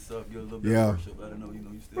business and stuff, give her a little bit of worship. Let her know, you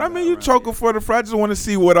still. I mean, you choking for the fry. I just want to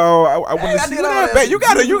see what all. I want to see that bag. You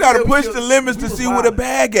gotta push the limits to see where the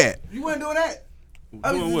bag at. You wasn't doing that.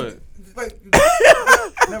 Doing what? Like,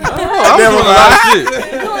 I'm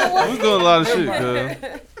doing a lot of shit.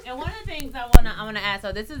 And one of the things I wanna ask,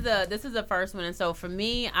 so this is the first one, and so for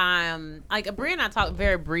me, I'm like, Bree and I talked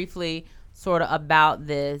very briefly sort of about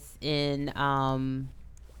this in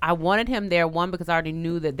I wanted him there, one, because I already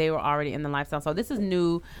knew that they were already in the lifestyle. So this is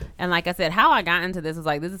new. And like I said, how I got into this is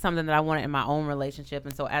like, this is something that I wanted in my own relationship.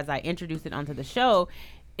 And so as I introduced it onto the show,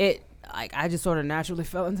 I just sort of naturally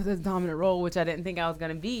fell into this dominant role, which I didn't think I was going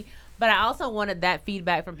to be. But I also wanted that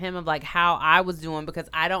feedback from him of like how I was doing, because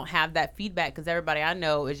I don't have that feedback, because everybody I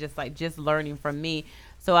know is just like just learning from me.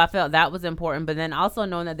 So I felt that was important. But then also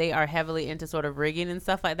knowing that they are heavily into sort of rigging and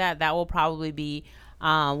stuff like that, that will probably be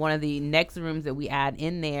one of the next rooms that we add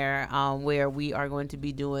in there, where we are going to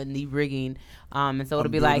be doing the rigging. And so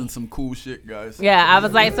it'll be like some cool shit, guys. Yeah, I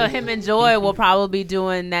was like, so him and Joy will probably be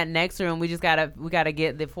doing that next room. We gotta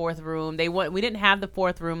get the fourth room. We didn't have the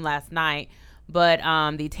fourth room last night, but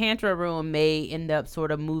the Tantra room may end up sort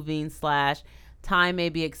of moving / time may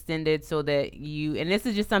be extended so that and this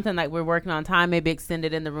is just something like we're working on. Time may be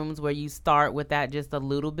extended in the rooms where you start with that just a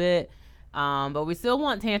little bit. But we still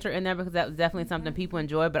want Tantra in there, because that was definitely something people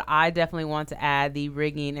enjoy. But I definitely want to add the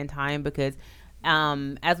rigging and time, because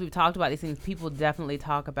as we've talked about these things, people definitely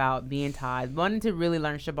talk about being tied, wanting to really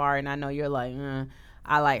learn Shibari. And I know you're like,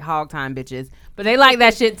 I like hog time bitches, but they like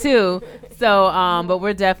that shit too. So, but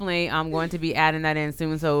we're definitely going to be adding that in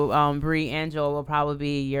soon. So Bree and Joel will probably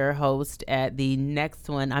be your host at the next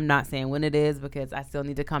one. I'm not saying when it is, because I still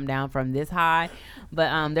need to come down from this high,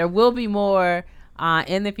 but there will be more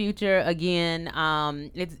in the future. Again,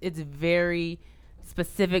 it's very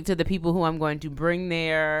specific to the people who I'm going to bring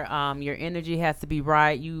there. Your energy has to be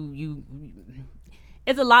right.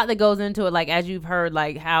 It's a lot that goes into it. Like, as you've heard,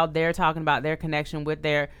 like how they're talking about their connection with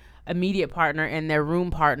their immediate partner and their room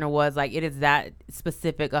partner was like, it is that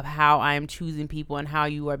specific of how I am choosing people and how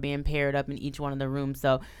you are being paired up in each one of the rooms.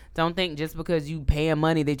 So don't think just because you paying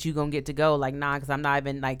money that you gonna get to go. Like, nah, because I'm not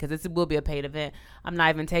even like, because this will be a paid event. I'm not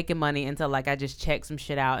even taking money until like I just check some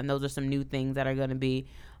shit out, and those are some new things that are gonna be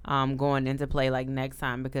going into play like next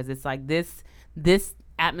time, because it's like this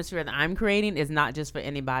atmosphere that I'm creating is not just for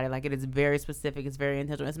anybody. Like, it is very specific. It's very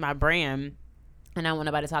intentional. It's my brand, and I want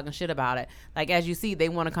nobody talking shit about it. Like, as you see, they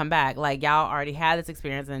want to come back. Like, y'all already had this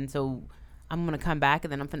experience, and so I'm gonna come back,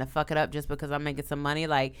 and then I'm finna fuck it up just because I'm making some money.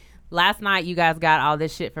 Like, last night you guys got all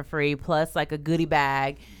this shit for free, plus like a goodie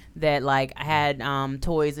bag that like had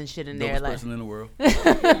toys and shit in there. Like, person in the world.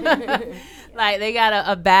 Like, they got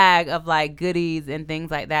a bag of like goodies and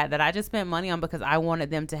things like that I just spent money on, because I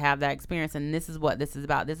wanted them to have that experience. And this is what this is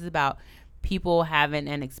about. This is about people having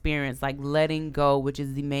an experience, like letting go, which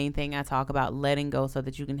is the main thing I talk about, letting go so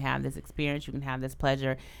that you can have this experience, you can have this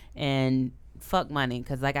pleasure, and fuck money,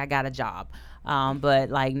 because like I got a job. But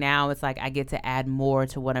like now it's like I get to add more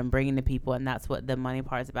to what I'm bringing to people, and that's what the money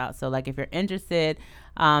part is about. So like, if you're interested,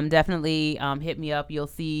 definitely hit me up. You'll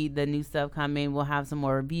see the new stuff coming. We'll have some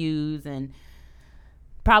more reviews, and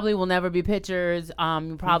probably will never be pictures.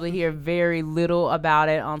 You'll probably hear very little about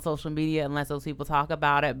it on social media unless those people talk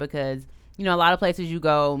about it, because a lot of places you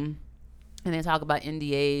go and they talk about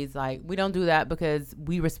NDAs. Like, we don't do that, because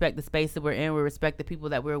we respect the space that we're in. We respect the people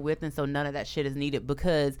that we're with. And so none of that shit is needed,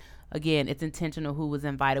 because again, it's intentional who was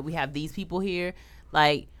invited. We have these people here.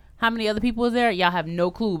 Like, how many other people was there? Y'all have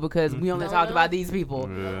no clue because we only talked about these people.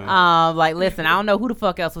 Yeah. Like, listen, I don't know who the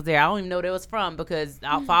fuck else was there. I don't even know where they was from because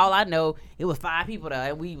for all I know, it was 5 people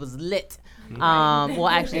there and we was lit. Well,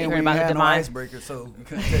 actually, And heard we about the had no divine. icebreaker, so we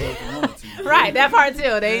couldn't tell you if we wanted to. Right, that part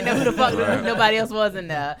too. They didn't know who the fuck Right. nobody else was in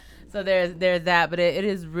there. So there's that, but it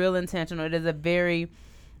is real intentional. It is a very,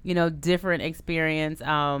 different experience.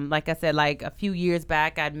 Like I said, like a few years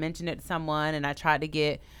back, I'd mentioned it to someone, and I tried to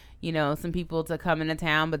get, some people to come into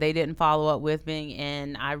town, but they didn't follow up with me,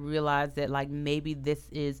 and I realized that like maybe this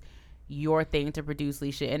is your thing to produce,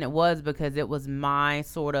 Leisha, and it was because it was my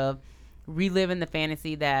sort of reliving the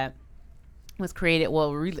fantasy that was created.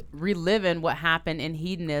 Well, reliving what happened in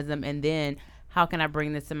hedonism, and then how can I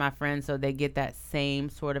bring this to my friends so they get that same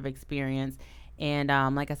sort of experience? And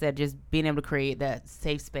like I said, just being able to create that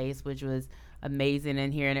safe space, which was amazing,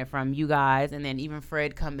 and hearing it from you guys. And then even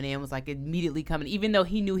Fred coming in was like immediately coming, even though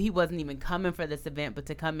he knew he wasn't even coming for this event, but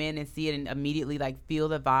to come in and see it and immediately like feel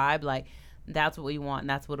the vibe, like that's what we want, and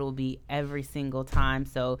that's what it will be every single time.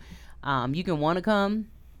 So you can want to come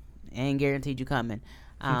and guaranteed you coming.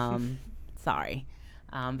 Sorry.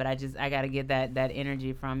 But I got to get that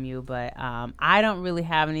energy from you. But I don't really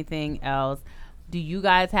have anything else. Do you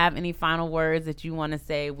guys have any final words that you want to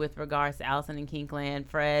say with regards to Allison and Kinkland?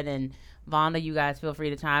 Fred and Vonda, you guys feel free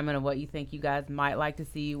to chime in on what you think you guys might like to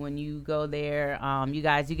see when you go there. You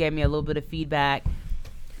gave me a little bit of feedback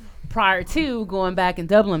prior to going back and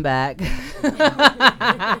doubling back.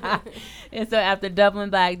 And so after doubling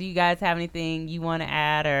back, do you guys have anything you want to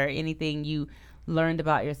add or anything you learned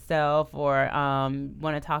about yourself, or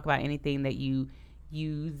want to talk about anything that you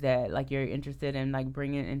use that like you're interested in like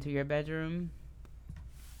bringing into your bedroom?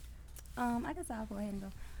 I guess I'll go ahead and go.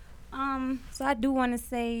 So I do want to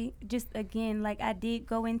say, just again, like I did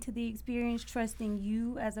go into the experience trusting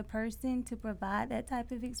you as a person to provide that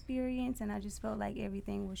type of experience, and I just felt like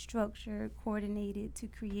everything was structured, coordinated to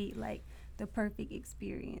create like the perfect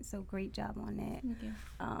experience. So great job on that. Thank you.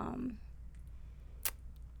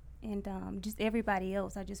 And just everybody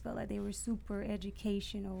else, I just felt like they were super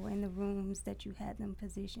educational in the rooms that you had them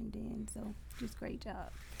positioned in. So just great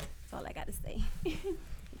job. That's all I got to say.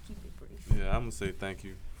 Keep it brief. Yeah, I'm going to say thank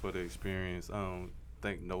you for the experience. I don't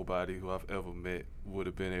think nobody who I've ever met would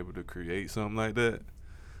have been able to create something like that.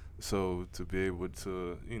 So to be able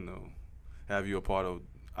to, have you a part of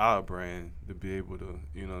our brand, to be able to,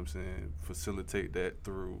 facilitate that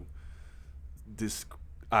through this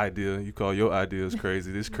idea, you call your ideas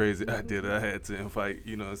crazy, this crazy idea that I had to invite,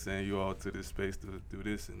 you all to this space to do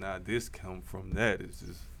this, and now this come from that is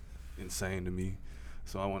just insane to me.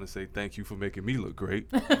 So I want to say thank you for making me look great.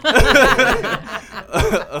 But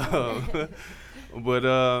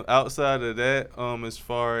outside of that, as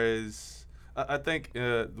far as I think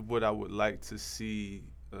what I would like to see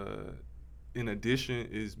in addition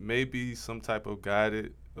is maybe some type of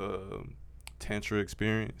guided tantra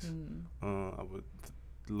experience. I would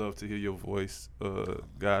love to hear your voice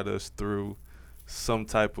guide us through some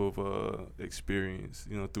type of experience,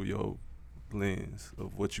 through your lens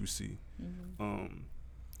of what you see.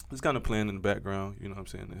 It's kind of playing in the background,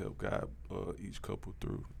 to help guide each couple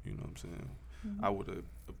through, I would have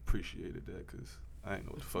appreciated that because I didn't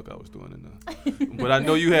know what the fuck I was doing in there. But I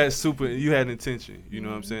know you had intention,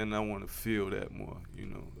 and I want to feel that more,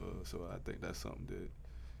 so I think that's something that,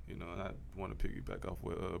 and I want to piggyback off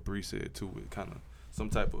what Bree said too, with kind of some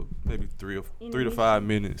type of maybe 3 to 5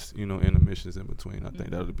 minutes, intermissions in between. I think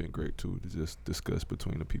that would have been great too, to just discuss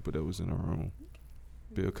between the people that was in the room,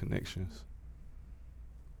 build connections.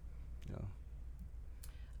 Yeah.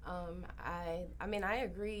 I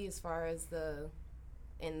agree as far as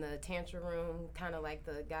in the tantra room, kind of like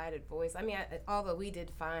the guided voice. Although we did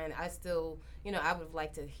fine, I still, I would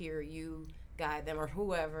like to hear you guide them or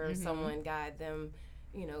whoever, someone guide them,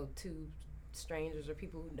 to strangers or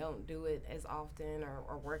people who don't do it as often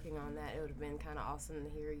or working on that. It would have been kind of awesome to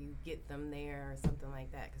hear you get them there or something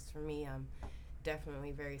like that, because for me, I'm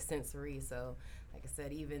definitely very sensory. So like I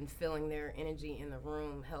said, even feeling their energy in the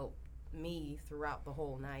room helped me throughout the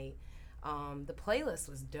whole night. The playlist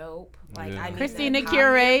was dope. Like, yeah. I need Christina that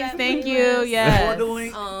Curates, that thank playlist. you. Yes.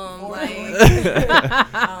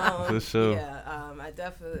 For sure. Yeah, I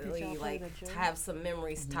definitely have some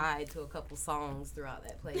memories tied to a couple songs throughout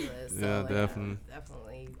that playlist. Yeah, so, definitely.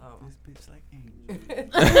 Definitely. This bitch like Angel.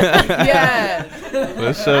 Yeah.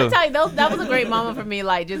 For sure. I tell you, that was a great moment for me.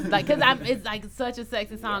 Like, just like, cause it's like such a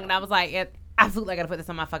sexy song, and I was like, absolutely, I gotta put this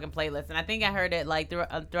on my fucking playlist. And I think I heard it like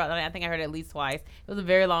throughout the night. I think I heard it at least twice. It was a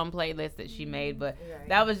very long playlist that she made, but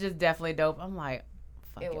that was just definitely dope. I'm like,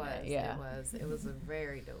 fucking It was. yeah. It was a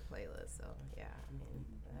very dope playlist. So yeah,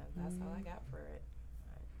 that's all I got for it.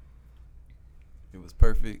 It was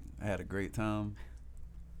perfect. I had a great time.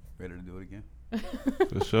 Ready to do it again.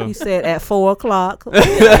 For sure. He said at 4 o'clock.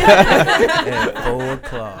 At 4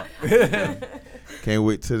 o'clock. Can't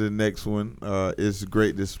wait to the next one. It's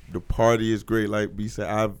great. The party is great. Like B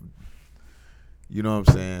said, you know what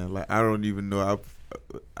I'm saying? Like I don't even know.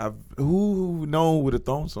 Who known would have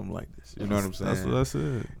thrown something like this? You know what I'm saying? That's what I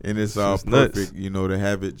said. And it's just perfect. nuts. You know, to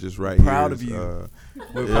have it just right Proud here. of you.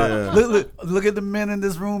 Yeah. Look at the men in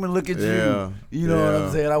this room and look at you. You know what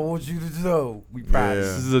I'm saying? I want you to know we proud. Yeah.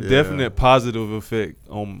 This is a definite positive effect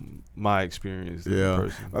on my experience. Yeah,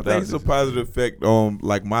 I think it's a positive effect on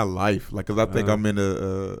like my life. Like, cause I think I'm in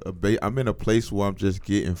I'm in a place where I'm just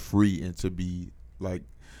getting free and to be like,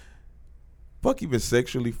 fuck even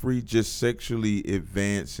sexually free, just sexually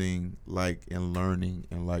advancing, like, and learning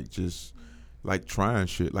and like just like trying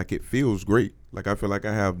shit. Like it feels great. Like I feel like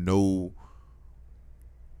I have no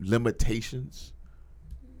limitations.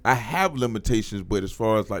 I have limitations, but as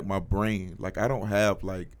far as like my brain, like I don't have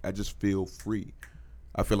like, I just feel free.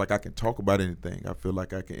 I feel like I can talk about anything. I feel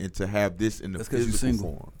like I can, and to have this in the physical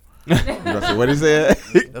form. You know what he said?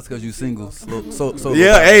 That's because you single. So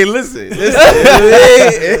yeah, hey, listen. You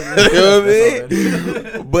know what I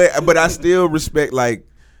mean? But I still respect, like,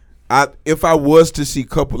 if I was to see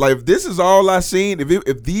couple, like if this is all I seen,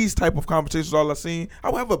 if these type of conversations all I seen, I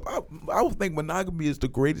would think monogamy is the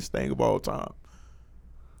greatest thing of all time.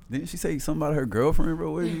 Didn't she say something about her girlfriend,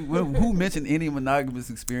 bro? Who mentioned any monogamous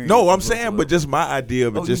experience? No, I'm saying, but just my idea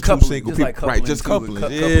of it, just two single people, like right? Just coupling,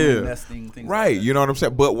 nesting, right? Like you know what I'm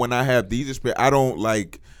saying? But when I have these experiences, I don't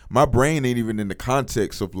like, my brain ain't even in the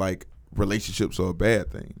context of like relationships are a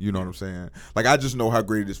bad thing. You know what I'm saying? Like I just know how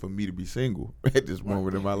great it is for me to be single at this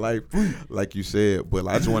moment in my life, like you said. But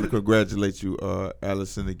I just want to congratulate you,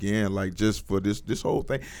 Allison, again. Like just for this whole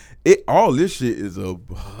thing, all this shit is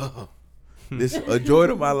this a joy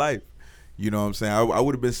to my life. You know what I'm saying? I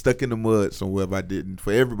would have been stuck in the mud somewhere if I didn't.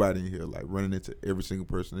 For everybody in here, like running into every single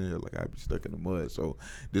person in here, like I'd be stuck in the mud. So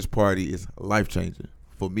this party is life changing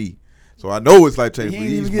for me. So I know it's life changing for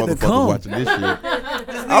these motherfuckers watching this shit.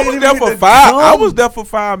 I was there for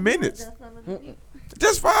 5 minutes.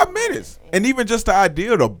 Just 5 minutes. And even just the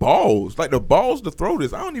idea of the balls, like the balls to throw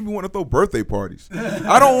this. I don't even want to throw birthday parties.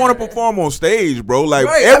 I don't want to perform on stage, bro. Like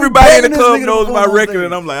everybody in the club knows my record,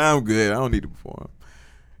 and I'm like, I'm good. I don't need to perform.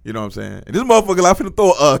 You know what I'm saying? And this motherfucker, I'm finna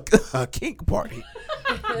throw a kink party.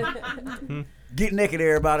 Get naked,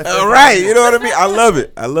 everybody. All right, you know what I mean? I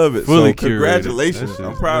love it. Fully so congratulations.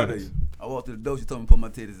 I'm proud of you. I walked through the door. She told me to put my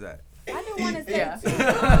titties out. I do want to say,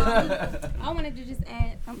 I wanted to just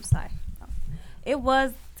add, I'm sorry. It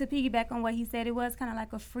was, to piggyback on what he said, it was kind of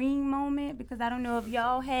like a freeing moment, because I don't know if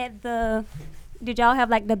y'all had did y'all have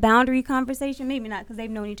like the boundary conversation? Maybe not, because they've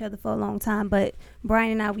known each other for a long time, but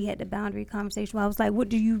Brian and I, we had the boundary conversation where I was like, what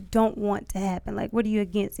do you don't want to happen? Like, what are you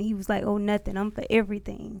against? And he was like, oh, nothing. I'm for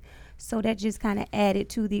everything. So that just kind of added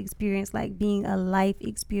to the experience, like being a life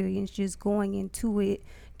experience, just going into it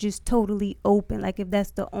just totally open. Like if that's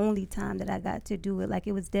the only time that I got to do it, like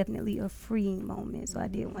it was definitely a freeing moment. So I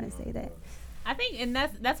did want to say that. I think, and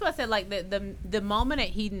that's what I said, like the moment at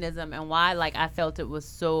hedonism, and why like I felt it was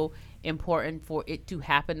so important for it to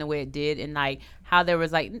happen the way it did, and like how there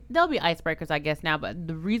was like, there'll be icebreakers I guess now, but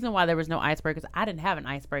the reason why there was no icebreakers, I didn't have an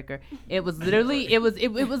icebreaker. It was literally it was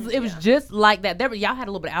just like that. Y'all had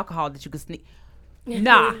a little bit of alcohol that you could sneak.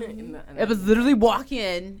 Nah, it was literally walk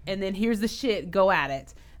in and then here's the shit, go at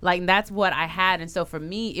it. Like that's what I had, and so for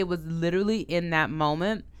me it was literally in that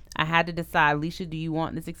moment. I had to decide, Alicia, do you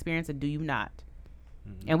want this experience or do you not?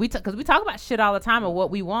 Mm-hmm. And because we talk about shit all the time of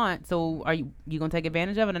what we want. So are you gonna take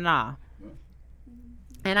advantage of it or nah?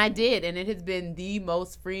 And I did, and it has been the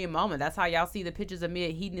most freeing moment. That's how y'all see the pictures of me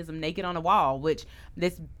at hedonism naked on the wall, which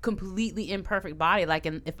this completely imperfect body. Like,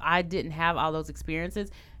 and if I didn't have all those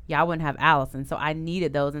experiences, y'all wouldn't have Allison. So I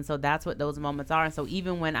needed those, and so that's what those moments are. And so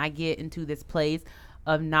even when I get into this place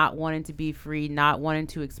of not wanting to be free, not wanting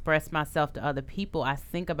to express myself to other people, I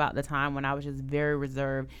think about the time when I was just very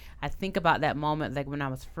reserved. I think about that moment, like when I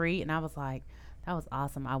was free, and I was like, that was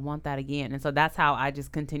awesome. I want that again. And so that's how I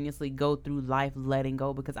just continuously go through life letting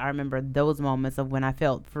go, because I remember those moments of when I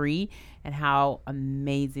felt free and how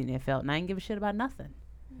amazing it felt. And I didn't give a shit about nothing.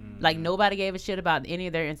 Mm-hmm. Like nobody gave a shit about any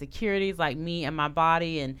of their insecurities, like me and my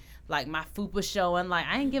body, and like my fupa showing. Like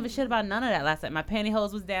I didn't give a shit about none of that last night. My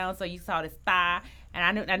pantyhose was down, so you saw this thigh.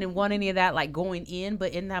 And I didn't want any of that like going in,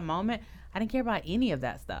 but in that moment, I didn't care about any of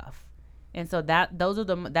that stuff. And so that's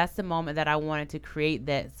the moment that I wanted to create,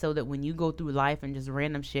 that so that when you go through life and just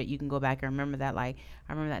random shit, you can go back and remember that. Like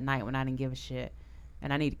I remember that night when I didn't give a shit,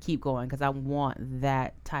 and I need to keep going because I want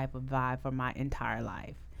that type of vibe for my entire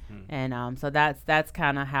life. And so that's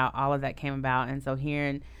kind of how all of that came about. And so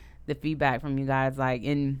hearing the feedback from you guys, like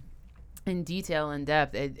in detail, in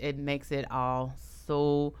depth, it makes it all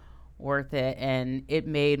so worth it. And it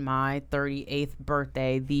made my 38th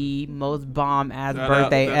birthday the most bomb ass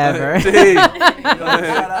birthday ever.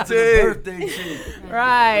 Shout out to the birthday shit.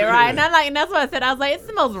 Right. And that's what I said. I was like, it's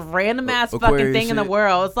the most random ass fucking thing in the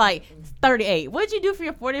world. It's like, it's 38. What'd you do for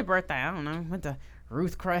your 40th birthday? I don't know. Went to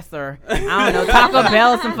Ruth Chris or I don't know, Taco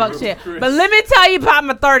Bell or some fuck shit. But let me tell you about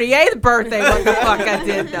my 38th birthday, what the fuck I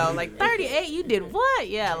did though. Like 38, you did what?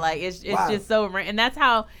 Yeah, like it's just so and that's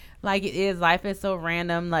how like it is. Life is so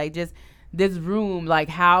random. Like just this room, like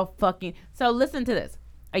how fucking. So listen to this.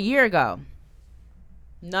 A year ago,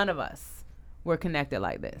 none of us were connected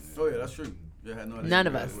like this. Oh yeah, that's true. You had no idea. None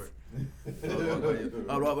of us.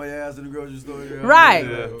 I'll walk my ass in the grocery store. Right.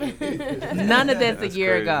 Yeah. None of this a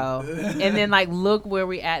year ago. And then like look where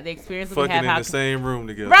we at, the experience we Fucking have. in the same room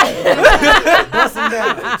together. Right. Busting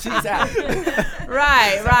down. Cheese out.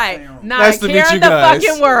 Right. Nah, Nice to meet care you the guys.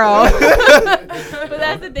 fucking world. But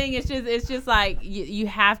that's the thing. It's just like you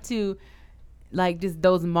have to, like, just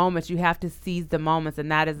those moments. You have to seize the moments, and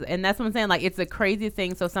that's what I'm saying. Like, it's the craziest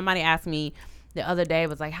thing. So somebody asked me the other day,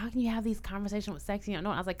 was like, how can you have these conversations with sex? You don't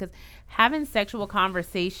know. I was like, because having sexual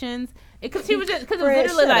conversations, because it was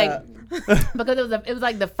literally like, because it was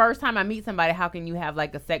like the first time I meet somebody, how can you have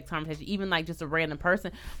like a sex conversation, even like just a random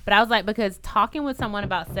person? But I was like, because talking with someone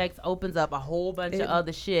about sex opens up a whole bunch of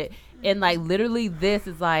other shit, and like literally this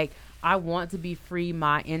is like, I want to be free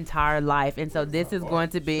my entire life, and so this is going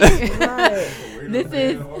to be this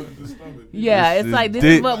is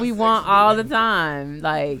what we want all the time,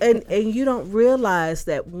 like, and you don't realize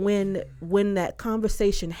that when that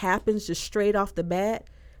conversation happens just straight off the bat,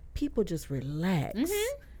 people just relax.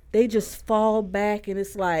 They just fall back, and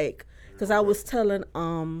it's like, because I was telling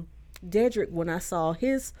Dedrick when I saw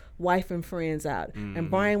his wife and friends out, and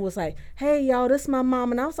Brian was like, hey y'all, this my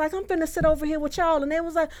mom, and I was like, I'm finna sit over here with y'all, and they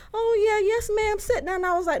was like, oh yeah, yes ma'am, sit down.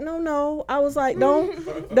 I was like, no, I was like,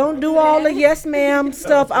 don't do all the yes ma'am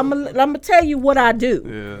stuff. I'm gonna tell you what I do.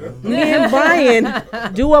 Me and Brian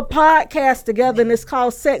do a podcast together, and it's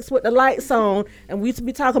called Sex with the Lights On, and we used to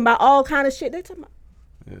be talking about all kind of shit. They talking about,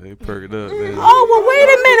 Yeah, they perk it up, man. oh, well, wait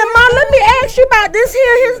a minute, Mom. Let me ask you about this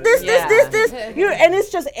here. This. And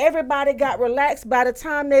it's just everybody got relaxed. By the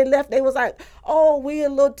time they left, they was like, oh, we a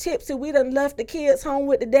little tipsy. We done left the kids home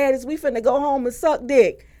with the daddies. We finna go home and suck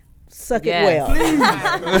dick. Suck it well.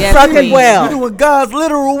 Yes, suck please. it well. You're doing God's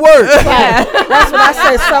literal work. Right. That's what I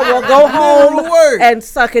said. So we'll go home and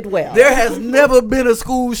suck it well. There has never been a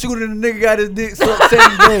school shooting and a nigga got his dick sucked same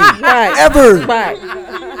day. Right. Ever. Right.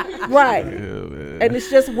 Yeah, man. And it's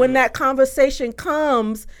just when that conversation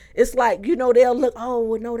comes, it's like, they'll look, oh,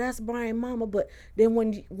 well, no, that's Brian mama. But then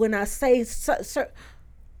when I say,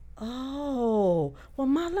 oh, well,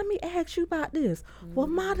 Ma, let me ask you about this. Well,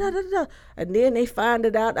 Ma, da. And then they find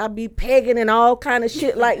it out I be pegging and all kind of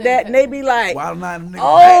shit like that. And they be like,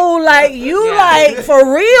 oh, like you like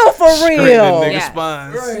for real. Nigga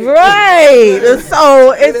spines. Right. And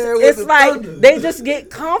so it's like they just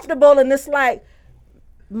get comfortable, and it's like,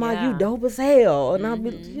 Ma, you dope as hell. And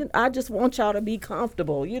I just want y'all to be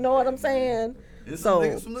comfortable. You know what I'm saying? It's some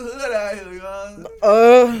niggas from the hood out here,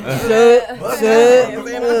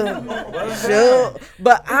 shut.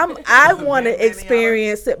 But I want to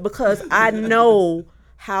experience it because I know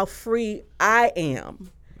how free I am,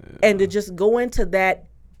 and to just go into that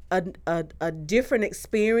a different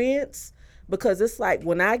experience. Because it's like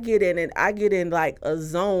when I get in like a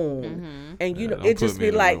zone, and it just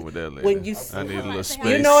be like when you, I need a little space.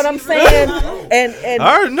 You know what I'm saying? And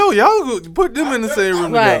I already know y'all put them in the same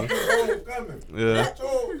room right. together. Yeah. I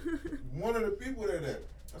told one of the people that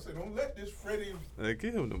I said, don't let this Freddie. Hey,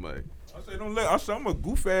 give him the mic. I said I'm a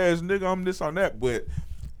goof ass nigga. I'm this on that, but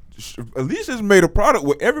Alicia's made a product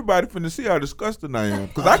where everybody finna see how disgusting I am.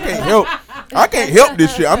 Cause I can't help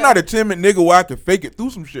this shit. I'm not a timid nigga where I can fake it through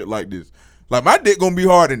some shit like this. Like, my dick gonna be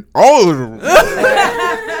hard in all of the rooms.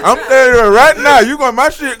 I'm telling you right now, my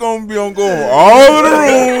shit gonna be on all of the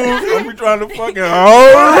rooms. I'm be trying to fucking all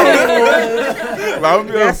of the rooms. I'm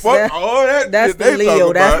gonna fuck all that. That's the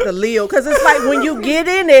Leo. That's the Leo. Cause it's like when you get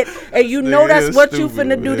in it and you know that's what you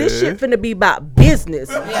finna do. This shit finna be about business.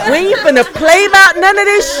 We ain't finna play about none of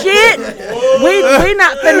this shit. We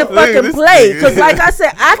not finna fucking play. Cause like I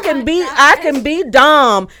said, I can be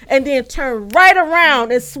Dom and then turn right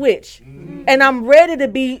around and switch. And I'm ready to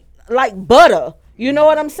be like butter. You know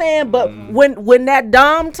what I'm saying? But when that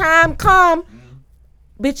Dom time come,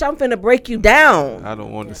 bitch, I'm finna break you down. I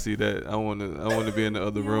don't want to see that. I want to be in the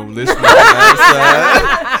other room listening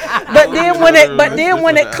outside. But then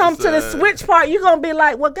when it comes to the switch part, you're gonna be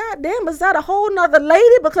like, well, goddamn, is that a whole nother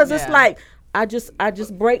lady? Because it's like, I just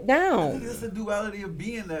break down. It's the duality of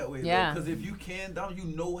being that way. Yeah. Because if you can, you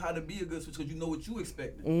know how to be a good switch because you know what you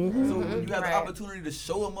expect. Mm-hmm. So when you have the opportunity to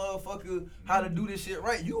show a motherfucker how to do this shit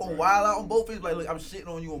right, you gonna wild out on both ends. Like, look, I'm shitting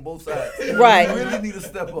on you on both sides. Right. You really need to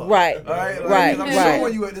step up. Right. All right. Right. I'm Right.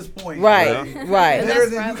 showing you at this point. Right. Right. Better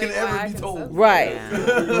than you can ever be told. Right.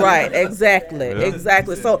 Right. Exactly.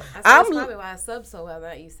 Exactly. So that's probably why I sub so well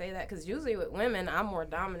that you say that, because usually with women, I'm more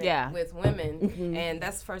dominant with women, and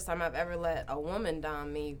that's the first time I've ever let a woman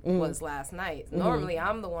dominate me was last night. Normally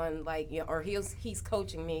I'm the one, like, or he's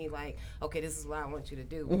coaching me like, okay, this is what I want you to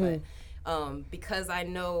do. But because I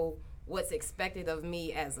know what's expected of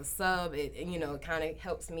me as a sub, it kind of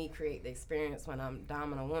helps me create the experience. When I'm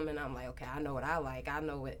dominant woman, I'm like, okay, I know what I like, I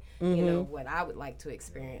know what what I would like to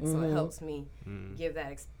experience. So it helps me give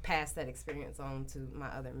that pass that experience on to my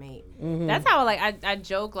other mate. That's how I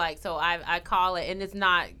joke, like, so I call it, and it's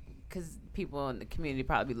not because people in the community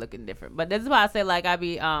probably be looking different, but this is why I say, like, I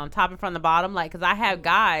be topping from the bottom, like, because I have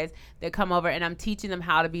guys that come over and I'm teaching them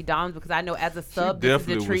how to be doms, because I know as a sub this is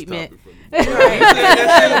the treatment.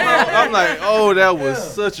 I'm like, oh, that was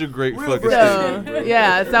such a great fucking statement.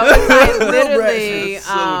 Yeah, so it's like literally,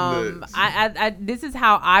 I this is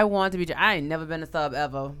how I want to be. I ain't never been a sub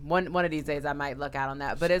ever. One of these days I might luck out on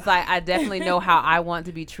that, but it's like I definitely know how I want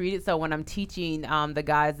to be treated. So when I'm teaching the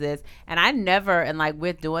guys this, and I never, and like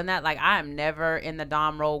with doing that, like I am never in the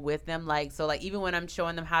dom role with them. Like, so like even when I'm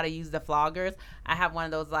showing them how to use the floggers, I have one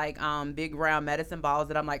of those like big round medicine balls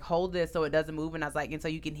that I'm like, hold this so it doesn't move, and I was like, and so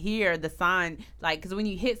you can hear the sign, like, because when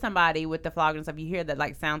you hit somebody with the flogger and stuff, you hear that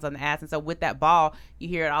like sounds on the ass, and so with that ball you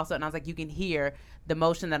hear it also, and I was like, you can hear the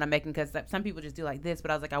motion that I'm making, because some people just do like this,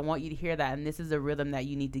 but I was like, I want you to hear that, and this is the rhythm that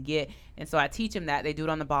you need to get. And so I teach them that. They do it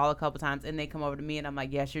on the ball a couple times, and they come over to me and I'm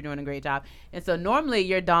like, yes, you're doing a great job. And so normally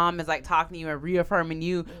your dom is like talking to you and reaffirming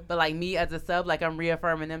you, but like me as a sub, like I'm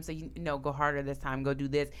reaffirming them, so you know, go harder this time, go do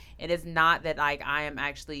this. And it's not that like I am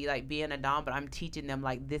actually like being a dom, but I'm teaching them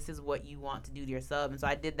like, this is what you want to do to your sub. And so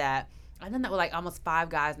I did that. I've done that with like almost 5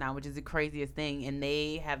 guys now, which is the craziest thing, and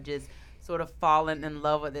they have just sort of fallen in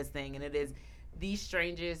love with this thing. And it is the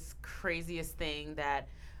strangest, craziest thing that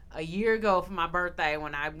a year ago for my birthday,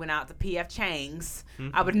 when I went out to PF Chang's,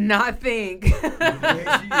 I would not think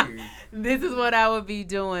this is what I would be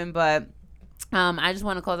doing. But I just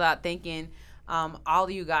want to close out thanking all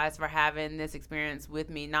of you guys for having this experience with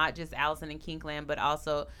me, not just Allison and Kinkland, but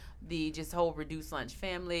also the just whole Reduced Lunch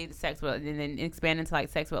family, the Sex With, and then expanding to like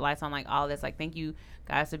Sex With Lights On, like all this. Like, thank you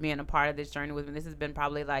guys for being a part of this journey with me. This has been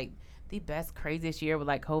probably like the best, craziest year with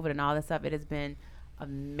like COVID and all this stuff. It has been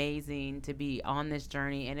amazing to be on this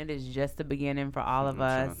journey, and it is just the beginning for all of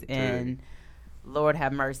us. And Lord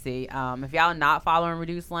have mercy. If y'all not following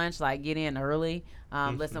Reduced Lunch, like, get in early.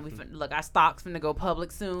 Listen, look, our stock's finna go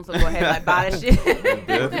public soon, so go ahead and like buy the shit.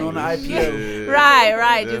 On the IPO.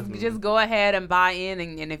 Right. Just go ahead and buy in,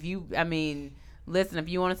 and if you, I mean, listen, if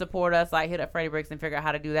you want to support us, like, hit up Freddie Bricks and figure out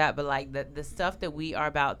how to do that. But like the stuff that we are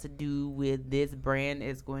about to do with this brand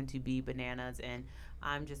is going to be bananas, and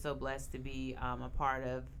I'm just so blessed to be a part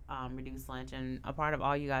of Reduced Lunch and a part of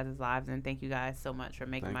all you guys' lives. And thank you guys so much for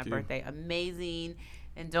making my birthday amazing.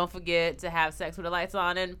 And don't forget to have sex with the lights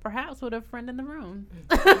on, and perhaps with a friend in the room.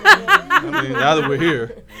 I mean, now that we're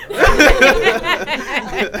here.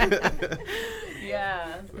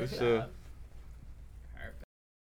 Yeah. For sure.